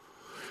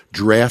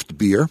 Draft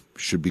beer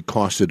should be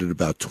costed at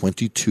about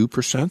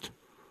 22%.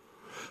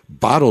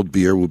 Bottled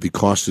beer will be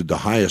costed the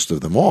highest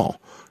of them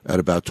all at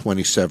about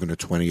 27 or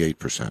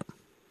 28%.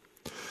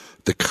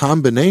 The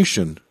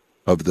combination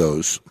of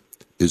those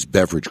is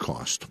beverage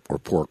cost or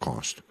pour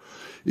cost.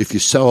 If you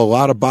sell a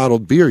lot of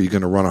bottled beer, you're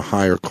going to run a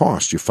higher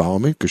cost. You follow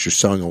me? Because you're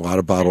selling a lot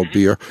of bottled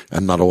beer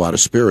and not a lot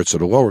of spirits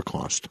at a lower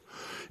cost.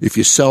 If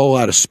you sell a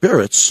lot of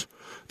spirits,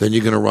 then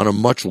you're going to run a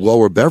much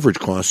lower beverage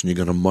cost and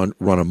you're going to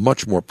run a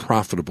much more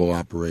profitable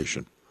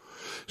operation.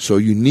 So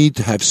you need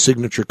to have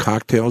signature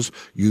cocktails.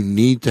 You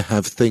need to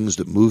have things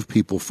that move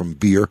people from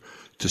beer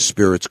to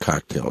spirits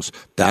cocktails.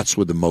 That's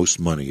where the most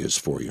money is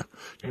for you.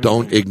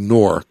 Don't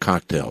ignore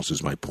cocktails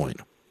is my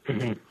point.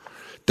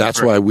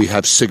 That's why we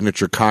have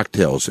signature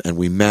cocktails, and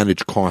we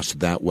manage costs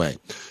that way.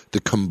 The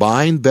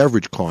combined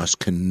beverage cost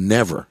can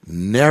never,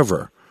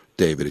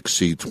 David,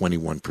 exceed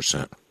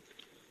 21%.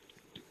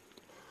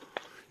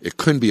 It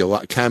can be a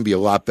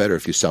lot better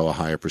if you sell a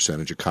higher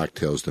percentage of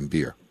cocktails than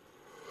beer.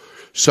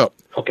 So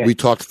we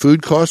talked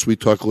food costs, we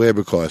talked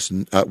labor costs,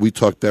 we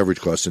talked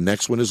beverage costs. The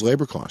next one is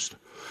labor cost.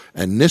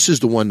 And this is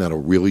the one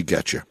that'll really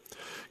get you.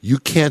 You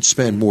can't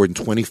spend more than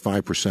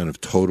 25% of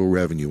total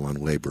revenue on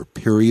labor,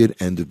 period,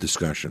 end of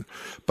discussion.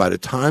 By the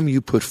time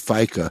you put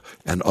FICA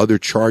and other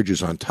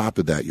charges on top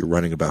of that, you're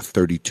running about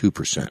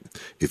 32%.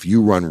 If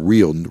you run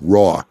real,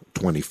 raw,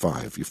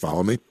 25%. You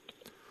follow me?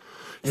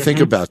 Mm-hmm. Think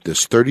about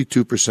this,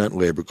 32%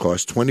 labor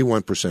cost,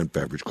 21%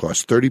 beverage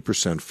cost,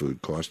 30%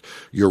 food cost.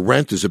 Your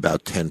rent is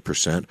about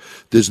 10%.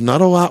 There's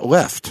not a lot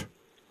left.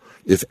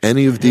 If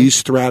any of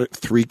these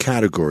three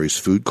categories,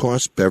 food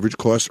costs, beverage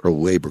costs, or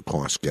labor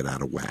costs, get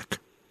out of whack,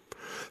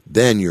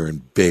 then you're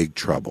in big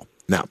trouble.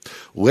 Now,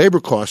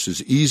 labor costs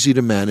is easy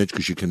to manage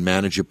because you can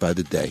manage it by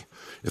the day.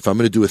 If I'm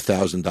going to do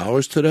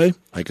 $1,000 today,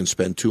 I can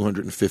spend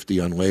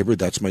 $250 on labor.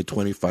 That's my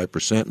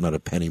 25%, not a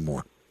penny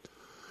more.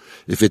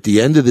 If at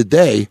the end of the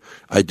day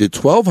I did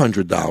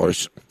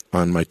 $1,200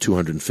 on my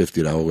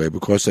 $250 labor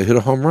cost, I hit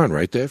a home run,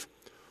 right, Dave?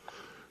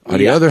 On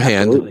the other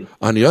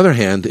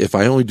hand, if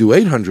I only do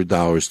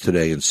 $800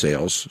 today in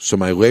sales, so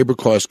my labor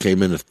cost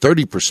came in at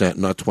 30%,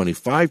 not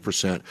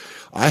 25%,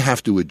 I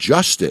have to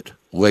adjust it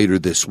later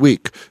this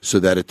week so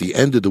that at the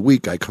end of the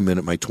week I come in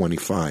at my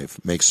 25.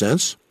 Make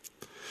sense?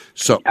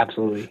 So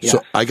absolutely. Yes.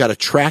 So I got to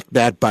track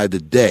that by the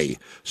day.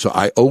 So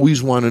I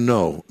always want to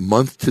know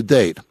month to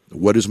date,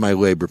 what is my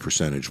labor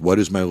percentage? What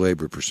is my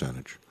labor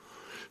percentage?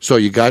 So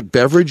you got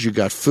beverage, you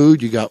got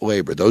food, you got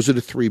labor. Those are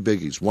the three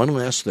biggies. One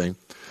last thing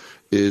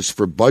is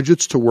for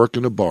budgets to work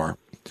in a bar,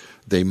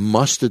 they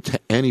must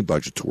any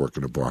budget to work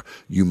in a bar,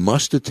 you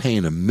must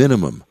attain a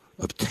minimum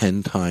of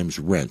 10 times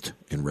rent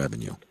in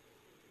revenue.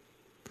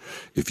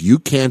 If you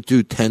can't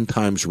do 10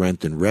 times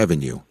rent in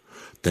revenue,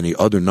 then the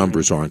other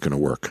numbers aren't going to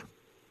work.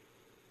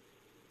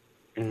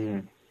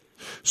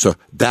 So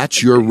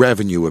that's your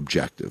revenue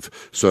objective.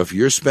 So if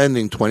you're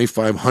spending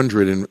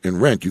 $2,500 in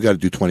rent, you got to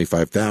do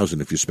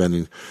 $25,000. If you're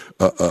spending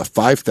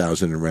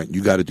 $5,000 in rent,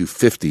 you got to do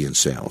 $50 in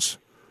sales.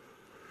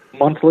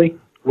 Monthly,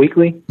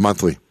 weekly,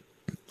 monthly.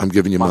 I'm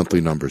giving you monthly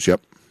numbers.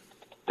 Yep.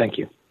 Thank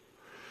you.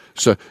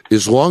 So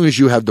as long as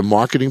you have the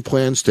marketing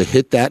plans to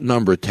hit that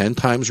number, 10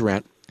 times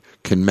rent,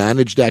 can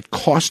manage that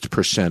cost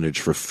percentage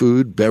for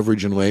food,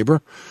 beverage, and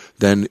labor,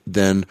 then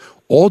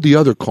all the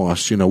other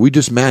costs, we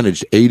just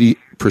managed 80%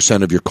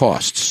 of your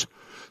costs.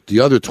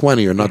 The other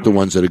 20 are not the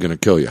ones that are going to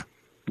kill you.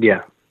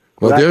 Yeah.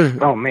 Well,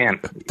 oh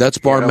man, that's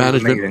bar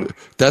management.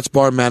 That's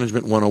bar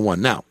management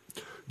 101. Now,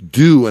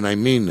 and I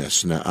mean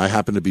this. Now, I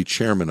happen to be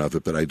chairman of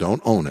it, but I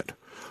don't own it.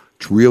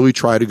 Really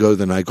try to go to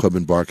the nightclub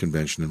and bar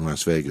convention in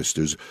Las Vegas.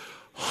 There's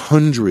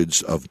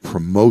hundreds of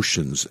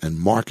promotions and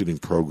marketing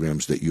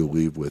programs that you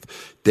leave with.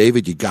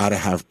 David, you got to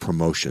have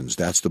promotions.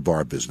 That's the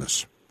bar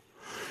business.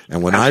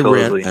 And when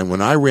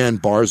I ran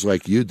bars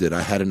like you did,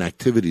 I had an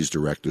activities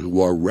director who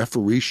wore a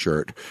referee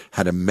shirt,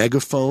 had a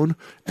megaphone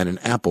and an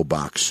Apple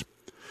box.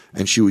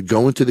 And she would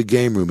go into the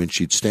game room and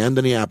she'd stand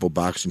in the Apple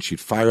box and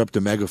she'd fire up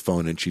the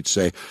megaphone and she'd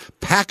say,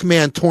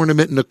 Pac-Man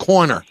tournament in the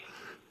corner,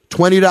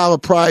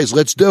 $20 prize,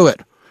 let's do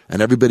it.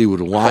 And everybody would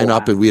line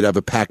up and we'd have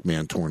a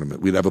Pac-Man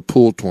tournament. We'd have a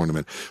pool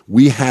tournament.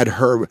 We had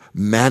her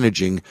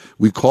managing.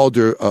 We called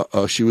her,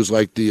 she was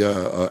like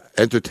the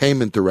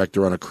entertainment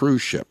director on a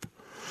cruise ship.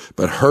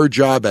 But her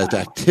job as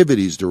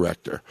activities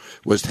director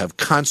was to have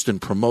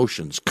constant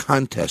promotions,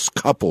 contests,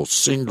 couples,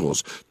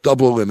 singles,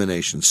 double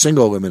elimination,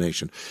 single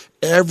elimination,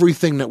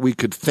 everything that we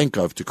could think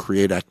of to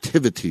create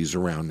activities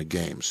around the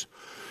games.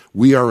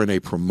 We are in a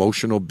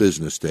promotional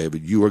business,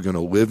 David. You are going to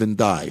live and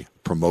die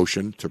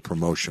promotion to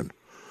promotion.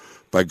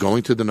 By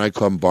going to the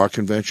nightclub and bar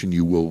convention,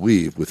 you will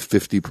leave with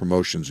 50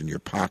 promotions in your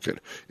pocket.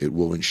 It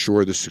will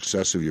ensure the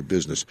success of your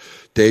business.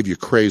 Dave, you're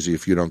crazy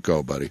if you don't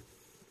go, buddy.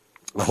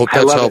 I hope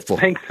that's helpful.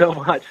 Thanks so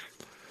much.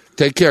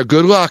 Take care.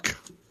 Good luck.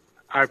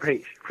 I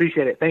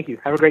appreciate it. Thank you.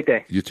 Have a great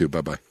day. You too.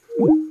 Bye-bye.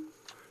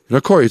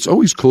 Corey, it's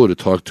always cool to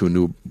talk to a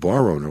new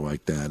bar owner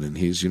like that. And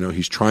he's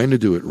trying to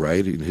do it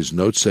right. And his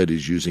note said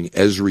he's using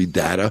Esri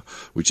Data,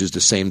 which is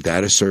the same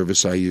data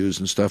service I use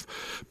and stuff.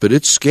 But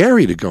it's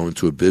scary to go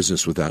into a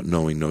business without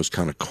knowing those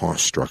kind of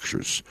cost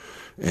structures.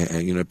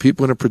 And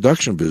people in a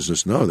production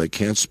business know they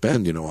can't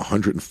spend,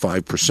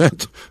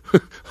 105%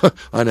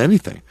 on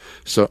anything.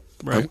 So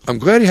right. I'm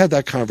glad he had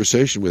that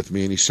conversation with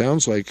me, and he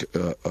sounds like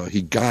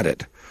he got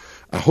it.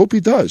 I hope he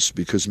does,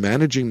 because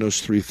managing those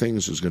three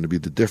things is going to be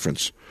the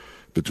difference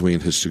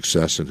between his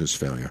success and his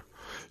failure.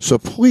 So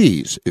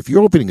please, if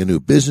you're opening a new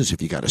business,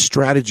 if you got a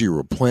strategy or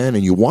a plan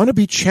and you want to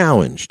be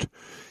challenged,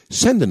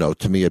 send a note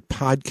to me at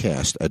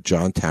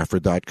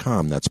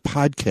podcast@johntaffer.com. That's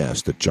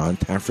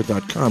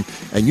podcast@johntaffer.com.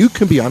 And you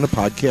can be on the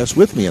podcast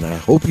with me, and I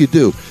hope you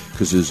do,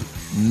 because there's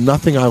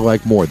nothing I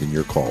like more than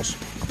your calls.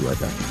 I'll be right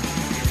back.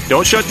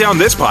 Don't shut down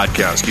this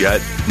podcast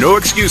yet. No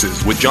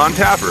Excuses with John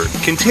Taffer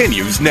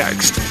continues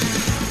next.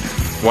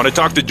 Want to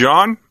talk to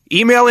John?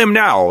 Email him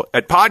now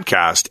at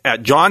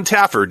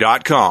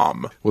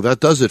podcast@johntaffer.com. Well, that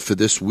does it for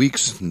this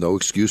week's No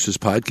Excuses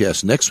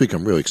podcast. Next week,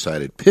 I'm really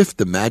excited. Piff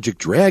the Magic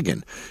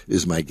Dragon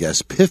is my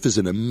guest. Piff is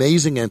an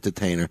amazing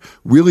entertainer,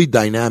 really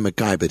dynamic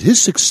guy, but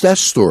his success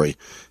story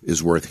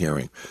is worth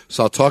hearing.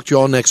 So I'll talk to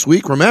you all next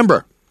week.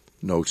 Remember,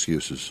 no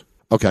excuses.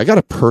 Okay, I got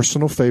a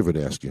personal favor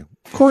to ask you.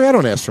 Corey, I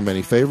don't ask for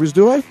many favors,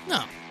 do I?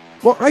 No.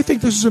 Well, I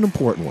think this is an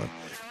important one.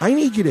 I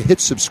need you to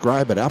hit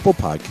subscribe at Apple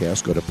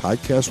Podcasts. Go to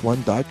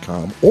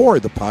podcastone.com or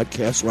the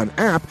Podcast One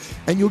app,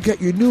 and you'll get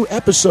your new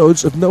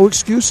episodes of No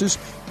Excuses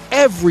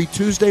every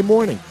Tuesday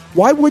morning.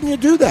 Why wouldn't you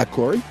do that,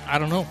 Corey? I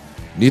don't know.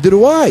 Neither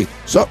do I.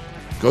 So,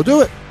 go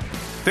do it.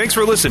 Thanks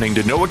for listening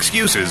to No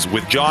Excuses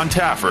with John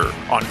Taffer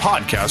on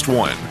Podcast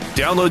One.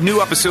 Download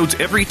new episodes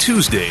every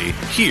Tuesday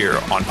here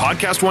on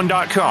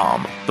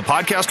podcastone.com, the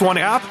Podcast One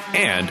app,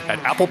 and at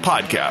Apple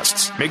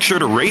Podcasts. Make sure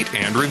to rate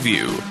and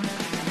review.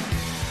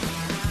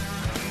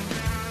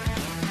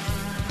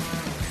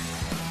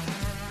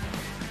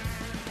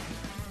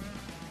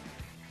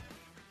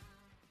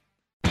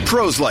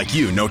 Pros like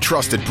you know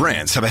trusted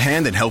brands have a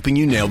hand in helping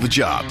you nail the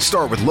job.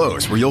 Start with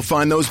Lowe's, where you'll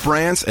find those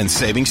brands and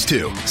savings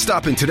too.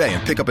 Stop in today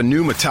and pick up a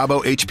new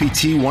Metabo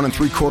HPT 1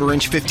 3/4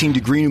 inch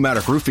 15-degree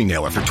pneumatic roofing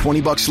nailer for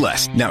 $20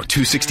 less, now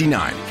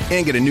 $269.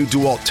 And get a new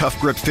DeWalt Tough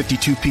Grip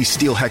 52-piece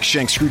steel hex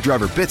shank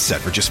screwdriver bit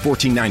set for just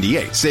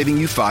 $14.98, saving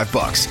you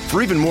 $5.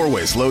 For even more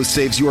ways Lowe's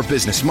saves your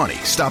business money,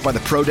 stop by the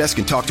Pro Desk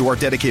and talk to our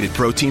dedicated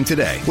Pro team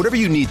today. Whatever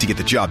you need to get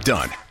the job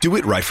done, do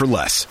it right for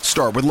less.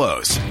 Start with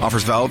Lowe's.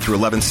 Offers valid through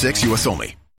 11/6 U.S. only.